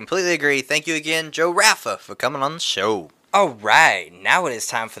 Completely agree. Thank you again, Joe Raffa, for coming on the show. All right, now it is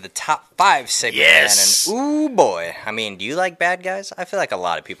time for the top 5 segment. Yes. And ooh boy, I mean, do you like bad guys? I feel like a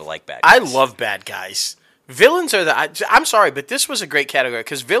lot of people like bad I guys. love bad guys. Villains are I'm sorry, but this was a great category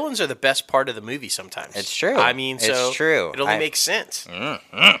because villains are the best part of the movie sometimes. It's true. I mean, it's true. It only makes sense.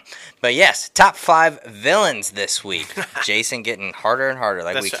 But yes, top 5 villains this week. Jason getting harder and harder,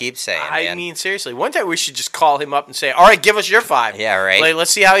 like we keep saying. I mean, seriously, one time we should just call him up and say, "All right, give us your 5." Yeah, right. Like,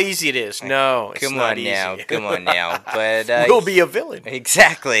 let's see how easy it is. No, it's not easy. Come on now. But we'll be a villain.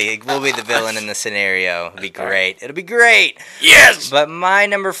 Exactly. We'll be the villain in the scenario. It'll be great. It'll be great. Yes. But my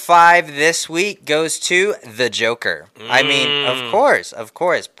number 5 this week goes to the Joker. I mean, of course.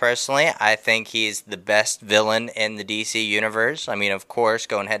 Personally, I think he's the best villain in the DC universe. I mean, of course,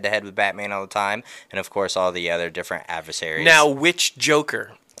 going head to head with Batman all the time, and of course, all the other different adversaries. Now, which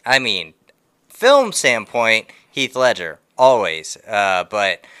Joker? I mean, film standpoint, Heath Ledger, always.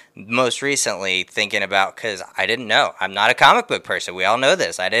 But most recently, thinking about, because I didn't know. I'm not a comic book person. We all know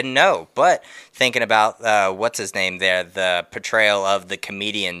this. I didn't know. But thinking about, what's his name there, the portrayal of the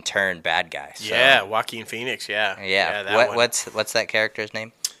comedian turned bad guy. So, yeah, Joaquin Phoenix, yeah. Yeah. What's that character's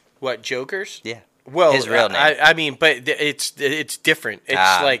name? What, Joker's? Yeah. Well, his real name. I mean, but it's different.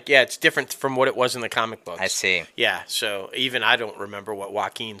 It's it's different from what it was in the comic books. I see. Yeah, so even I don't remember what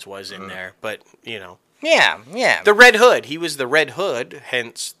Joaquin's was in there, but, Yeah. The Red Hood. He was the Red Hood,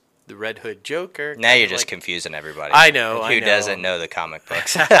 hence the Red Hood Joker. Now you're just confusing everybody. I know. Who doesn't know the comic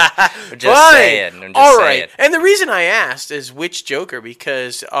books? I'm just saying. All right. And the reason I asked is which Joker,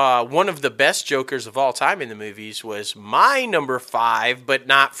 because one of the best Jokers of all time in the movies was my number 5, but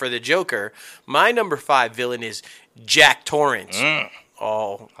not for the Joker. My number 5 villain is Jack Torrance.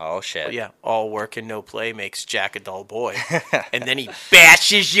 Oh, shit. Yeah, all work and no play makes Jack a dull boy. And then he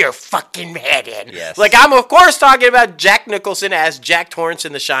bashes your fucking head in. Yes. Like, I'm, of course, talking about Jack Nicholson as Jack Torrance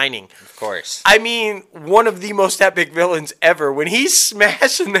in The Shining. Of course. I mean, one of the most epic villains ever. When he's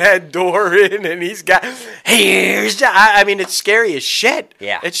smashing that door in and he's got, here's Jack. I mean, it's scary as shit.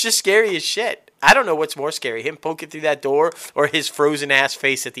 Yeah. It's just scary as shit. I don't know what's more scary, him poking through that door or his frozen ass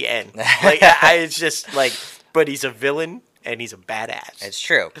face at the end. Like, it's just like, but he's a villain. And he's a badass. It's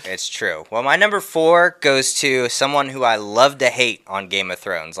true. It's true. Well, my number 4 goes to someone who I love to hate on Game of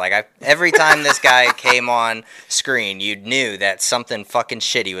Thrones. Like, every time this guy came on screen, you knew that something fucking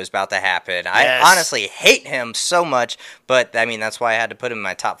shitty was about to happen. Yes. I honestly hate him so much, but, I mean, that's why I had to put him in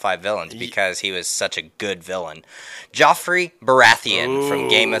my top 5 villains, because he was such a good villain. Joffrey Baratheon from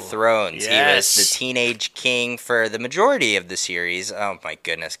Game of Thrones. Yes. He was the teenage king for the majority of the series. Oh, my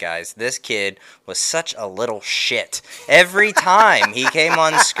goodness, guys. This kid was such a little shit. Every time he came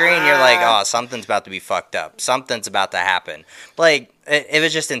on screen, you're like, oh, something's about to be fucked up. Something's about to happen. Like, it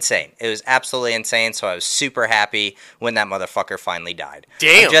was just insane. It was absolutely insane, so I was super happy when that motherfucker finally died.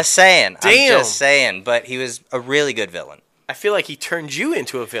 Damn. I'm just saying. But he was a really good villain. I feel like he turned you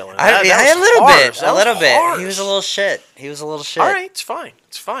into a villain. A little bit. He was a little shit. All right, it's fine.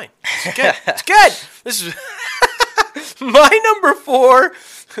 It's good. It's good. This is my number 4.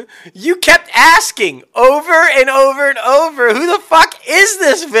 You kept asking over and over and over, who the fuck is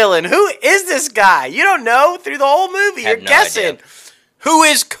this villain? Who is this guy? You don't know through the whole movie. You're guessing. Idea. Who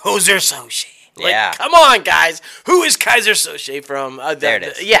is Kaiser Soze? Like, come on, guys. Who is Kaiser Soze from? There it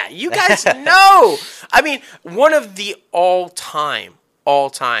is. Yeah, you guys know. I mean, one of the all-time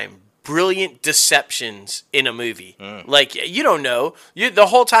brilliant deceptions in a movie. Like, you don't know. The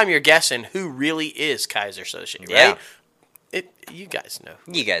whole time you're guessing who really is Kaiser Soze, right? Yeah. You guys know.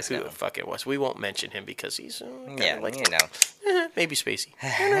 Who the fuck it was. We won't mention him because he's like, you know. Maybe Spacey.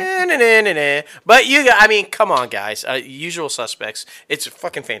 But come on, guys. Usual Suspects. It's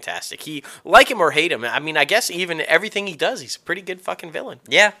fucking fantastic. He, like him or hate him, I mean, I guess even everything he does, he's a pretty good fucking villain.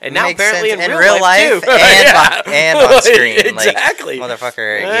 Yeah. And now apparently sense. in real life too. and on screen. Exactly. Like,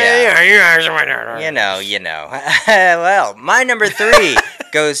 motherfucker, yeah. You know. Well, my number 3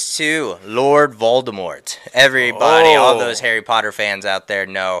 goes to Lord Voldemort. Everybody, all those Harry Potter fans out there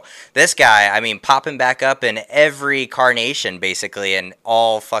know this guy. I mean, popping back up in every carnation, basically, in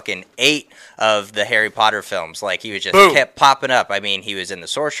all fucking 8 of the Harry Potter films. Like, he was just kept popping up. I mean, he was in the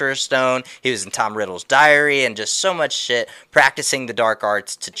Sorcerer's Stone, he was in Tom Riddle's Diary, and just so much shit, practicing the dark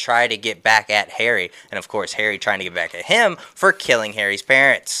arts to try to get back at Harry. And, of course, Harry trying to get back at him for killing Harry's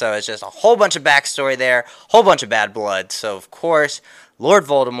parents. So it's just a whole bunch of backstory there, whole bunch of bad blood. So, of course, Lord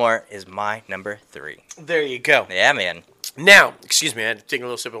Voldemort is my number 3. There you go. Yeah, man. Now, excuse me, I had to take a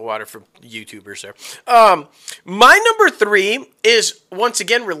little sip of water for YouTubers there. My number 3 is, once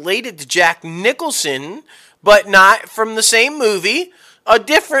again, related to Jack Nicholson, but not from the same movie, a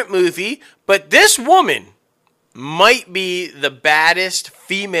different movie, but this woman might be the baddest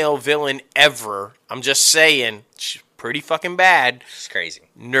female villain ever. I'm just saying, she's pretty fucking bad. She's crazy.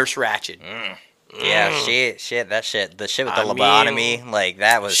 Nurse Ratched. Yeah, the shit with the lobotomy, like,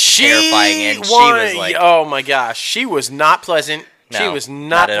 that was terrifying, and she was like, oh my gosh, she was not pleasant. No, she was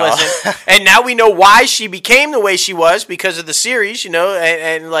not pleasant. And now we know why she became the way she was, because of the series,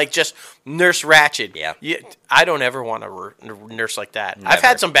 and like, just Nurse Ratched. Yeah. I don't ever want a nurse like that. Never. I've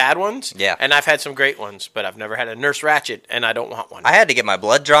had some bad ones, yeah, and I've had some great ones, but I've never had a Nurse Ratched, and I don't want one. I had to get my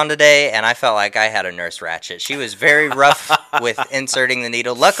blood drawn today, and I felt like I had a Nurse Ratched. She was very rough with inserting the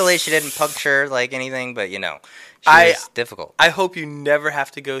needle. Luckily, she didn't puncture, like, anything, but, she was difficult. I hope you never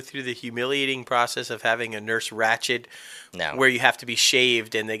have to go through the humiliating process of having a Nurse Ratched. No. Where you have to be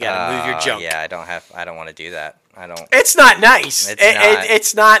shaved and they got to move your junk. Yeah, I don't want to do that. I don't. It's not nice.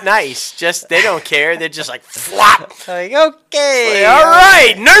 It's not nice. Just, they don't care. They're just like, flop. Like, okay. All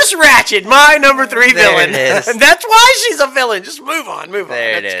right. Nurse Ratched, my number 3 villain. It is. That's why she's a villain. Just move on.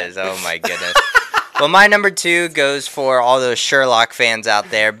 There it is. Oh, my goodness. Well, my number 2 goes for all those Sherlock fans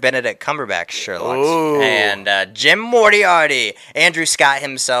out there. Benedict Cumberbatch Sherlock. And Jim Moriarty. Andrew Scott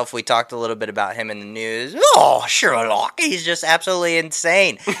himself, we talked a little bit about him in the news. Oh, Sherlock. He's just absolutely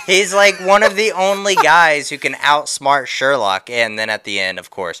insane. He's like one of the only guys who can outsmart Sherlock. And then at the end, of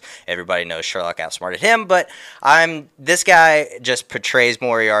course, everybody knows Sherlock outsmarted him. But this guy just portrays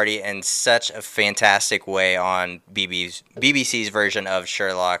Moriarty in such a fantastic way on BBC's version of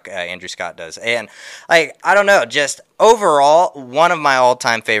Sherlock. Andrew Scott does. And like, I don't know, just overall, one of my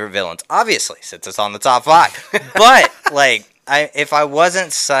all-time favorite villains. Obviously, since it's on the top 5. But, like, if I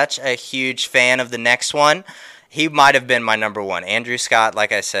wasn't such a huge fan of the next one, he might have been my number 1. Andrew Scott,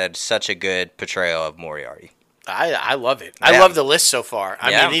 like I said, such a good portrayal of Moriarty. I love it. Yeah. I love the list so far.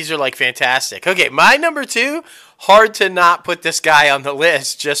 I mean, these are, like, fantastic. Okay, my number 2, hard to not put this guy on the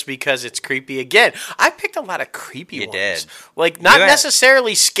list just because it's creepy. Again, I picked a lot of creepy ones. You did. Like, not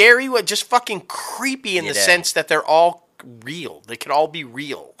necessarily scary, but just fucking creepy in the sense that they're all real. They could all be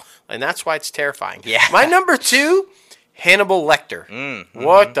real. And that's why it's terrifying. Yeah. My number 2 Hannibal Lecter.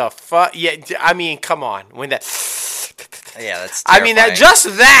 What the fuck? Yeah, I mean, come on. When that... Yeah, that's terrifying. I mean,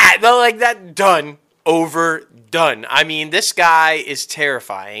 that done, overdone. I mean, this guy is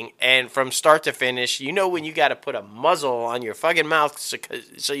terrifying, and from start to finish, when you got to put a muzzle on your fucking mouth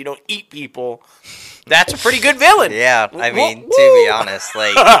so you don't eat people, that's a pretty good villain. Yeah, I mean, to be honest,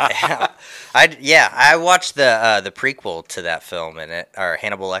 I watched the prequel to that film or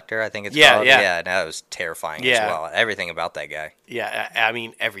Hannibal Lecter, I think it's called. Yeah, that was terrifying as well. Everything about that guy. Yeah, I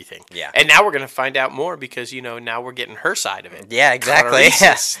mean, everything. Yeah. And now we're going to find out more because, now we're getting her side of it. Yeah, exactly.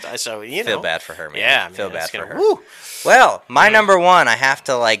 Yeah. So, Feel bad for her, man. Yeah, feel bad for her. Woo. Well, my number one, I have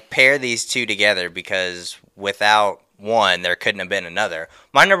to, pair these two together because without one, there couldn't have been another.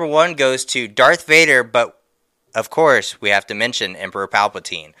 My number one goes to Darth Vader, but of course, we have to mention Emperor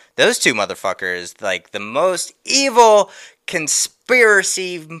Palpatine. Those two motherfuckers, the most evil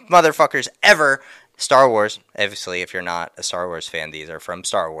conspiracy motherfuckers ever. Star Wars, obviously, if you're not a Star Wars fan, these are from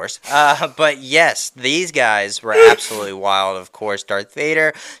Star Wars. But yes, these guys were absolutely wild. Of course, Darth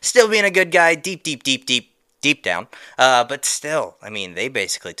Vader, still being a good guy, deep down. But still, I mean, they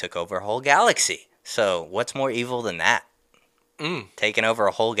basically took over a whole galaxy. So what's more evil than that? Taking over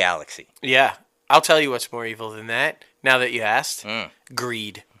a whole galaxy. Yeah. I'll tell you what's more evil than that, now that you asked.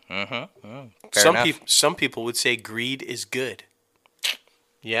 Greed. Some people would say greed is good.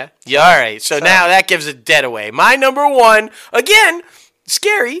 Yeah? Yeah, all right. So now that gives it dead away. My number one, again,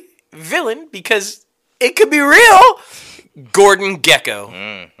 scary villain because it could be real. Gordon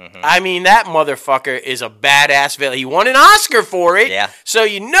Gekko. I mean, that motherfucker is a badass villain. He won an Oscar for it. Yeah. So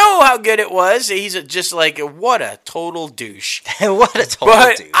you know how good it was. He's what a total douche. What a total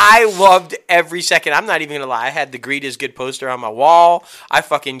douche. But I loved every second. I'm not even going to lie. I had the Greed is Good poster on my wall. I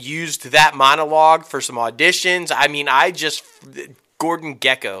fucking used that monologue for some auditions. I mean, Gordon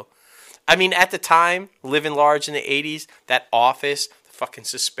Gekko. I mean, at the time, living large in the 80s, that office, the fucking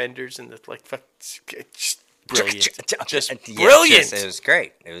suspenders and the brilliant. Just brilliant. It was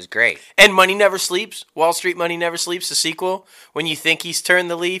great. It was great. And Money Never Sleeps. Wall Street Money Never Sleeps, the sequel. When you think he's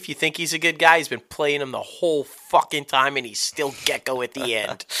turned the leaf, you think he's a good guy. He's been playing him the whole fucking time, and he's still Gekko at the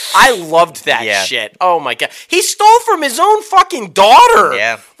end. I loved that shit. Oh, my God. He stole from his own fucking daughter.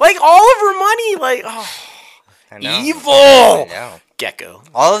 Yeah. All of her money. I know. Evil. I know. Gekko.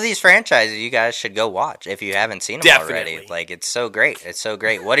 All of these franchises you guys should go watch if you haven't seen them Definitely. already. It's so great. It's so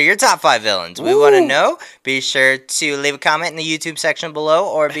great. What are your top 5 villains? We want to know. Be sure to leave a comment in the YouTube section below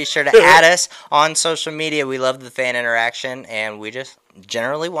or be sure to add us on social media. We love the fan interaction and we just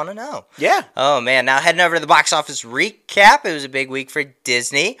generally want to know. Yeah. Oh, man. Now heading over to the box office recap. It was a big week for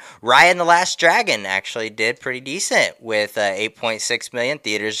Disney. Raya and the Last Dragon actually did pretty decent with 8.6 million.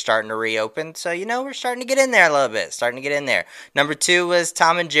 Theaters starting to reopen. So, we're starting to get in there a little bit. Number 2 was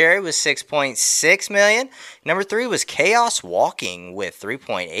Tom and Jerry with 6.6 million. Number 3 was Chaos Walking with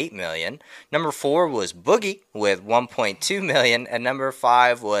 3.8 million. Number 4 was Boogie with 1.2 million. And number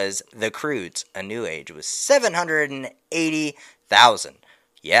 5 was The Croods, A New Age with 780,000.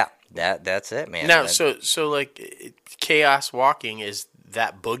 Yeah, that's it, man. Now, so Chaos Walking, is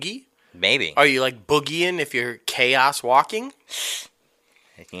that Boogie? Maybe. Are you boogieing if you're Chaos Walking?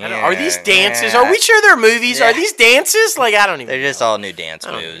 Yeah, are these dances? Are we sure they're movies? Yeah. Are these dances? I don't even know. They're just all new dance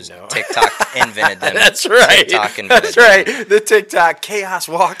moves. TikTok invented them. That's right. That's right. The TikTok Chaos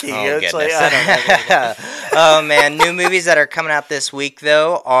Walking. Oh, it's I don't know. Oh, man. New movies that are coming out this week,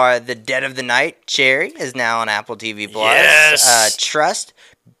 though, are The Dead of the Night. Cherry is now on Apple TV+. Yes. Trust,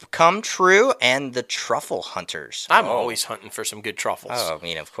 Come True, and The Truffle Hunters. I'm always hunting for some good truffles. Oh,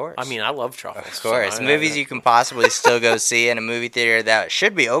 of course. I love truffles. Of course. Movies you can possibly still go see in a movie theater that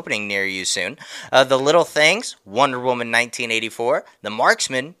should be opening near you soon. The Little Things, Wonder Woman 1984, The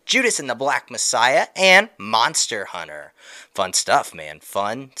Marksman, Judas and the Black Messiah, and Monster Hunter. Fun stuff, man.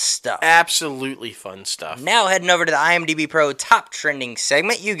 Fun stuff. Absolutely fun stuff. Now heading over to the IMDb Pro Top Trending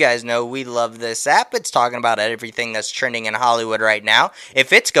segment. You guys know we love this app. It's talking about everything that's trending in Hollywood right now.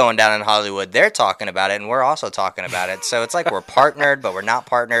 If it's going down in Hollywood, they're talking about it, and we're also talking about it. So it's like we're partnered, but we're not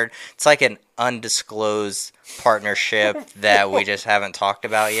partnered. It's like an undisclosed partnership that we just haven't talked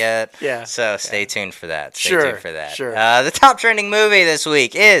about yet. Yeah. So stay tuned for that. Sure. The top trending movie this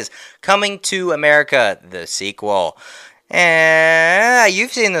week is Coming to America, the sequel. And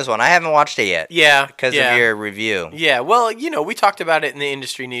you've seen this one. I haven't watched it yet. Yeah. Because of your review. Yeah. Well, we talked about it in the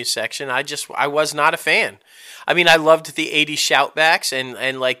industry news section. I was not a fan. I mean, I loved the 80s shoutbacks and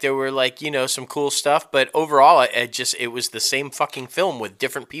there were some cool stuff, but overall it was the same fucking film with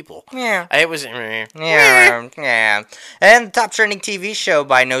different people. Yeah. It was Yeah. And the top trending TV show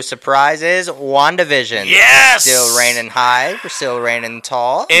by no surprise is WandaVision. Yes. Still reigning high, we're still reigning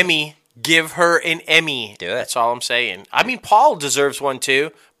tall. Emmy Give her an Emmy. Do it. That's all I'm saying. I mean, Paul deserves one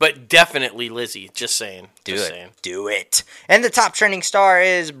too, but definitely Lizzie. Just saying. Do it. And the top trending star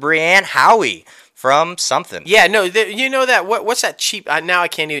is Brianne Howie from something. Yeah, no, you know that, what's that cheap, now I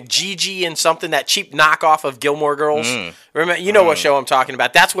can't even, Gigi and something, that cheap knockoff of Gilmore Girls. Remember, you know what show I'm talking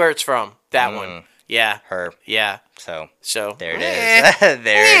about. That's where it's from, that one. Yeah. Her. Yeah. So there it is.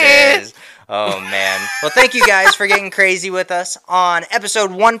 There it is. Oh, man. Well, thank you guys for getting crazy with us on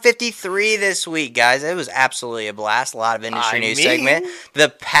episode 153 this week, guys. It was absolutely a blast. A lot of industry news segment. The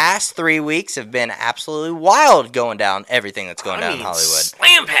past 3 weeks have been absolutely wild going down everything that's going down in Hollywood.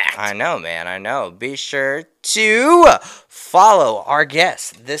 Slam-packed. I know, man. I know. Be sure to follow our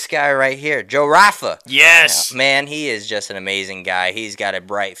guest, this guy right here, Joe Raffa. Yes. Man, he is just an amazing guy. He's got a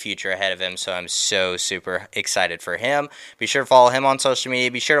bright future ahead of him, so I'm so super excited for him. Be sure to follow him on social media.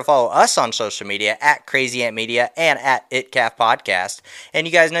 Be sure to follow us on social media at Crazy Ant Media and at ItCaf Podcast. And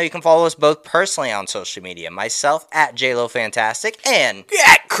you guys know you can follow us both personally on social media. Myself at JLoFantastic and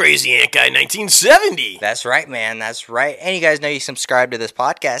at Crazy Ant Guy 1970. That's right, man. That's right. And you guys know you subscribe to this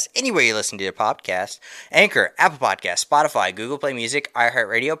podcast anywhere you listen to your podcast. Anchor, Apple Podcasts, Spotify, Google Play Music,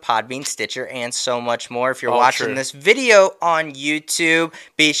 iHeartRadio, Podbean, Stitcher, and so much more. If you're watching this video on YouTube,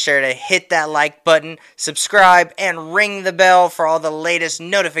 be sure to hit that like button, subscribe, and ring the bell for all the latest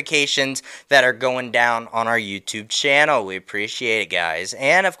notifications that are going down on our YouTube channel. We appreciate it, guys.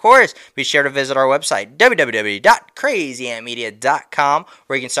 And, of course, be sure to visit our website, www.crazyantmedia.com,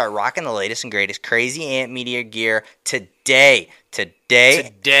 where you can start rocking the latest and greatest Crazy Ant Media gear today.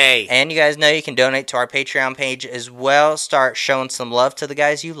 And you guys know you can donate to our Patreon page as well. Start showing some love to the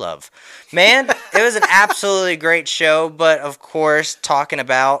guys you love. Man, it was an absolutely great show, but of course, talking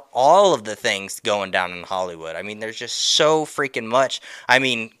about all of the things going down in Hollywood. I mean, there's just so freaking much. I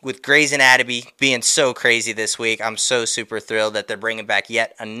mean, with Grey's Anatomy being so crazy this week, I'm so super thrilled that they're bringing back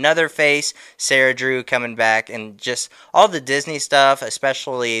yet another face, Sarah Drew coming back, and just all the Disney stuff,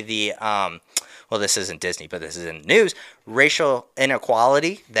 especially the well, this isn't Disney, but this is in the news, racial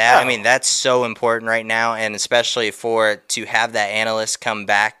inequality. I mean, that's so important right now, and especially to have that analyst come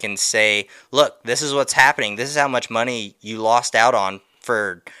back and say, look, this is what's happening. This is how much money you lost out on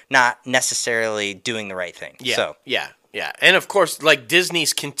for not necessarily doing the right thing. Yeah, and of course, like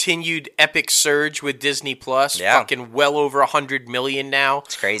Disney's continued epic surge with Disney Plus, fucking well over 100 million now.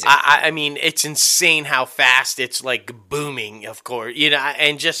 It's crazy. I mean, it's insane how fast it's like booming. Of course, you know,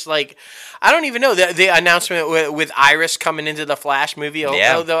 and just like I don't even know the announcement with Iris coming into the Flash movie.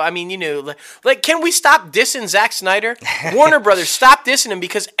 Although I mean, you know, like can we stop dissing Zack Snyder? Warner Brothers, stop dissing him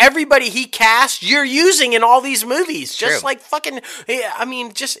because everybody he cast, you're using in all these movies. Just like fucking, I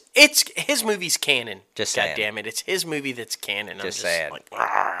mean, just it's his movie's canon. Just God damn it, it's his movie that's canon. Just saying. Like,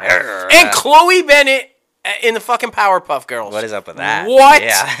 and Chloe Bennett in the fucking Powerpuff Girls. What is up with that? What?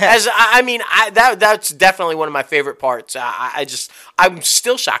 Yeah. That's definitely one of my favorite parts. I'm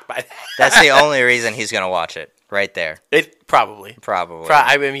still shocked by that. That's the only reason he's gonna watch it. Right there. It probably.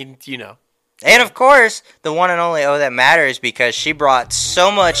 I mean, you know. And of course, the one and only Oh That Matters, because she brought so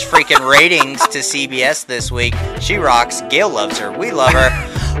much freaking ratings to CBS this week. She rocks. Gail loves her. We love her.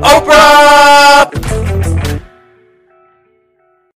 Oprah!